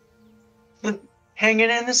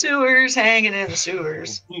 Hanging in the sewers, hanging in the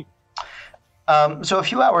sewers. So a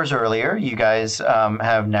few hours earlier, you guys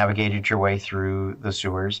have navigated your way through the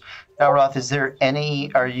sewers.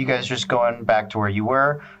 Alroth, are you guys just going back to where you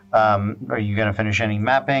were? Are you going to finish any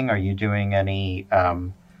mapping? Are you doing any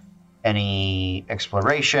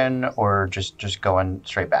exploration, or just going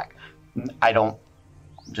straight back?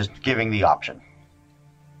 Just giving the option.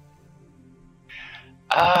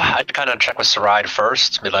 I'd kind of check with Saride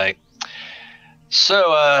first, be like,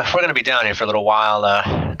 so we're going to be down here for a little while.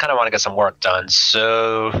 Kind of want to get some work done.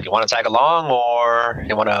 So you want to tag along, or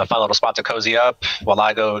you want to find a little spot to cozy up while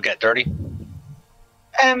I go get dirty?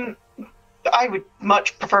 I would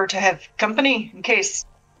much prefer to have company in case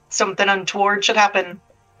something untoward should happen.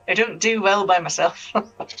 I don't do well by myself.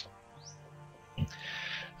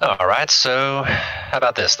 All right, so how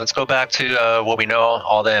about this? Let's go back to what we know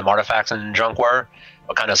all the artifacts and junk were.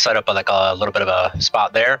 We'll kind of set up a little bit of a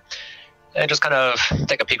spot there and just kind of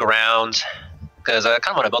take a peek around, because I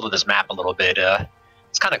kind of want to build with this map a little bit.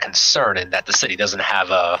 It's kind of concerning that the city doesn't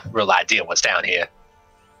have a real idea what's down here.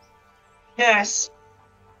 Yes.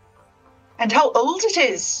 And how old it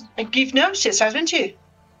is. Like, you've noticed, haven't you?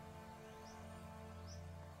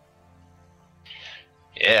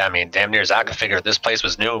 Yeah, I mean, damn near as I could figure, this place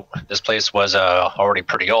was new. This place was already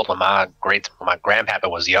pretty old when my grandpapa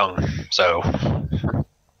was young, so...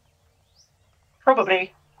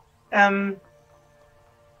 Probably. Right,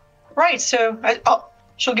 so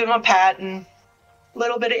she'll give him a pat and a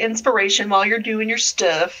little bit of inspiration while you're doing your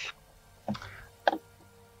stuff.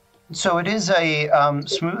 So it is a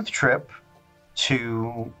smooth trip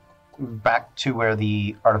back to where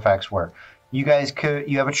the artifacts were. You guys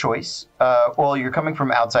you have a choice. Well, you're coming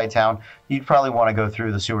from outside town. You'd probably want to go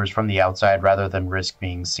through the sewers from the outside rather than risk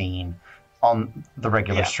being seen on the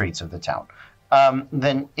regular streets of the town.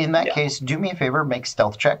 Then in that case, do me a favor, make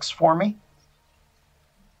stealth checks for me.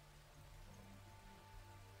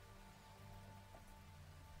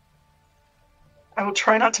 I will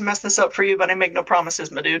try not to mess this up for you, but I make no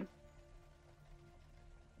promises, my dude.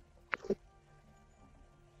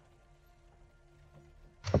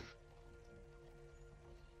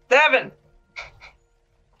 Devin!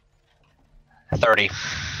 30.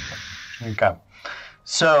 Okay.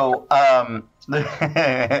 So,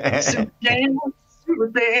 Super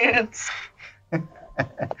dance.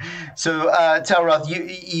 So, Talroth,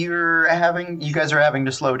 you guys are having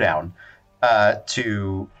to slow down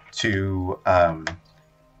to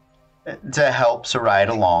help Saride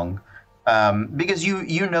along, because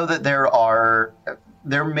you know that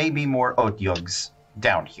there may be more Otyugs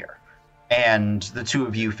down here, and the two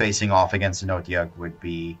of you facing off against an Otyug would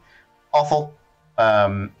be awful.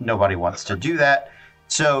 Nobody wants to do that.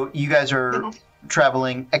 So you guys are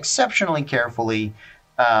traveling exceptionally carefully.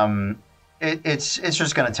 It's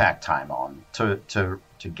just going to tack time on to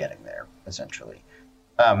getting there, essentially.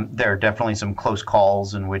 There are definitely some close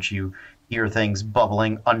calls in which you hear things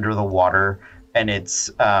bubbling under the water, and it's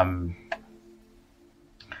you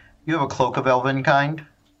have a cloak of elven kind,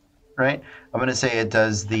 right? I'm going to say it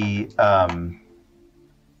does the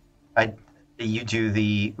you do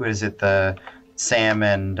the, what is it, the Sam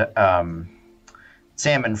and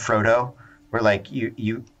Frodo, where like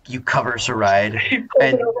you cover Saride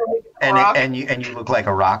and you look like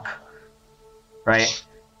a rock, right?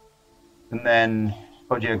 And then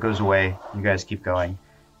Ojia goes away. You guys keep going.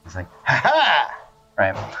 It's like, ha ha!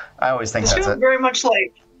 Right. I always think this that's feels very much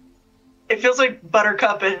like It feels like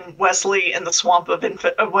Buttercup and Wesley in the swamp of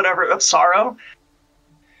of sorrow.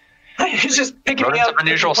 He's just picking Rodents out of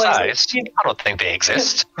unusual places. size. I don't think they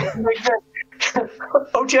exist.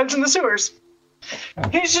 OTMs in the sewers.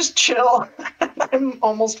 He's just chill. I'm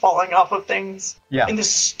almost falling off of things. Yeah. In this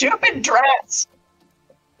stupid dress.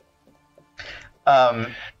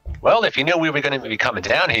 Well, if you knew we were going to be coming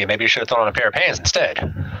down here, maybe you should have thrown on a pair of pants instead.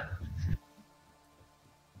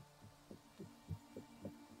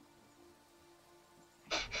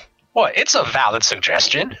 What? It's a valid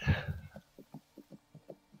suggestion.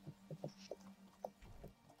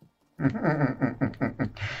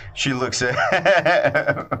 She looks at.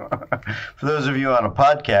 For those of you on a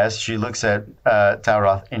podcast, she looks at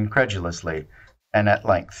Talroth incredulously and at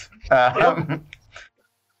length.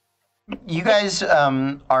 You guys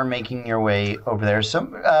are making your way over there. So,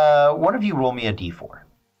 one of you roll me a d4.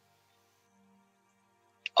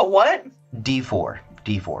 A what? D4.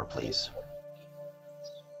 D4, please.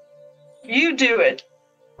 You do it.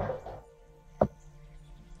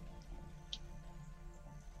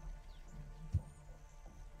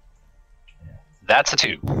 That's a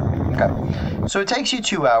 2. Okay. So it takes you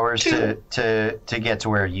 2 hours to get to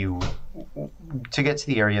where you to get to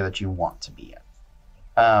the area that you want to be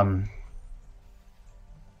in.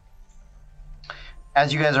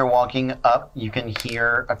 As you guys are walking up, you can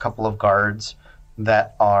hear a couple of guards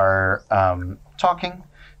that are talking.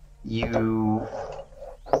 You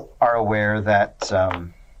are aware that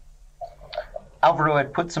Alvaro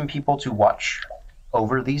had put some people to watch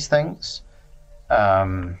over these things.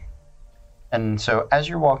 And so as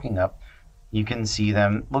you're walking up, you can see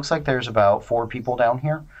them. Looks like there's about 4 people down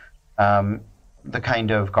here. The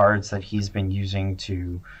kind of guards that he's been using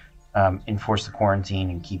to enforce the quarantine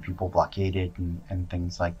and keep people blockaded and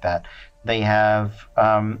things like that. They have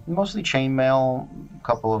mostly chainmail, a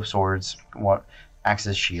couple of swords,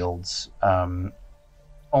 axes, shields.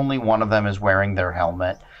 Only one of them is wearing their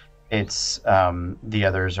helmet. It's the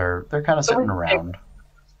others they're kind of sitting around.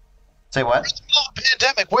 Say what? Oh,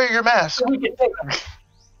 pandemic, wear your mask.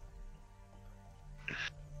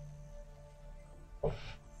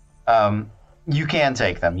 You can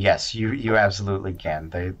take them. Yes, you absolutely can.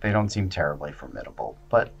 They don't seem terribly formidable,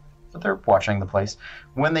 but they're watching the place.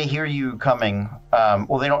 When they hear you coming,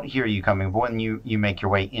 well, they don't hear you coming, but when you make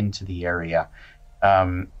your way into the area,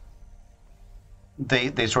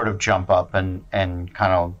 they sort of jump up and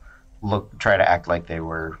kind of try to act like they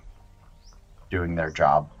were doing their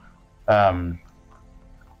job.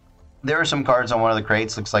 There are some cards on one of the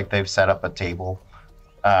crates. Looks like they've set up a table.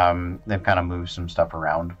 They've kind of moved some stuff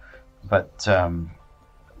around, but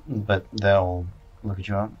they'll look at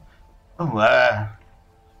you. Oh,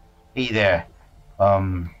 hey there.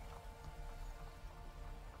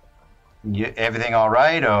 Everything all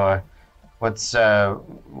right, or what's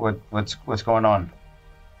going on?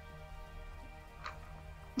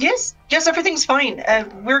 Yes, everything's fine.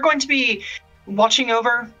 We're going to be watching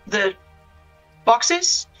over the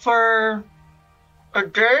boxes for a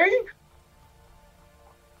day.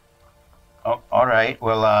 Oh, all right.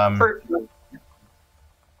 Well, For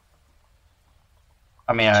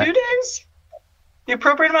I mean, 2 days? The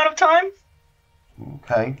appropriate amount of time?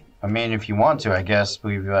 Okay. I mean, if you want to, I guess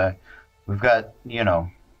we've got we've got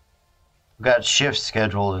shifts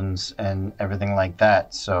scheduled and everything like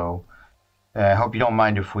that. So I hope you don't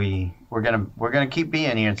mind if we're gonna keep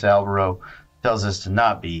being here until Alvaro tells us to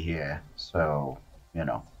not be here. So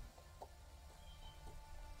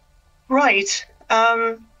Right.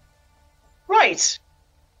 Right.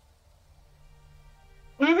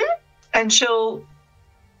 And she'll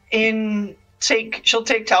take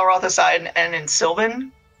Talroth aside and in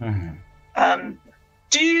Sylvan.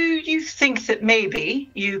 Do you think that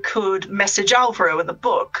maybe you could message Alvaro in the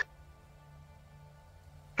book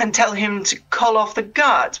and tell him to call off the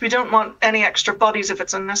guards? We don't want any extra bodies if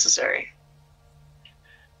it's unnecessary.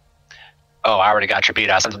 Oh, I already got your beat.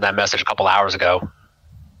 I sent him that message a couple hours ago.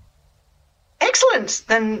 Excellent.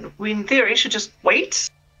 Then we, in theory, should just wait.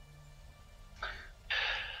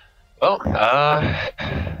 Well,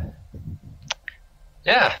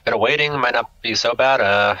 yeah, a bit of waiting might not be so bad.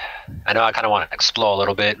 I know I kind of want to explore a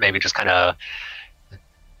little bit, maybe just kind of.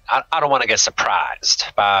 I don't want to get surprised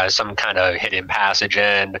by some kind of hidden passage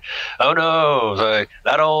and, oh no,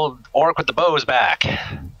 that old orc with the bow's back.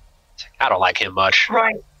 I don't like him much.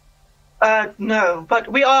 Right. No,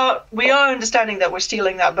 but we are understanding that we're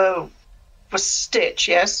stealing that bow for Stitch,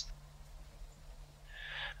 yes?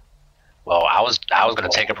 Well, I was going to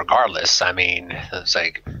take it regardless. I mean, it's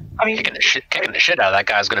like kicking the shit out of that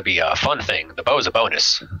guy is going to be a fun thing. The bow's a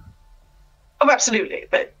bonus. Oh, absolutely.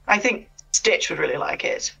 But I think Stitch would really like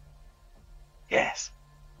it. Yes.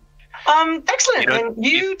 Excellent. Then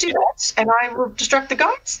you do that, and I will distract the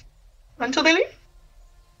guards until they leave.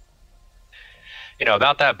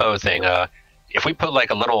 About that bow thing, if we put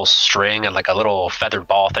like a little string and like a little feathered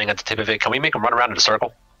ball thing at the tip of it, can we make them run around in a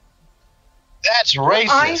circle? That's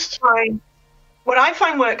racist. What I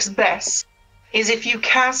find works best is if you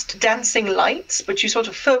cast dancing lights, but you sort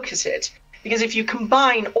of focus it. Because if you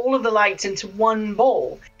combine all of the lights into one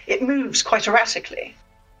ball, it moves quite erratically.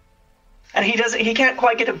 And he can't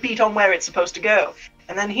quite get a beat on where it's supposed to go.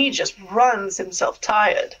 And then he just runs himself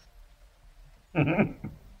tired. That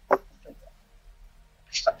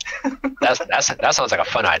sounds like a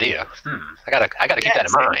fun idea. I gotta keep that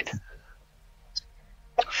in mind.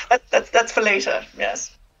 That's for later,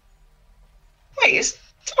 yes. Wait,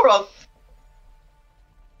 Torov.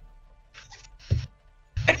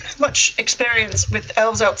 I don't have much experience with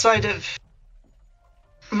elves outside of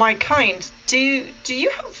my kind. Do you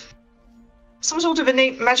have some sort of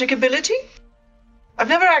innate magic ability? I've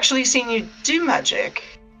never actually seen you do magic.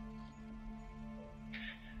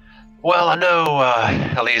 Well, I know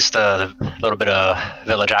at least the little bit of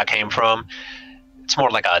village I came from. It's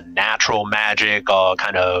more like a natural magic,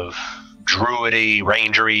 kind of druidy,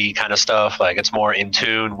 rangery kind of stuff. Like it's more in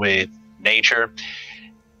tune with nature.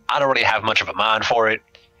 I don't really have much of a mind for it.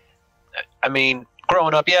 I mean,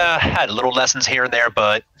 growing up, yeah, I had little lessons here and there,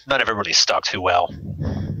 but none of it really stuck too well.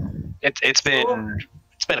 It's been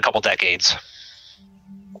a couple decades.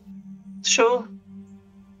 Sure.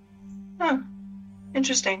 Huh.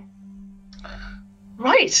 Interesting.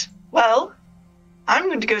 Right. Well, I'm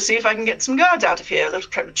going to go see if I can get some guards out of here a little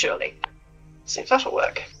prematurely. See if that'll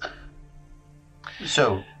work.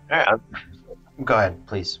 So, go ahead,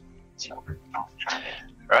 please. All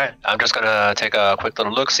right, I'm just gonna take a quick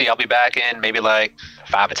little look. See, I'll be back in maybe like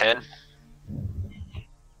 5 or 10.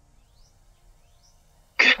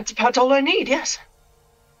 That's about all I need. Yes.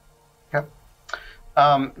 Okay.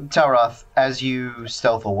 Talroth, as you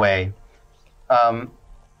stealth away,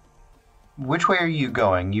 which way are you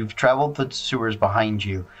going? You've traveled the sewers behind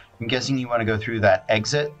you. I'm guessing you want to go through that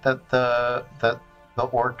exit that the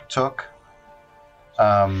orc took.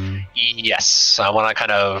 Yes, I want to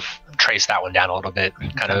kind of trace that one down a little bit.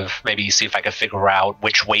 Kind of maybe see if I can figure out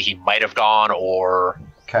which way he might have gone, or.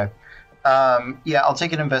 Okay. Yeah, I'll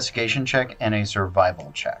take an investigation check and a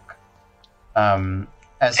survival check. And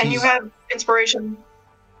you have inspiration.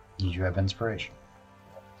 You have inspiration.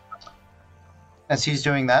 As he's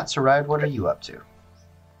doing that, Saride, what are you up to?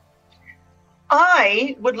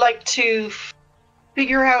 I would like to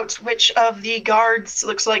figure out which of the guards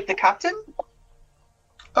looks like the captain.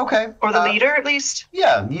 Okay. Or the leader, at least.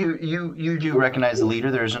 Yeah, you do recognize the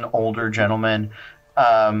leader. There's an older gentleman.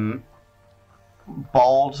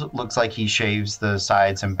 Bald, looks like he shaves the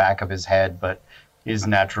sides and back of his head, but is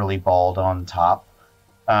naturally bald on top.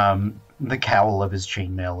 The cowl of his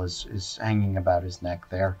chainmail is hanging about his neck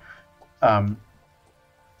there.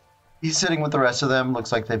 He's sitting with the rest of them.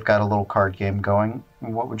 Looks like they've got a little card game going.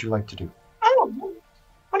 What would you like to do? Oh,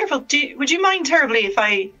 wonderful. Would you mind terribly if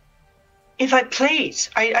I played?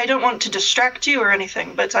 I don't want to distract you or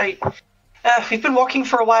anything, but we've been walking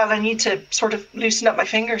for a while. I need to sort of loosen up my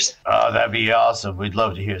fingers. Oh, that'd be awesome. We'd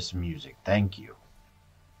love to hear some music. Thank you.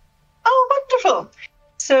 Oh, wonderful.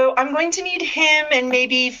 So I'm going to need him and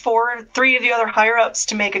maybe 3 of the other higher-ups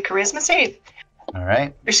to make a charisma save. All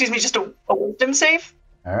right. Excuse me, just a wisdom save?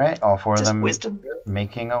 All right, all 4 of them wisdom.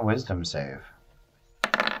 Making a wisdom save.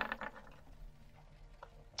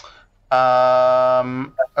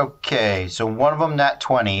 Okay, so one of them nat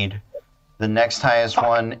 20'd. The next highest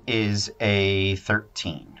one is a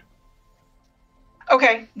 13.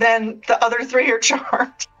 Okay, then the other 3 are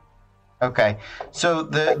charmed. Okay, so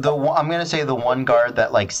I'm gonna say the one guard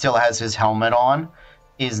that like still has his helmet on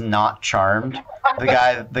is not charmed. The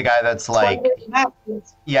guy that's like,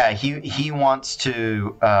 yeah, he wants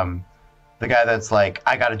to. The guy that's like,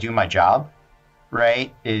 I got to do my job,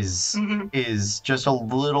 right? Is just a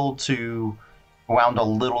little too wound a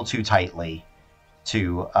little too tightly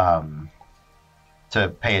to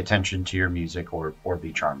pay attention to your music or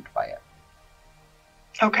be charmed by it.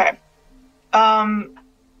 Okay.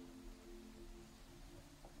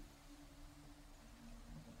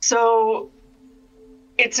 So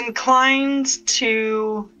it's inclined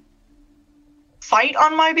to fight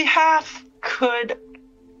on my behalf. Could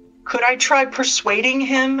I try persuading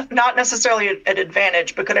him? Not necessarily at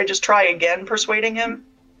advantage, but could I just try again persuading him?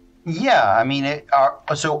 Yeah, I mean,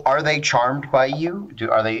 so are they charmed by you? Do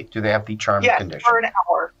they have the charmed condition? Yeah, for an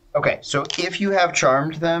hour. Okay, so if you have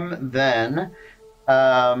charmed them, then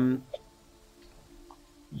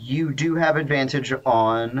you do have advantage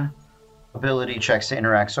on ability checks to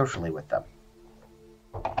interact socially with them.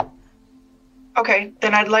 Okay,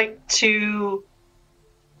 then I'd like to.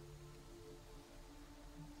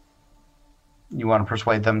 You want to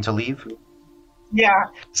persuade them to leave? Yeah,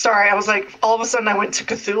 sorry. I was like, all of a sudden I went to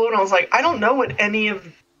Cthulhu and I was like, I don't know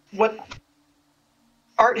what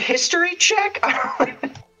art history check,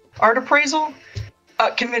 art appraisal.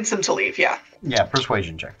 Convince them to leave. Yeah. Yeah,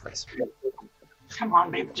 persuasion check, please. Come on,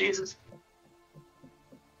 baby Jesus.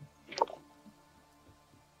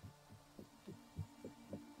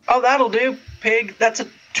 Oh, that'll do, pig. That's a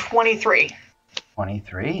 23.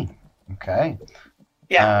 23. Okay.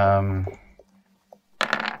 Yeah.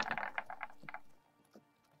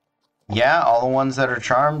 Yeah, all the ones that are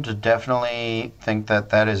charmed definitely think that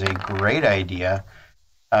that is a great idea.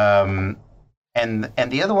 And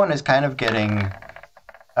the other one is kind of getting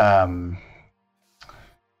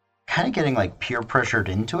like peer pressured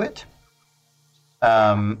into it.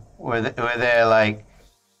 Where they're like,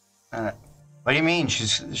 what do you mean?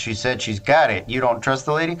 She said she's got it. You don't trust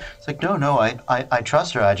the lady? It's like, no, I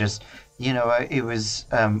trust her. I just, it was,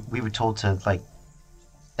 we were told to like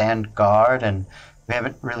stand guard, and we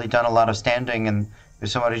haven't really done a lot of standing, and if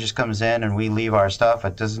somebody just comes in and we leave our stuff,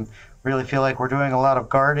 it doesn't really feel like we're doing a lot of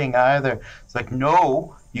guarding either. It's like,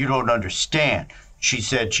 no, you don't understand. She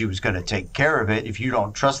said she was going to take care of it. If you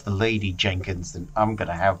don't trust the lady, Jenkins, then I'm going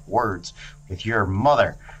to have words with your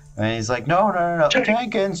mother. And he's like, no,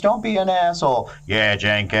 Jenkins, don't be an asshole. Yeah,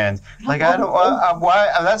 Jenkins. Like, I don't,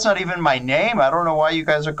 why, that's not even my name. I don't know why you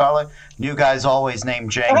guys are calling, you guys always name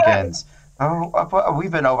Jenkins. Oh,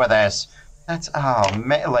 we've been over this. That's, oh,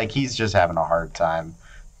 man, like, he's just having a hard time.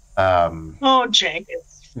 Oh,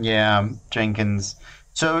 Jenkins. Yeah, Jenkins.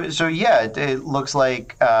 So yeah, it looks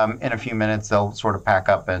like in a few minutes they'll sort of pack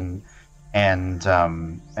up and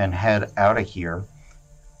head out of here.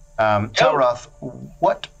 Telroth,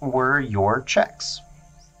 what were your checks?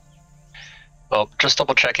 Well, just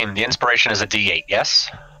double checking. The inspiration is a D8, yes?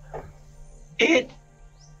 It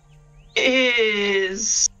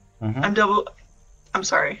is. Mm-hmm. I'm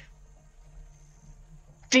sorry.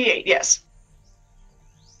 D8, yes.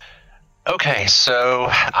 Okay, so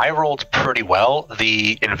I rolled pretty well.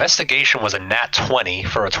 The investigation was a nat 20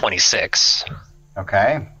 for a 26.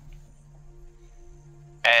 Okay.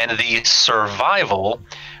 And the survival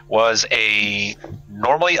was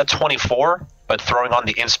normally a 24, but throwing on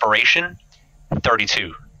the inspiration,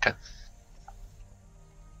 32.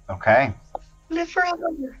 Okay. Live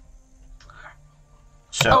forever.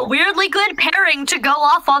 So A weirdly good pairing to go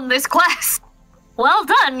off on this quest. Well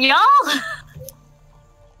done, y'all.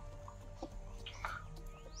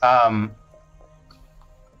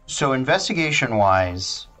 So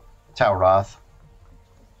investigation-wise, Telroth,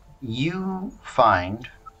 you find,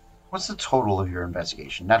 what's the total of your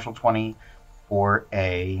investigation? Natural 20 or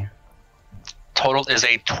a... Total is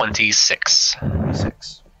a 26.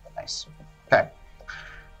 26. Nice. Okay.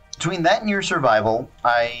 Between that and your survival,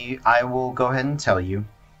 I will go ahead and tell you,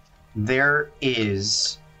 there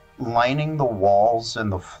is, lining the walls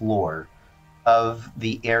and the floor of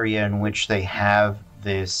the area in which they have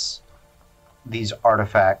these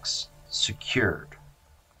artifacts secured,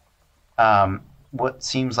 what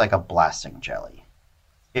seems like a blasting jelly.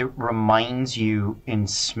 It reminds you in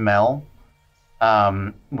smell,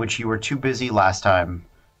 which you were too busy last time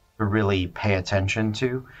to really pay attention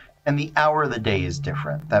to, and the hour of the day is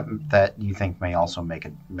different. That you think may also make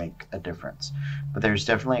a difference. But there's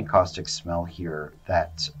definitely a caustic smell here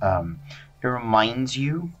that it reminds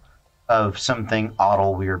you of something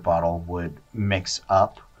Otto Weirdbottle would mix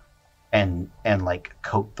up and like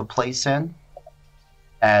coat the place in,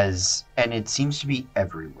 and it seems to be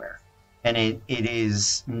everywhere. And it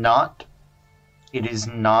is not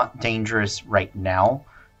dangerous right now,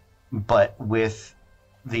 but with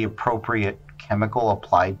the appropriate chemical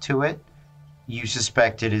applied to it, you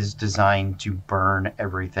suspect it is designed to burn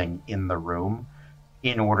everything in the room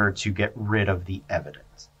in order to get rid of the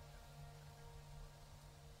evidence.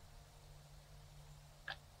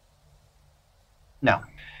 Now,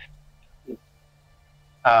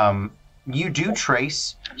 you do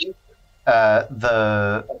trace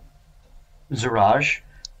the Ziraj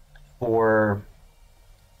for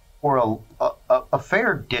a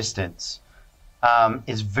fair distance.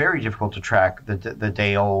 It's very difficult to track the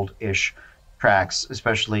day-old-ish tracks,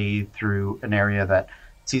 especially through an area that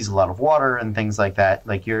sees a lot of water and things like that.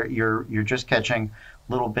 Like you're just catching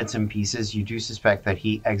little bits and pieces. You do suspect that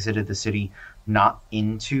he exited the city not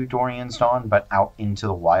into Dorian's Dawn, but out into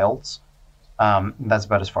the wilds. That's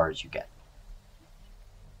about as far as you get.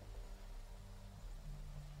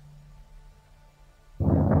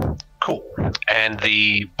 Cool. And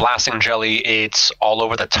the blasting jelly, it's all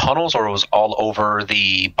over the tunnels, or it was all over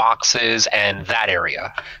the boxes and that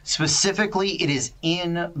area? Specifically, it is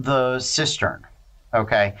in the cistern.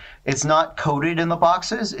 Okay, it's not coated in the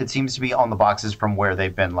boxes. It seems to be on the boxes from where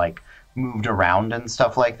they've been like moved around and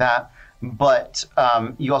stuff like that. But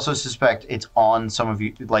you also suspect it's on some of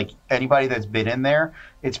you, like anybody that's been in there.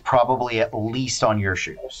 It's probably at least on your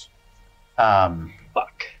shoes.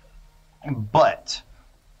 Fuck. But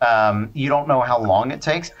you don't know how long it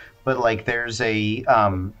takes. But like, there's a.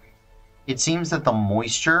 It seems that the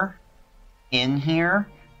moisture in here,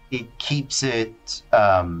 it keeps it.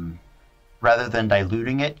 Rather than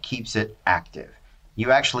diluting it, keeps it active. You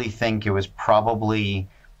actually think it was probably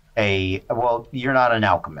well, you're not an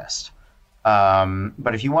alchemist.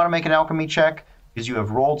 But if you want to make an alchemy check, because you have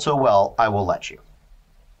rolled so well, I will let you.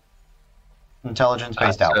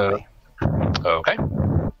 Intelligence-based alchemy. Okay.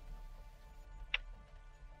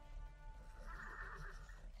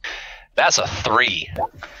 That's a 3.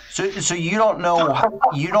 So you don't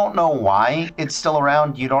know why it's still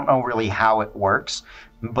around. You don't know really how it works.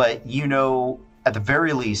 But you know, at the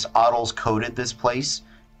very least, Otto's coated this place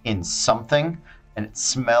in something, and it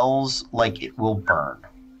smells like it will burn.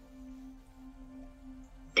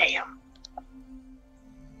 Damn.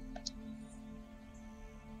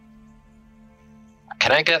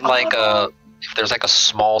 Can I get like if there's like a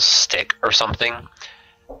small stick or something,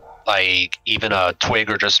 like even a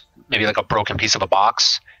twig or just maybe like a broken piece of a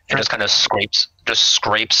box, and just kind of scrapes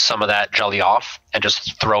some of that jelly off and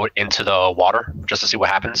just throw it into the water just to see what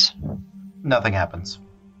happens? Nothing happens.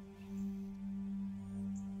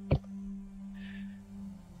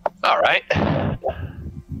 All right.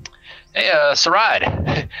 Hey,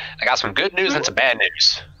 Sarad, I got some good news and some bad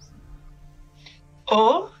news.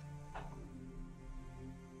 Oh?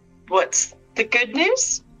 What's the good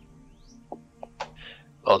news?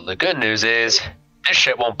 Well, the good news is this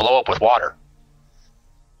shit won't blow up with water.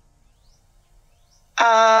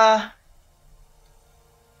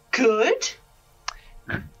 Good?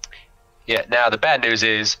 Yeah, now the bad news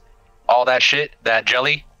is all that shit, that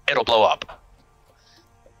jelly, it'll blow up.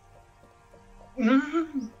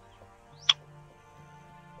 Mm-hmm.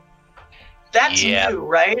 That's new,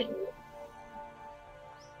 right?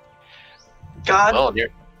 God? Well, you're...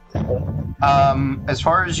 As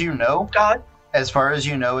far as you know, God? As far as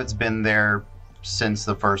you know, it's been there since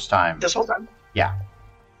the first time. This whole time? Yeah.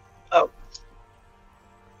 Oh.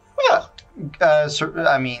 Well.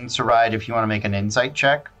 Saride, if you want to make an insight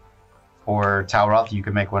check, or Talroth, you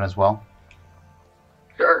can make one as well.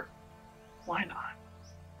 Sure. Why not?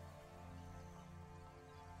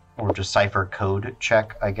 Or just cipher code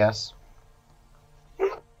check, I guess.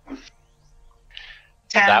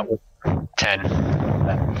 10. That was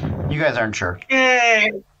 10. You guys aren't sure.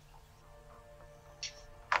 Yay.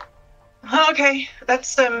 Okay,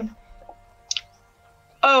 that's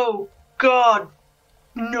Oh God,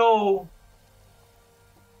 no.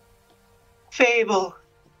 Fable.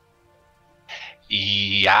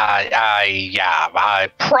 Yeah.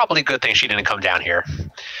 Probably good thing she didn't come down here,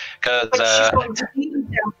 because But she's going to meet us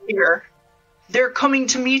down here. They're coming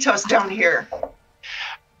to meet us down here.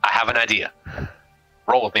 I have an idea.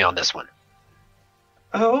 Roll with me on this one.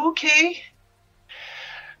 Okay.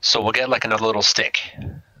 So we'll get like another little stick.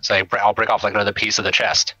 So I'll break off like another piece of the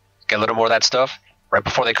chest. Get a little more of that stuff. Right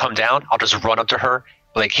before they come down, I'll just run up to her,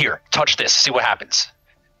 be like, here, touch this, see what happens.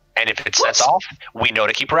 And if it sets off, we know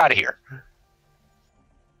to keep her out of here.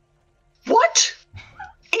 What?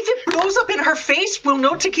 If it blows up in her face, we'll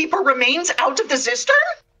know to keep her remains out of the cistern?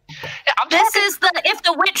 This is the if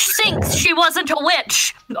the witch sinks, she wasn't a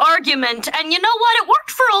witch argument. And you know what? It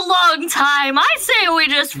worked for a long time. I say we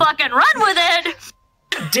just fucking run with it.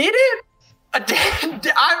 Did it? I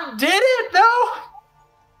did it, though?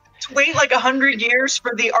 To wait like 100 years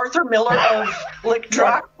for the Arthur Miller of like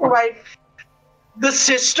Drac, right? The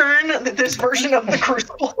cistern, this version of the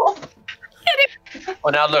Crucible.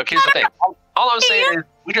 Well, now look, here's the thing. All I'm saying is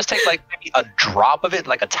we just take like maybe a drop of it,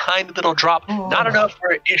 like a tiny little drop. Not enough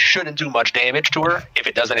where it shouldn't do much damage to her if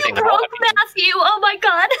it does anything at all. Broke Matthew. Oh my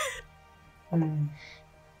god.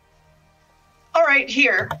 All right,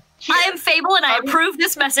 here. I am Fable and I approve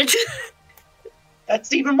this message.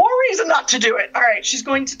 That's even more reason not to do it. All right, she's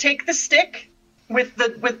going to take the stick with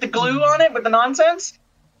the glue on it, with the nonsense.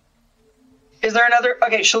 Is there another?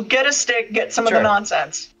 Okay, she'll get a stick, get some of the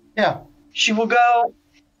nonsense. Yeah. She will go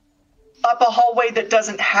up a hallway that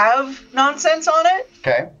doesn't have nonsense on it.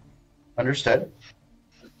 Okay. Understood.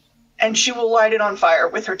 And she will light it on fire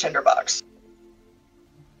with her tinderbox.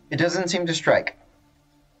 It doesn't seem to strike.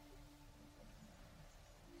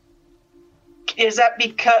 Is it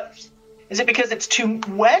because it's too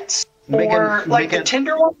wet? Or the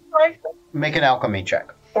tinder won't strike? Make an alchemy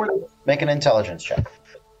check. Or Make an intelligence check.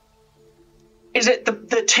 is it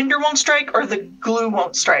the tinder won't strike or the glue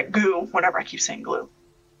won't strike? Goo, whatever, I keep saying glue.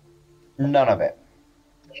 None of it.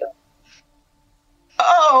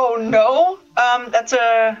 Oh, no. That's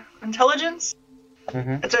a intelligence?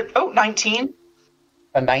 Mm-hmm. It's 19.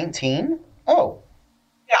 A 19? Oh.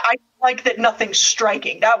 Yeah, I like that nothing's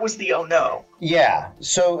striking. That was the oh no. Yeah.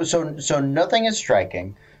 So nothing is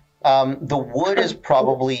striking. The wood is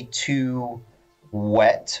probably too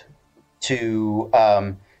wet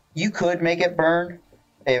to. You could make it burn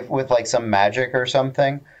with like some magic or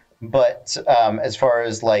something, but as far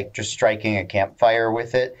as like just striking a campfire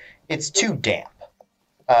with it, it's too damp.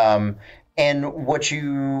 And what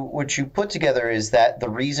you put together is that the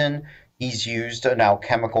reason he's used an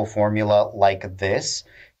alchemical formula like this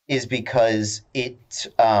is because it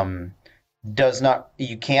does not.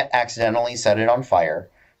 You can't accidentally set it on fire.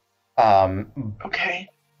 Okay.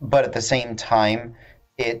 But at the same time,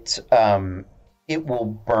 it will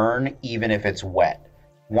burn even if it's wet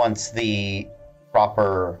once the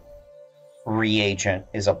proper reagent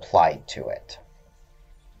is applied to it.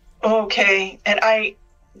 Okay, and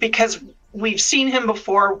because we've seen him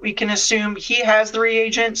before, we can assume he has the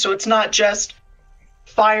reagent, so it's not just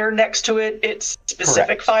fire next to it, it's specific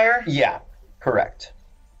Correct. fire? Yeah, correct.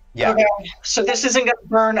 Yeah. Okay, so this isn't going to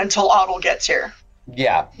burn until Otto gets here.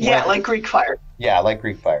 Yeah. Yeah, like Greek fire. Yeah, like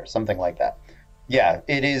Greek fire, something like that. Yeah,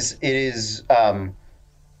 it is Otto,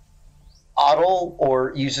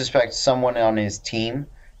 or you suspect someone on his team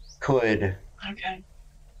could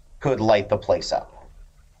light the place up.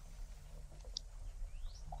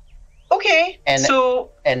 Okay, And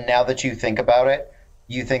so... And now that you think about it,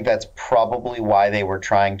 you think that's probably why they were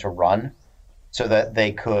trying to run, so that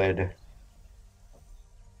they could,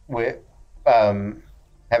 having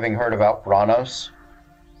heard about Branos,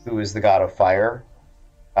 who is the god of fire,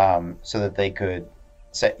 so that they could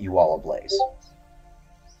set you all ablaze.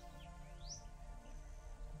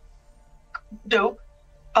 Dope.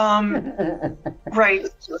 Right,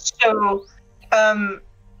 so...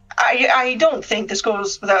 I don't think this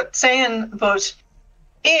goes without saying, but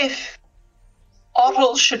if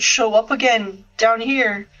Otto should show up again down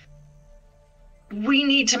here, we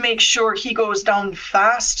need to make sure he goes down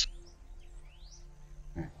fast.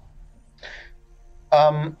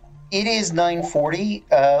 It is 9:40.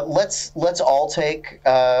 Let's all take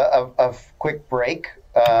a quick break.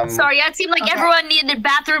 Sorry, it seemed like everyone needed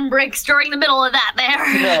bathroom breaks during the middle of that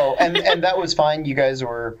there. No, and that was fine. You guys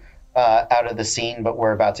were out of the scene, but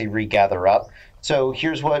we're about to regather up. So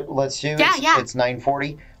here's what let's do. It's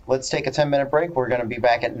 9:40. Let's take a 10-minute break. We're going to be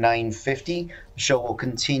back at 9:50. The show will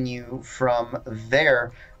continue from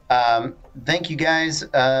there. Thank you guys,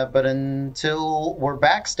 but until we're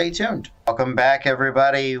back, stay tuned. Welcome back,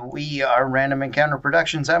 everybody. We are Random Encounter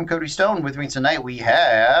Productions. I'm Cody Stone. With me tonight we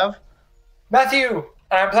have... Matthew,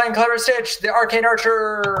 and I'm playing Clever Stitch, the Arcane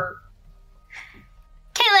Archer.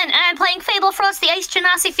 Kaylin, and I'm playing Fable Frost, the Ice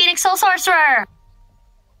Genasi Phoenix Soul Sorcerer.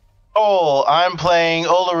 Oh, I'm playing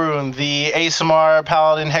Olaroon, the ASMR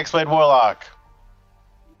Paladin Hexblade Warlock.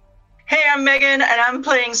 Hey, I'm Megan, and I'm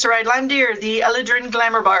playing Sarai Landir, the Eladrin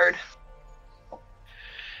Glamour Bard.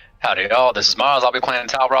 Howdy, y'all. This is Mars. I'll be playing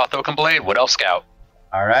Talroth Oakenblade, Wood Elf Scout.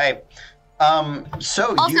 All right.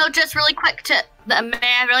 Just really quick may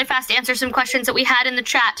I really fast answer some questions that we had in the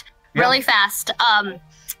chat really fast.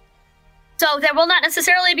 So there will not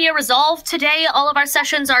necessarily be a resolve today. All of our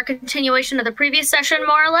sessions are a continuation of the previous session,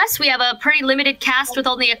 more or less. We have a pretty limited cast with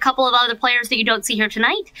only a couple of other players that you don't see here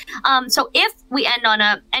tonight. So if we end on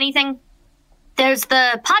anything, there's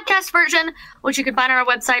the podcast version, which you can find on our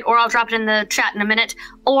website, or I'll drop it in the chat in a minute.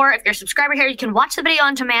 Or if you're a subscriber here, you can watch the video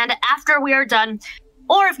on demand after we are done.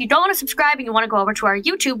 Or if you don't want to subscribe and you want to go over to our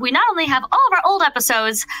YouTube, we not only have all of our old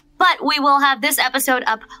episodes, but we will have this episode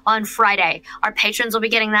up on Friday. Our patrons will be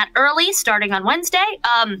getting that early, starting on Wednesday.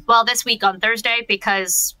 This week on Thursday,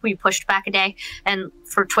 because we pushed back a day. And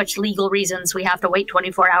for Twitch legal reasons, we have to wait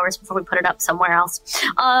 24 hours before we put it up somewhere else.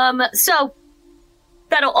 So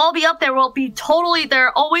that'll all be up there. There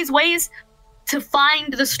are always ways to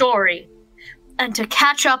find the story and to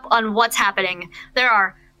catch up on what's happening. There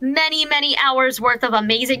are many, many hours worth of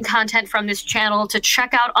amazing content from this channel to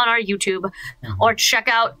check out on our YouTube or check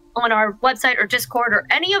out on our website or Discord or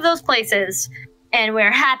any of those places. And we're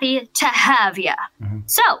happy to have you. Mm-hmm.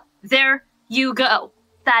 So there you go.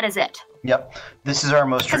 That is it. Yep. This is our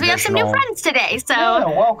most traditional... Because we have some new friends today, so... Yeah,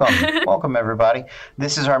 welcome. Welcome, everybody.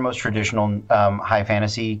 This is our most traditional high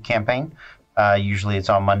fantasy campaign. Usually it's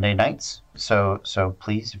on Monday nights. So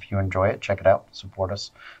please, if you enjoy it, check it out. Support us.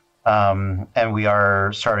 And we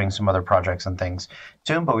are starting some other projects and things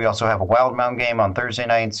soon, but we also have a Wild Mount game on Thursday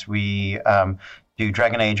nights. We do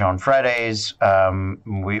Dragon Age on Fridays.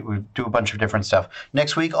 We do a bunch of different stuff.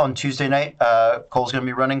 Next week on Tuesday night, Cole's going to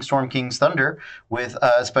be running Storm King's Thunder with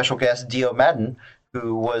special guest Dio Madden,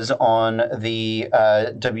 who was on the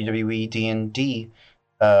WWE D&D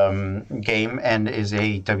game and is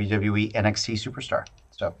a WWE NXT superstar.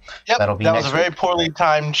 So Yep, that'll be that next was a very week. poorly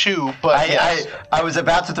timed chew, but yes. I was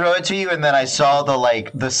about to throw it to you, and then I saw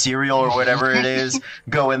the cereal or whatever it is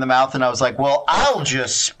go in the mouth, and I was like, well, I'll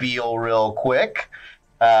just spiel real quick.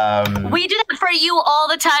 We do that for you all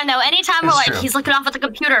the time, though. Anytime we're It's like, true. he's looking off at the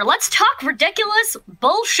computer, let's talk ridiculous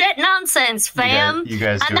bullshit nonsense, fam. You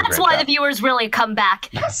guys do and a that's great why job. the viewers really come back.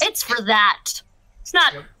 Yes. It's for that. It's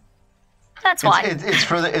not. That's why. It's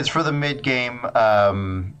for the mid game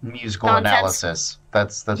musical Nonsense. analysis.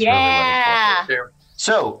 That's really what it's Yeah. for.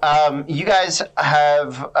 So you guys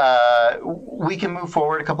have we can move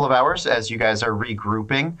forward a couple of hours as you guys are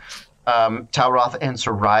regrouping. Talroth and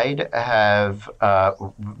Saride have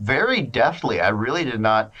very deftly. I really did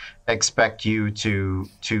not expect you to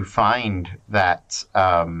find that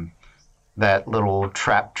that little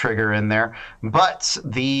trap trigger in there, but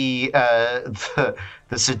the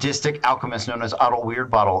sadistic alchemist known as Otto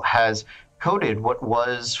Weirdbottle has coded what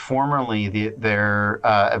was formerly their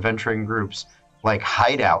adventuring group's like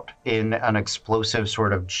hideout in an explosive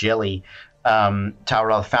sort of jelly.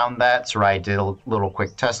 Talroth found that. Sarai did a little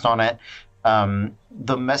quick test on it.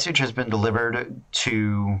 The message has been delivered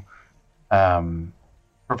to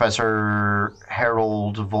Professor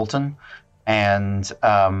Harold Volton and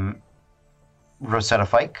Rosetta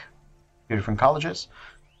Fike, two different colleges.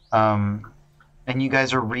 And you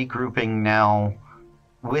guys are regrouping now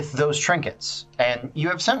with those trinkets. And you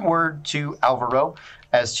have sent word to Alvaro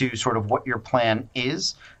as to sort of what your plan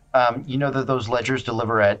is. You know that those ledgers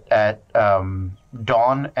deliver at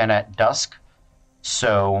dawn and at dusk.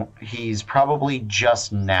 So he's probably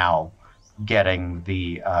just now getting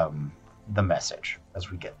the message as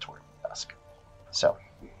we get toward dusk. So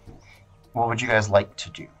what would you guys like to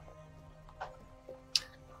do?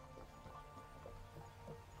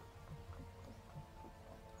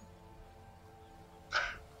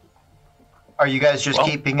 Are you guys just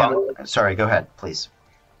keeping it? Sorry, go ahead, please.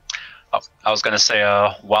 I was going to say,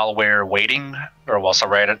 while we're waiting, or while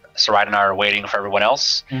Sarai and I are waiting for everyone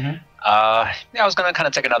else, I was going to kind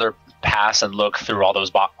of take another pass and look through all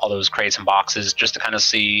those crates and boxes just to kind of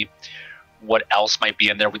see what else might be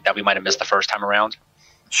in there that we might have missed the first time around.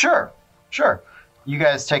 Sure. You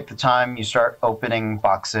guys take the time. You start opening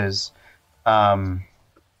boxes. You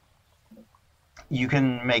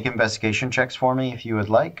can make investigation checks for me if you would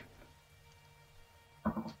like.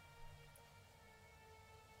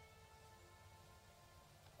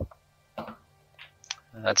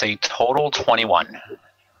 That's a total 21.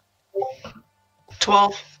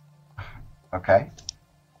 12. Okay.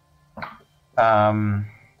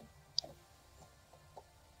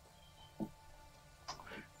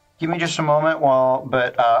 Give me just a moment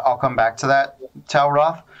but I'll come back to that,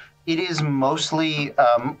 Talroth. It is mostly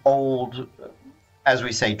old, as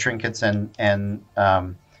we say, trinkets and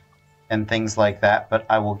things like that, but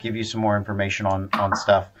I will give you some more information on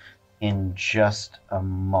stuff in just a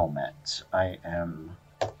moment. I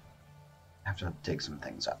have to dig some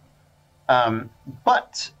things up.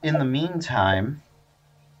 But in the meantime,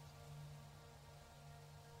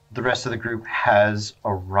 the rest of the group has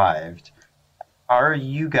arrived. Are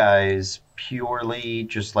you guys purely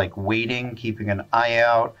just like waiting, keeping an eye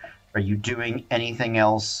out? Are you doing anything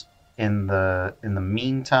else in the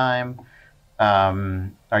meantime?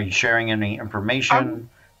 Are you sharing any information?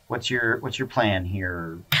 What's your plan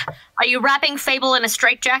here? Are you wrapping Fable in a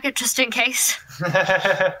straitjacket just in case?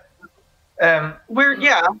 And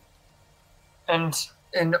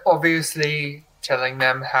obviously telling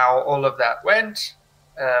them how all of that went,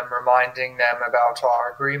 reminding them about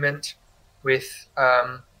our agreement with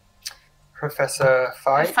Professor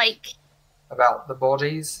Fike about the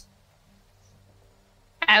bodies.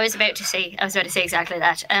 I was about to say exactly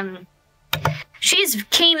that. She's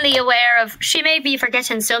keenly aware of. She may be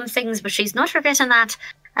forgetting some things, but she's not forgetting that.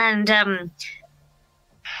 And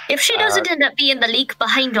if she doesn't end up being the leak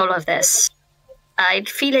behind all of this, I'd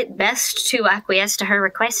feel it best to acquiesce to her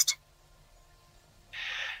request.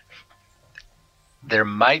 There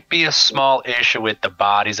might be a small issue with the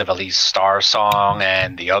bodies of at least Starsong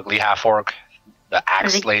and the ugly half-orc, the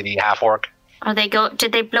axe lady half-orc.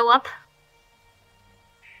 Did they blow up?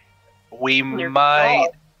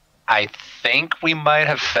 I think we might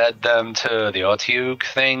have fed them to the Otiug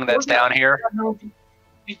thing that's down here.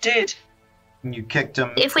 You did. You kicked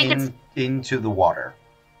them If we could- into the water.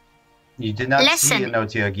 You did not see Listen.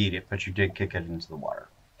 Enotia eat it, but you did kick it into the water.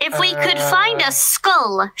 If we could find a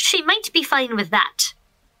skull, she might be fine with that.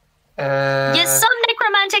 Yes, some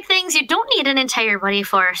necromantic things you don't need an entire body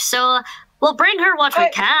for, so we'll bring her what we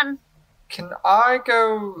can. Can I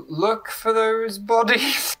go look for those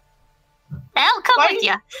bodies? I'll come with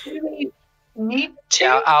you. Do we need to?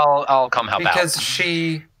 Yeah, I'll come help out. Because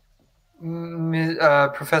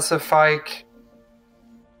Professor Fike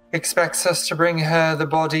expects us to bring her the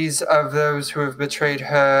bodies of those who have betrayed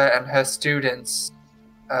her and her students,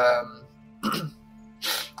 and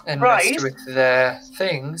Right. messed with their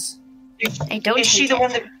things. I don't Is she hate the it.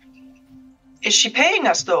 one that? Is she paying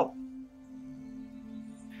us though?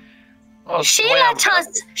 Well, She the way let I'm-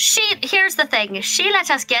 us. Here's the thing. She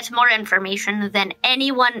let us get more information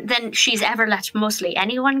than she's ever let mostly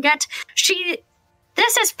anyone get.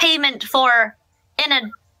 This is payment for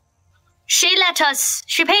She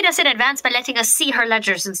paid us in advance by letting us see her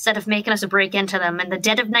ledgers instead of making us break into them in the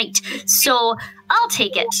dead of night. So I'll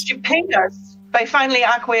take it. She paid us by finally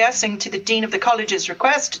acquiescing to the dean of the college's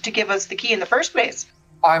request to give us the key in the first place.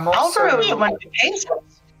 I'm Alvaro is also the one who pays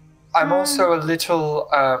us. I'm also a little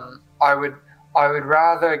I would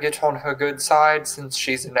rather get on her good side since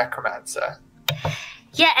she's a necromancer.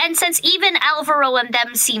 Yeah, and since even Alvaro and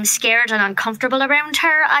them seem scared and uncomfortable around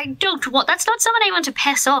her, that's not someone I want to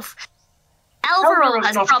piss off. Alvaro Alvaro's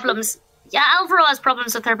has not- problems. Yeah, Alvaro has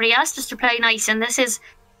problems with her, but he asked us to play nice, and this is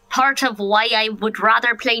part of why I would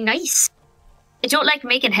rather play nice. I don't like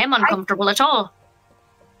making him uncomfortable at all.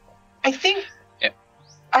 I think. Yeah.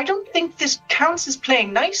 I don't think this counts as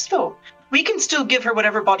playing nice, though. We can still give her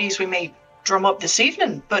whatever bodies we may drum up this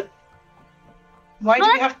evening, but why do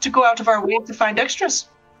we have to go out of our way to find extras?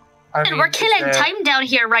 I And mean, we're is killing there- time down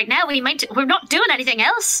here right now. We're not doing anything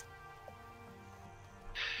else.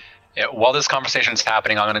 Yeah, while this conversation's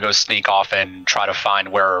happening, I'm gonna go sneak off and try to find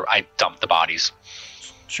where I dumped the bodies.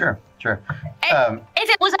 Sure. If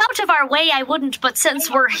it was out of our way, I wouldn't, but since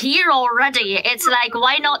we're here already, it's like,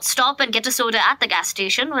 why not stop and get a soda at the gas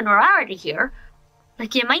station when we're already here?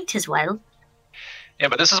 Like, you might as well. Yeah,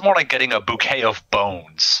 but this is more like getting a bouquet of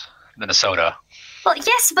bones than a soda. Well,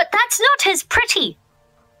 yes, but that's not as pretty.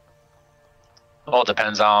 Well, it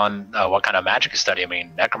depends on what kind of magic you study. I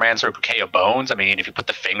mean, necromancer, bouquet of bones. I mean, if you put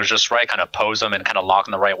the fingers just right, kind of pose them and kind of lock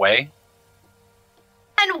in the right way.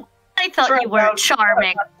 And I thought Throw you were out-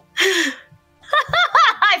 charming.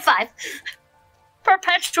 High five.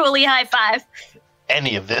 Perpetually high five.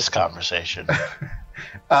 Any of this conversation.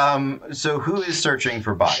 So who is searching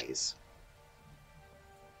for bodies?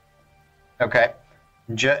 Okay.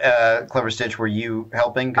 Clever Stitch, were you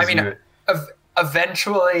helping? 'Cause I mean,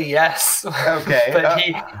 eventually, yes. Okay,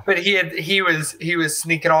 but he was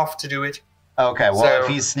sneaking off to do it. okay. Well, so- if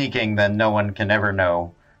he's sneaking, then no one can ever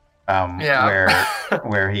know Yeah.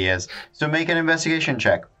 where he is. So make an investigation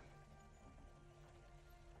check.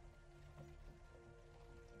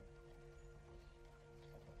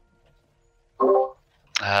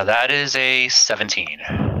 That is a 17.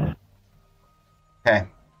 Okay.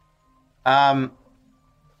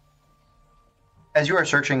 As you are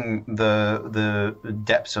searching the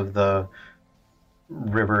depths of the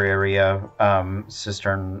river area,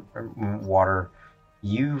 cistern water,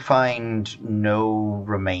 you find no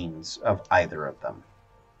remains of either of them.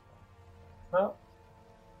 Well,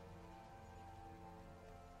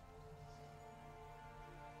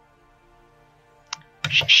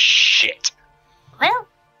 Shit. Well,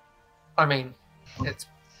 I mean, it's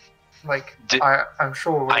like Did- I'm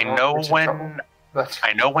sure. we're I not know into when trouble, but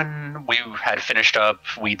I know when we had finished up,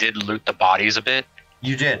 we did loot the bodies a bit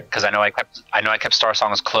You did. because I know I kept Star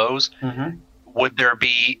Song's clothes. Mm-hmm. Would there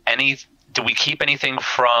be any? Do we keep anything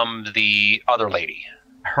from the other lady?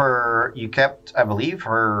 You kept, I believe,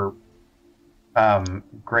 her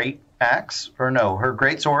great axe, or no, her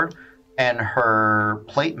great sword and her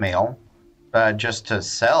plate mail, just to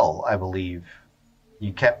sell, I believe.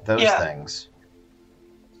 You kept those Yeah. things.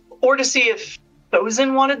 Or to see if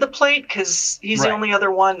Bozen wanted the plate, because he's Right. the only other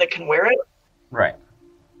one that can wear it. Right.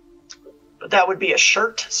 But that would be a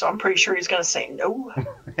shirt, so I'm pretty sure he's going to say no.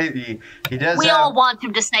 he does we have, all want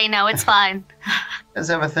him to say no. It's fine. does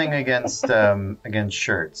have a thing against against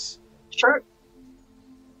shirts. Shirt.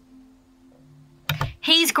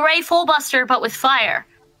 He's Grey Fullbuster, but with fire.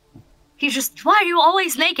 He's just, why are you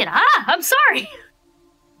always naked? I'm sorry.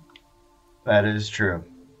 That is true.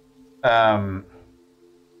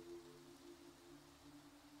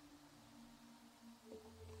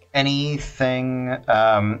 Anything?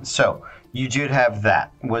 So you did have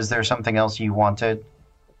that. Was there something else you wanted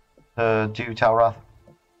to do, Talroth?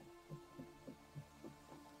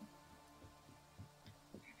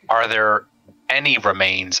 Are there any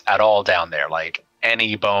remains at all down there, like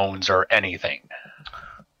any bones or anything?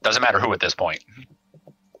 Doesn't matter who at this point.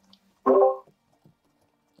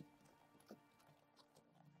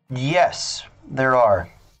 Yes, there are.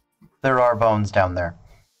 There are bones down there.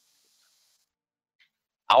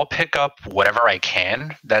 I'll pick up whatever I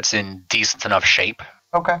can that's in decent enough shape.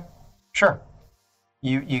 Okay, sure.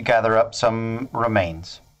 You gather up some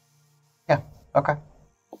remains. Yeah, okay.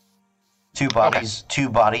 Two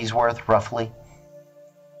bodies worth, roughly.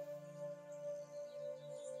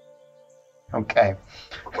 Okay.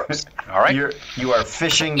 All right. You are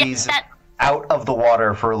fishing Yeah, these out of the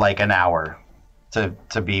water for like an hour. To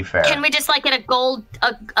be fair. Can we just like get a gold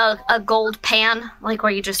pan, like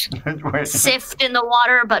where you just sift in the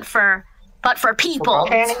water, but for people?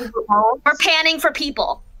 We're panning for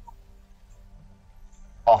people.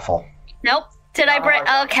 Awful. Nope. Did I break?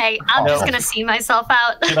 Okay, I'm just gonna see myself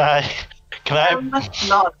out. Can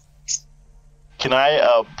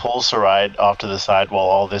I pull Saride off to the side while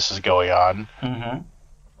all this is going on? Mm-hmm.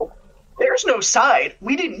 There's no side.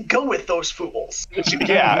 We didn't go with those fools.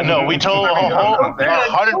 Yeah, no, we told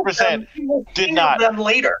 100% did not. Them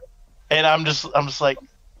later. And I'm just like,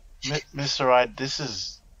 Miss Saride, this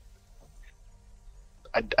is.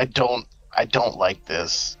 I don't like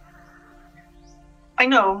this. I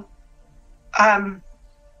know. I'll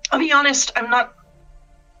be honest. I'm not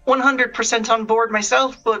 100% on board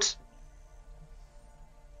myself, but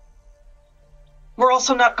we're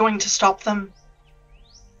also not going to stop them,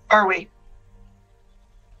 are we?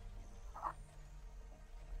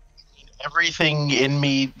 Everything in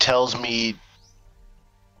me tells me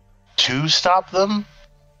to stop them,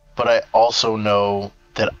 but I also know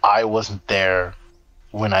that I wasn't there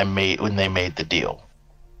when they made the deal.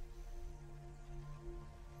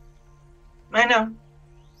 I know.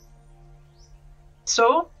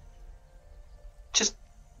 So, just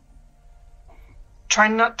try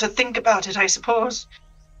not to think about it, I suppose.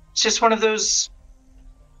 It's just one of those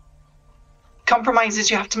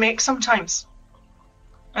compromises you have to make sometimes.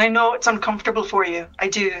 I know it's uncomfortable for you. I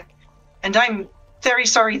do. And I'm very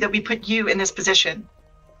sorry that we put you in this position,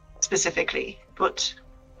 specifically. But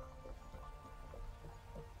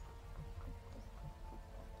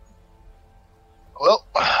well,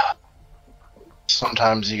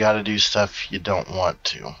 sometimes you gotta do stuff you don't want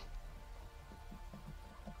to.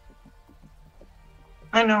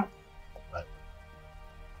 I know.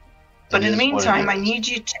 But in the meantime, I need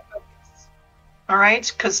you to focus. All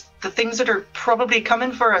right? Because the things that are probably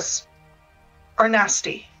coming for us are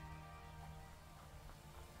nasty.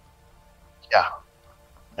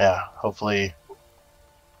 Yeah. Hopefully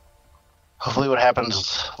what happened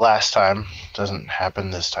last time doesn't happen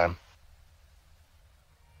this time.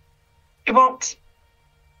 It won't.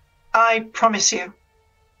 I promise you.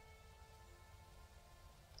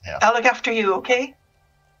 Yeah. I'll look after you, okay?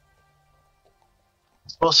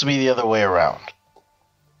 It's supposed to be the other way around.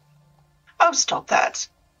 Oh, stop that.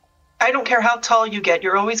 I don't care how tall you get.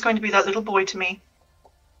 You're always going to be that little boy to me.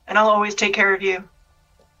 And I'll always take care of you.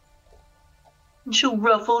 And she'll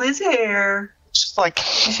ruffle his hair. Just like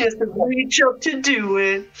She has to reach up to do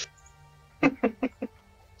it.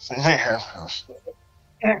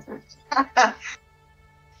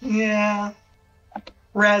 Yeah.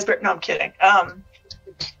 Raspberry. No, I'm kidding.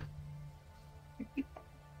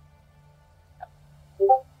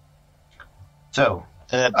 So,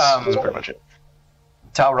 that's pretty much it.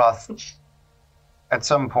 Talroth, at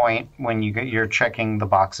some point when you're checking the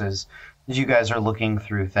boxes, as you guys are looking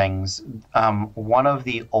through things, one of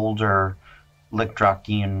the older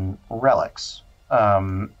Lickdrakian relics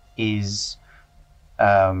is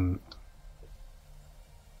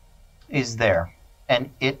there, and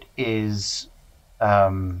it is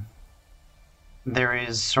there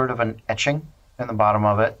is sort of an etching in the bottom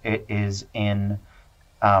of it. It is in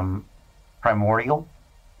primordial.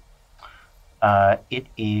 It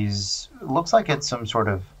looks like it's some sort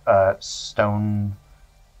of stone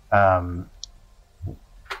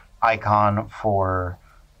icon for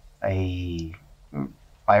a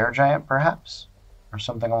fire giant, perhaps, or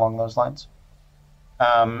something along those lines.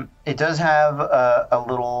 It does have a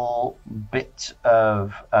little bit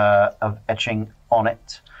of etching on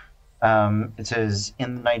it. It says,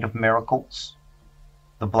 "In the night of miracles,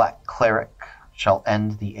 the black cleric shall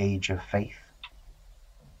end the age of faith."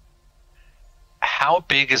 How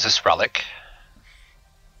big is this relic?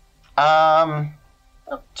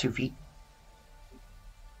 2 feet.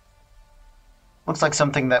 Looks like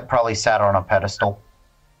something that probably sat on a pedestal.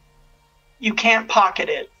 You can't pocket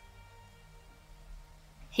it.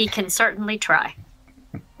 He can certainly try.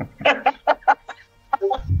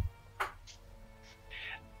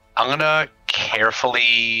 I'm gonna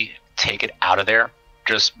carefully take it out of there.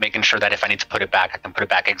 Just making sure that if I need to put it back, I can put it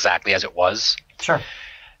back exactly as it was. Sure.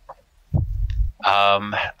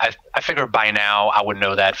 I figure by now I would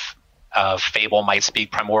know that Fable might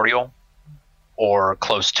speak Primordial or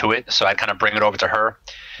close to it, so I'd kind of bring it over to her.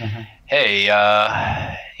 Mm-hmm. Hey,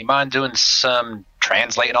 you mind doing some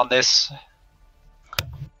translating on this?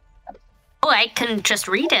 Oh, I can just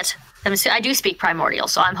read it. I do speak Primordial,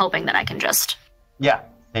 so I'm hoping that I can just read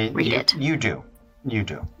it. You do. You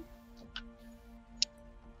do.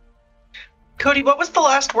 Cody, what was the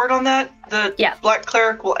last word on that? The Black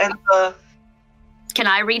Cleric will end the... Can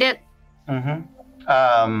I read it? Mm-hmm.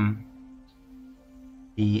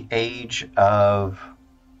 The Age of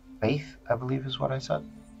Faith, I believe is what I said.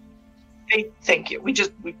 Hey, thank you. We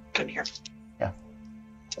couldn't hear. Yeah.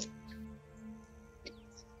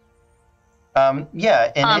 And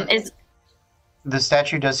the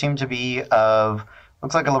statue does seem to be of,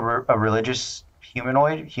 looks like a religious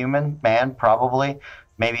human man, probably.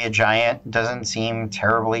 Maybe a giant. Doesn't seem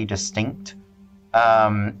terribly distinct.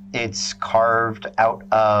 It's carved out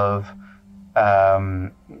of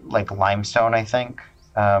like limestone, I think.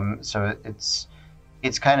 So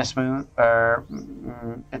it's kind of smooth, or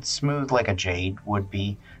it's smooth like a jade would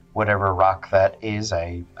be, whatever rock that is.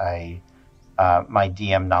 My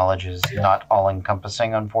DM knowledge is not all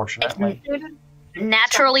encompassing, unfortunately.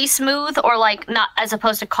 Naturally smooth, or like not as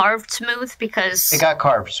opposed to carved smooth, because it got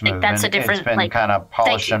carved smooth. Like that's a different. It's been kind of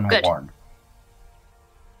polished and worn.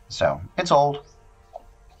 So it's old.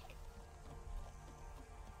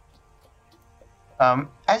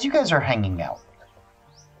 As you guys are hanging out,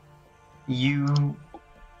 do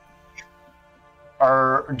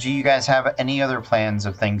you guys have any other plans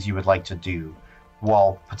of things you would like to do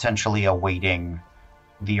while potentially awaiting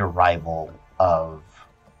the arrival of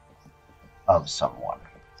someone?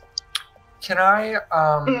 Can I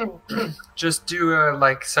just do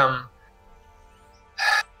some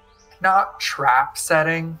not trap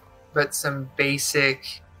setting, but some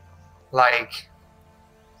basic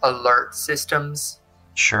alert systems?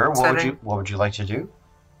 Sure. What would you like to do?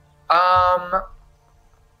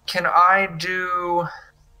 Can I do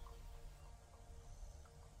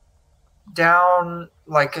down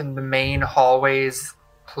in the main hallways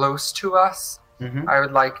close to us? Mm-hmm. I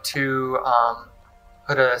would like to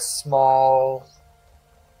put a small...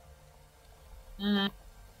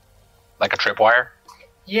 Like a tripwire?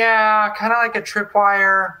 Yeah, kind of like a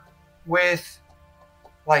tripwire with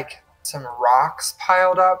some rocks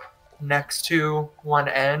piled up next to one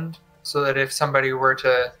end, so that if somebody were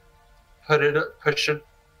to push it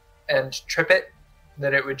and trip it,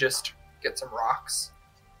 that it would just get some rocks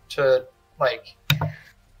to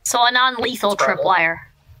So a non-lethal tripwire.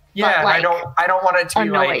 Yeah, I don't want it to be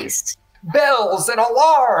noise. Bells and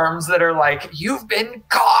alarms that are you've been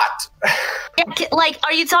caught.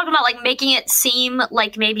 Are you talking about making it seem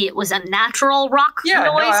like maybe it was a natural rock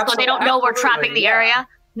noise, so they don't know we're trapping the area?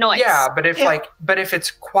 Noise. Yeah, but if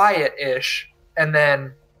it's quiet-ish, and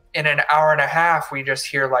then in an hour and a half we just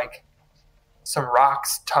hear some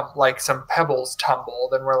rocks some pebbles tumble,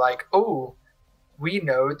 then we're oh, we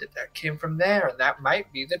know that came from there, and that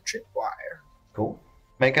might be the tripwire. Cool.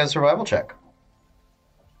 Make a survival check.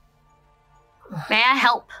 May I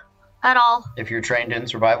help at all? If you're trained in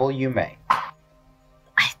survival, you may.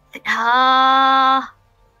 Never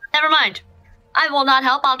mind. I will not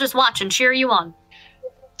help. I'll just watch and cheer you on.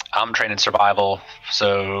 I'm trained in survival,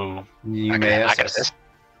 so I can assist.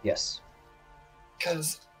 Yes.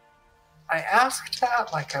 Because I asked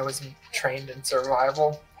that I was trained in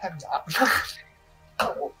survival. I'm not.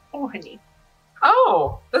 Oh, honey.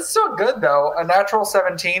 Oh, that's so good, though. A natural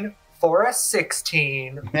 17 for a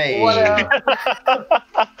 16. Hey.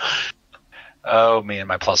 Oh, me and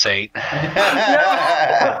my +8.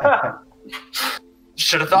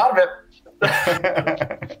 Should have thought of it.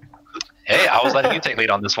 Hey, I was letting you take lead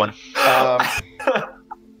on this one.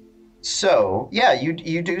 So yeah,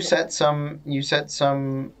 you do set some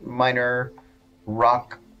minor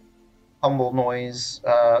rock tumble noise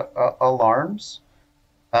alarms.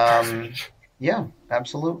 Yeah,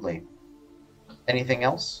 absolutely. Anything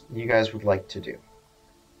else you guys would like to do?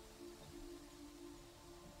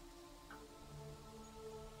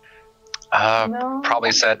 No.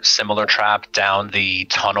 Probably set similar trap down the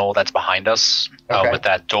tunnel that's behind us, Okay. with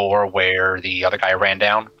that door where the other guy ran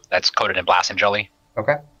down. That's coated in blast and jelly.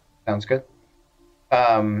 Okay, sounds good.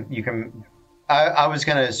 You can. I was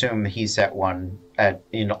going to assume he set one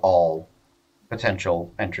in all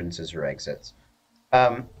potential entrances or exits.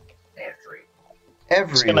 Everywhere.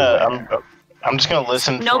 I'm just gonna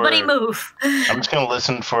listen. Nobody move. I'm just gonna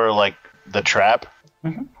listen for the trap,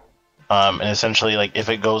 Mhm. and essentially if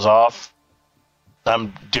it goes off,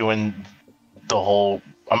 I'm doing the whole.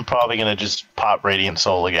 I'm probably gonna just pop Radiant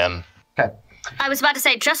Soul again. Okay. I was about to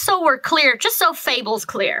say, just so we're clear, just so Fable's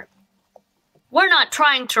clear, we're not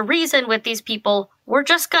trying to reason with these people. We're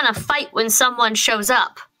just gonna fight when someone shows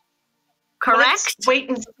up. Well, Correct? let's wait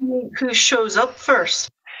and see who shows up first.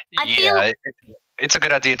 I feel- It's a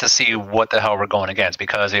good idea to see what the hell we're going against,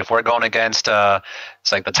 because if we're going against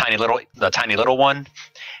it's like the tiny little one,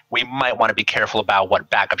 we might want to be careful about what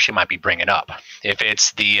backup she might be bringing up. If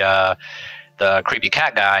it's the creepy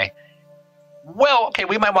cat guy, well, okay,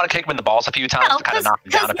 we might want to kick him in the balls a few times to kind of knock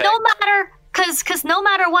him down a bit. Because no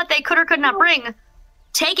matter what they could or could not bring,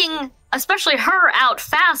 taking especially her out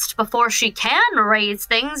fast before she can raise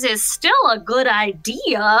things is still a good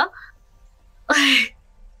idea.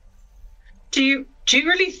 Do you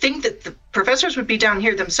really think that the professors would be down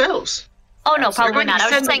here themselves? Oh no, They're probably going to not. I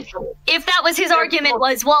was just send saying, them- if that was his argument,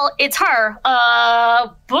 was well, it's her.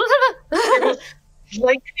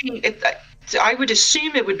 Likely, I would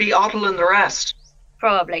assume it would be Otto and the rest.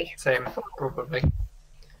 Probably. Same, probably.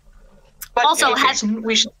 But Also,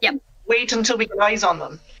 we should Yep. wait until we get eyes on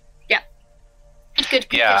them. Good.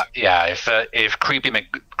 Yeah. If Creepy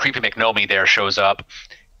McNomi there shows up,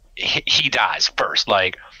 he dies first.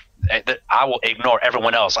 Like, I will ignore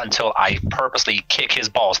everyone else until I purposely kick his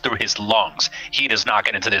balls through his lungs. He does not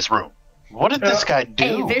get into this room. What did this guy A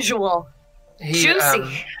do? visual. He, Juicy.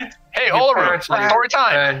 Hey, he Olaru, apparently- story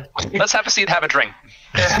time. Let's have a seat, have a drink.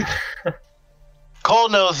 Cole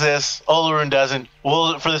knows this. Olarun doesn't.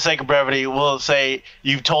 We'll, for the sake of brevity, we'll say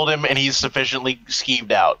you've told him, and he's sufficiently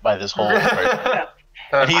skeeved out by this whole.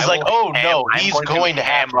 And he's I like, will "Oh ham- no, I'm he's going to going to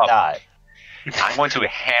have ham to up. die." I'm going to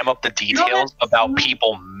ham up the details about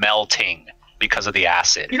people melting because of the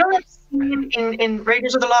acid. You know that scene in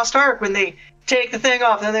Raiders of the Lost Ark when they take the thing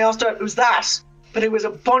off and then they all start, it was that, but it was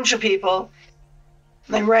a bunch of people.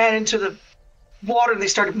 And they ran into the water and they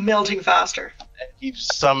started melting faster. He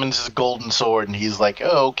summons his golden sword, and he's like,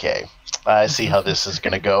 "Oh, okay, I see how this is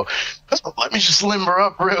gonna go. Let me just limber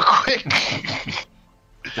up real quick."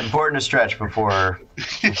 It's important to stretch before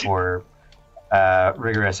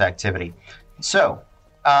rigorous activity. So,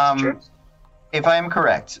 if I am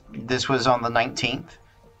correct, this was on the 19th.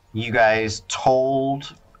 You guys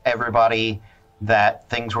told everybody that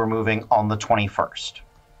things were moving on the 21st.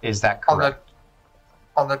 Is that correct?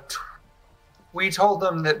 We told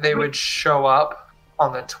them that they would show up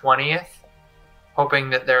on the 20th, hoping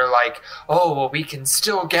that they're like, oh, well, we can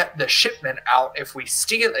still get the shipment out if we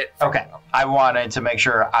steal it from Okay. them. I wanted to make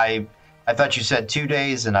sure. I thought you said 2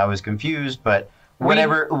 days, and I was confused. But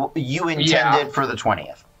whatever you intended for the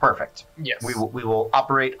 20th, perfect. Yes. We will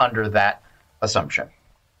operate under that assumption.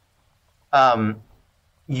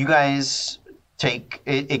 You guys take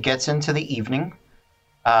it. It gets into the evening.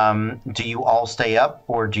 Do you all stay up,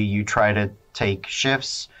 or do you try to take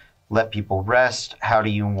shifts, let people rest? How do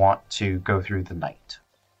you want to go through the night?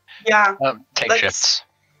 Yeah, Take Let's- shifts.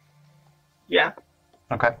 yeah.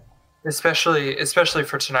 Okay. Especially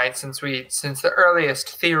for tonight, since the earliest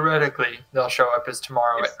theoretically they'll show up is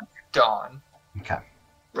tomorrow at dawn. Okay.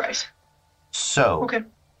 Right. So, Okay.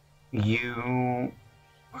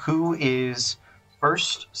 who is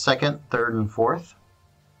first, second, third, and fourth?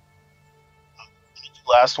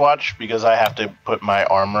 Last watch because I have to put my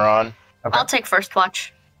armor on. Okay. I'll take first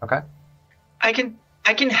watch. Okay. I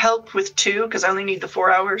can help with 2 because I only need the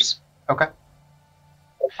 4 hours. Okay.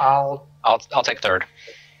 I'll I'll take third.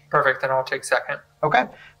 perfect, then I'll take second. Okay.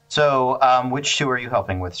 So, which two are you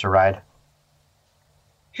helping with, Saride?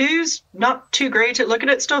 Who's not too great at looking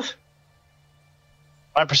at stuff?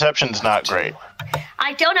 My perception's not great.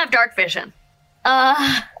 I don't have dark vision.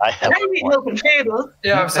 I have I need help and Fable.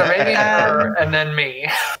 Yeah, so maybe her and then me.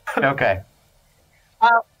 Okay.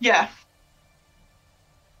 Yeah,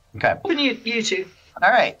 Okay. open you two. All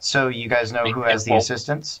right. So you guys know who has the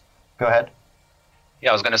assistants? Go ahead. Yeah,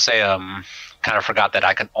 I was gonna say, kind of forgot that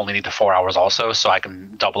I can only need the 4 hours also, so I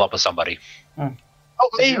can double up with somebody. Oh,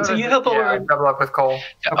 me. So you help yeah, Olarin. double up with Cole.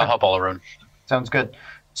 Yeah, Okay. I'll help Olaroon. Sounds good.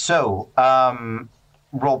 So,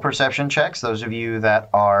 roll perception checks. Those of you that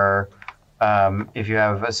are, if you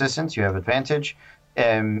have assistants, you have advantage.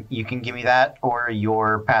 You can give me that or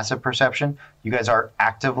your passive perception. You guys are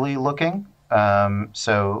actively looking,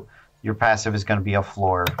 so your passive is going to be a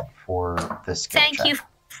floor for this skill Thank check. you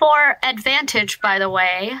for advantage, by the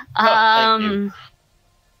way. thank you.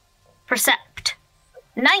 Percept.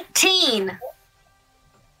 19.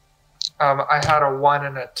 I had a 1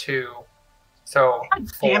 and a 2, so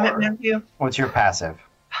Damn it, 4. Matthew. What's your passive?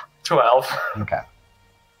 12. Okay.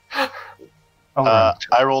 Oh,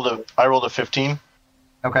 I rolled a 15.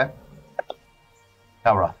 okay.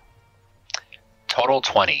 Elroth. Total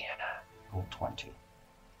 20. Roll 20.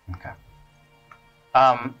 Okay.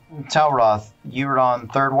 Talroth, you're on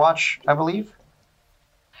third watch, I believe?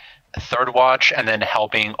 Third watch, and then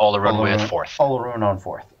helping Olarun with fourth. Olarun on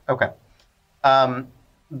fourth. Okay.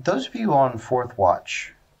 Those of you on fourth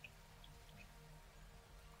watch,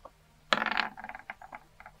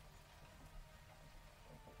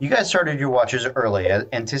 you guys started your watches early,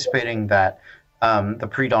 anticipating that the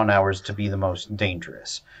pre-dawn hours to be the most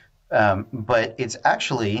dangerous. But it's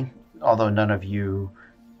actually, although none of you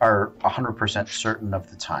are 100% certain of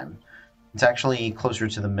the time, it's actually closer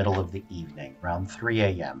to the middle of the evening, around 3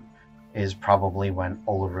 a.m. is probably when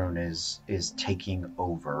Olarun is taking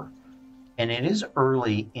over. And it is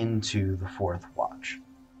early into the fourth watch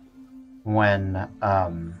when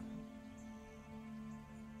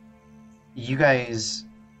you guys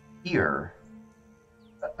hear,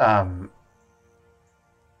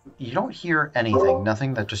 you don't hear anything,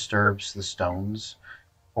 nothing that disturbs the stones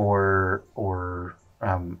or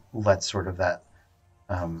lets sort of that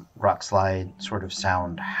rock slide sort of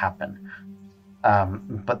sound happen.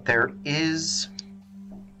 But there is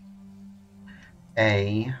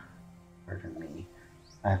a, pardon me,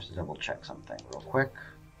 I have to double check something real quick.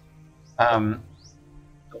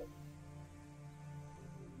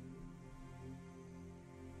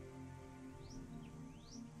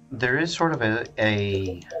 There is sort of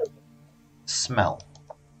a smell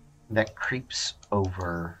that creeps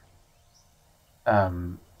over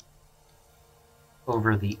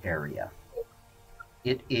over the area.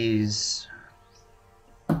 It is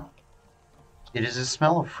a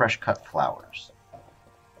smell of fresh cut flowers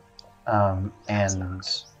and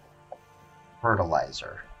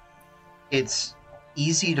fertilizer. It's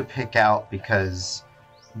easy to pick out because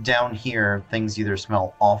down here things either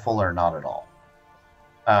smell awful or not at all.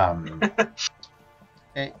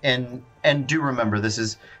 And do remember,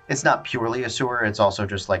 it's not purely a sewer, it's also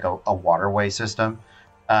just like a waterway system.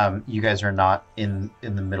 You guys are not in the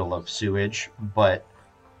middle of sewage, but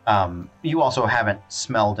you also haven't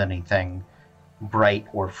smelled anything bright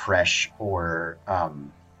or fresh or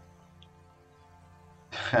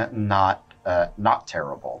not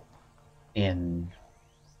terrible in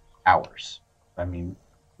hours. I mean,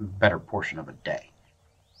 better portion of a day.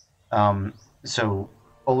 So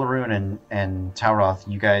Olarun and Talroth,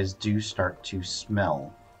 you guys do start to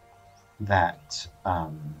smell that.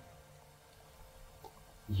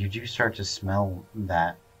 You do start to smell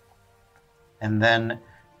that. And then,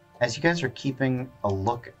 as you guys are keeping a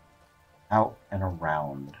look out and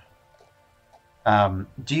around,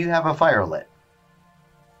 do you have a fire lit?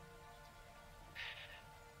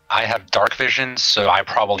 I have dark vision, so I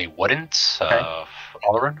probably wouldn't. Okay.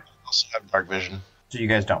 Olarun? Also have dark vision. So you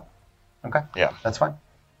guys don't? Okay. Yeah. That's fine.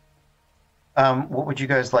 What would you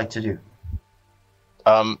guys like to do?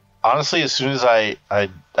 Honestly, as soon as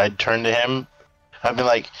I'd turn to him, I'd be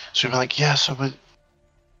like, yeah, so but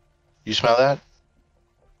you smell that?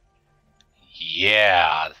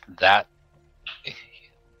 Yeah, that.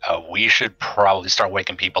 We should probably start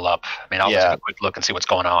waking people up. I mean, I'll just take a quick look and see what's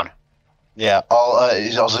going on. Yeah,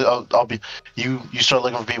 I'll be. You start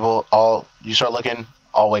looking for people. You start looking.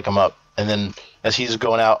 I'll wake him up, and then as he's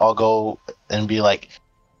going out, I'll go and be like,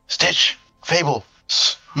 Stitch, Fable,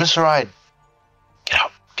 Mr. Hyde, get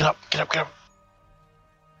up.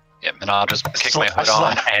 Yeah, and I'll just kick my hood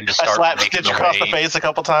on and just start slap making Stitch across the face a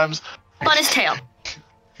couple times. On his tail.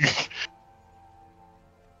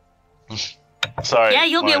 Sorry. Yeah,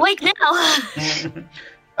 you'll be awake now.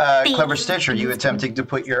 Clever Stitch, are you attempting to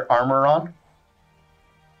put your armor on?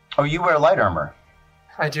 Oh, you wear light armor.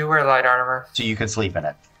 I do wear light armor. So you could sleep in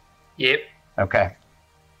it. Yep. Okay.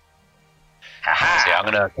 So yeah, I'm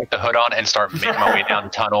gonna put the hood on and start making my way down the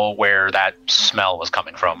tunnel where that smell was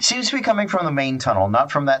coming from. Seems to be coming from the main tunnel,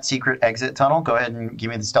 not from that secret exit tunnel. Go ahead and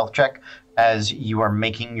give me the stealth check as you are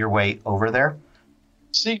making your way over there.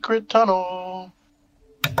 Secret tunnel.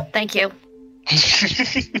 Thank you.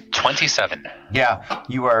 27. Yeah,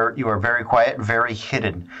 you are very quiet, very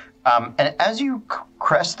hidden. And as you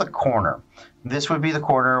crest the corner, this would be the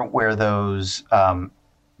corner where those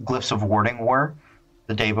glyphs of warding were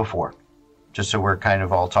the day before. Just so we're kind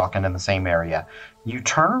of all talking in the same area. You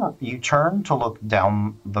turn to look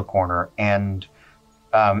down the corner, and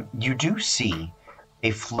you do see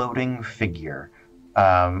a floating figure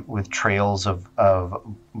with trails of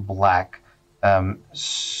black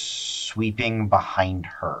sweeping behind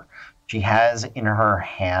her. She has in her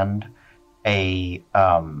hand a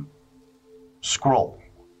scroll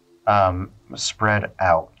spread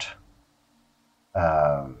out.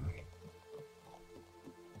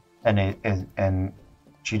 And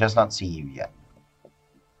she does not see you yet.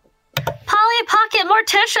 Polly Pocket it,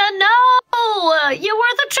 Morticia! No! You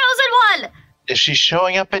were the chosen one! Is she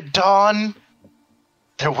showing up at dawn?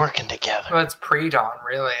 They're working together. Well, it's pre-dawn,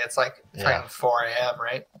 really. It's like Yeah. 4 a.m.,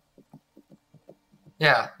 right?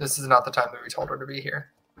 Yeah, this is not the time that we told her to be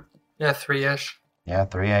here. Yeah, 3-ish. Yeah,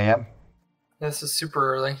 3 a.m. This is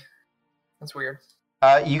super early. That's weird.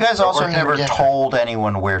 You guys They're also working never together. told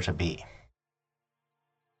anyone where to be.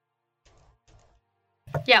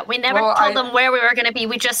 Yeah, we never Well, told them where we were going to be.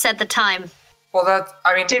 We just said the time. Well, that's.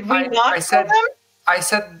 I mean, Did we I not said, tell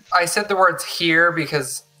them? I said the words here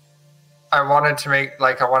because I wanted to make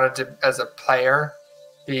I wanted to, as a player,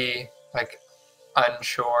 be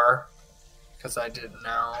unsure because I didn't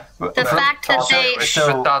know. The fact that they...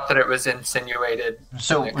 So- thought that it was insinuated.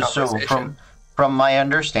 So, in the so conversation. from my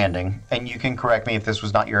understanding, and you can correct me if this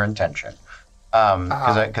was not your intention,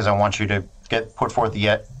 because I want you to put forth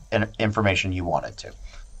the information you wanted to.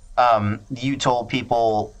 You told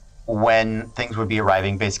people when things would be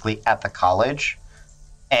arriving, basically at the college,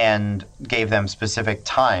 and gave them specific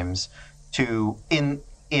times to in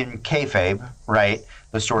kayfabe, right?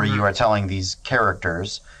 The story you are telling these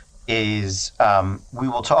characters is we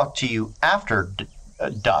will talk to you after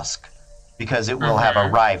dusk because it will have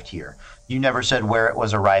arrived here. You never said where it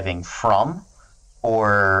was arriving from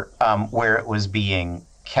or where it was being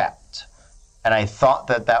kept. And I thought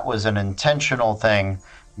that that was an intentional thing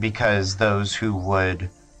because those who would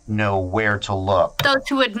know where to look. Those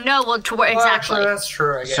who would know to where Well, exactly. actually, that's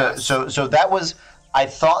true. I guess. So that was, I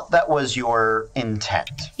thought that was your intent.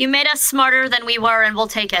 You made us smarter than we were, and we'll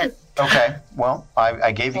take it. Okay, well,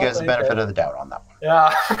 I gave you I'll guys the take benefit it. of the doubt on that one.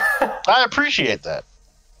 Yeah. I appreciate that.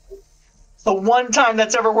 The one time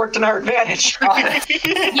that's ever worked in our advantage.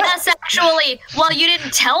 Yes, actually. Well, you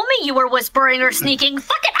didn't tell me you were whispering or sneaking.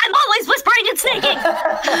 Fuck it, I'm always whispering and sneaking.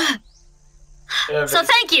 Yeah, So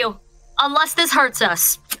thank you. Unless this hurts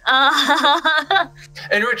us.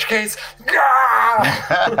 in which case,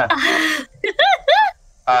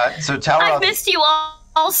 So I Talroth, missed you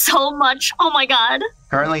all so much. Oh my god.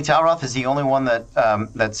 currently Talroth is the only one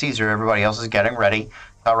that sees her. Everybody else is getting ready.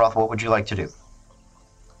 Talroth, what would you like to do?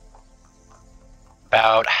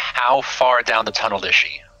 About how far down the tunnel is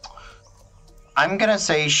she? I'm going to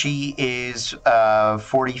say she is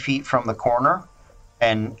 40 feet from the corner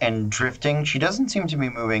and drifting. She doesn't seem to be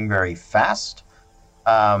moving very fast,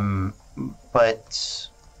 but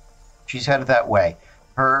she's headed that way.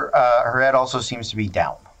 Her head also seems to be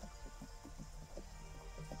down.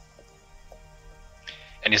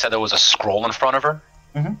 And you said there was a scroll in front of her?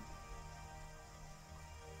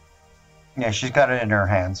 Yeah, she's got it in her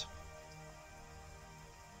hands.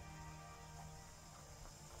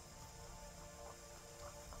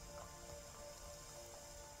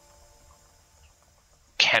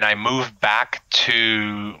 Can I move back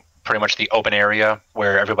to pretty much the open area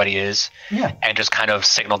where everybody is Yeah. and just kind of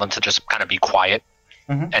signal them to just kind of be quiet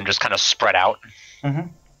and just kind of spread out?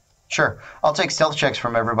 Sure. I'll take stealth checks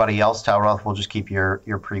from everybody else. Talroth will just keep your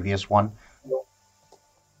previous one.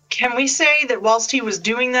 Can we say that whilst he was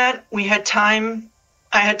doing that, I had time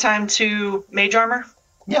to mage armor?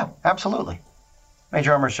 Yeah, absolutely.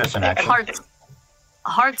 Major armor's just an action.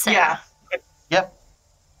 Hard save. Yeah. Yep.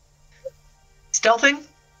 Stealthing?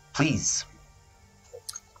 Please.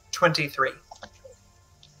 23.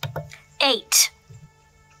 8.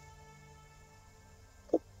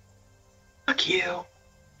 Fuck you.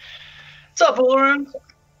 What's up, Ulrun?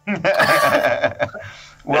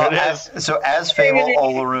 Well, It as Fable,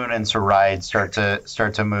 Olaroon, and Saride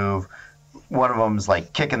start to move, one of them's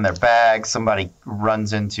like kicking their bag. Somebody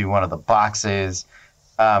runs into one of the boxes.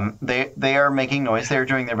 They are making noise. They're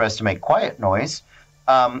doing their best to make quiet noise,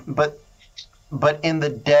 but in the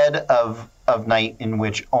dead of night, in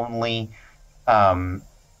which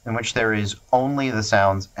there is only the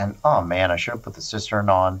sounds. And oh man, I should have put the cistern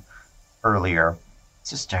on earlier.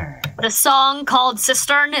 Cistern. The song called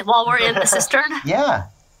Cistern while we're in the cistern. Yeah,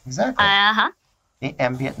 exactly. Uh-huh. The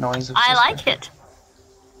ambient noise of I cistern. like it.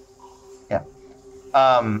 Yeah.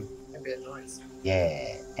 Ambient noise.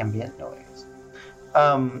 Yeah, ambient noise.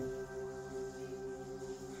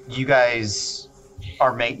 You guys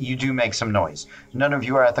you do make some noise. None of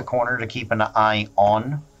you are at the corner to keep an eye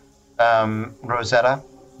on Rosetta,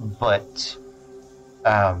 but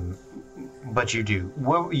you do.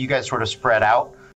 You guys sort of spread out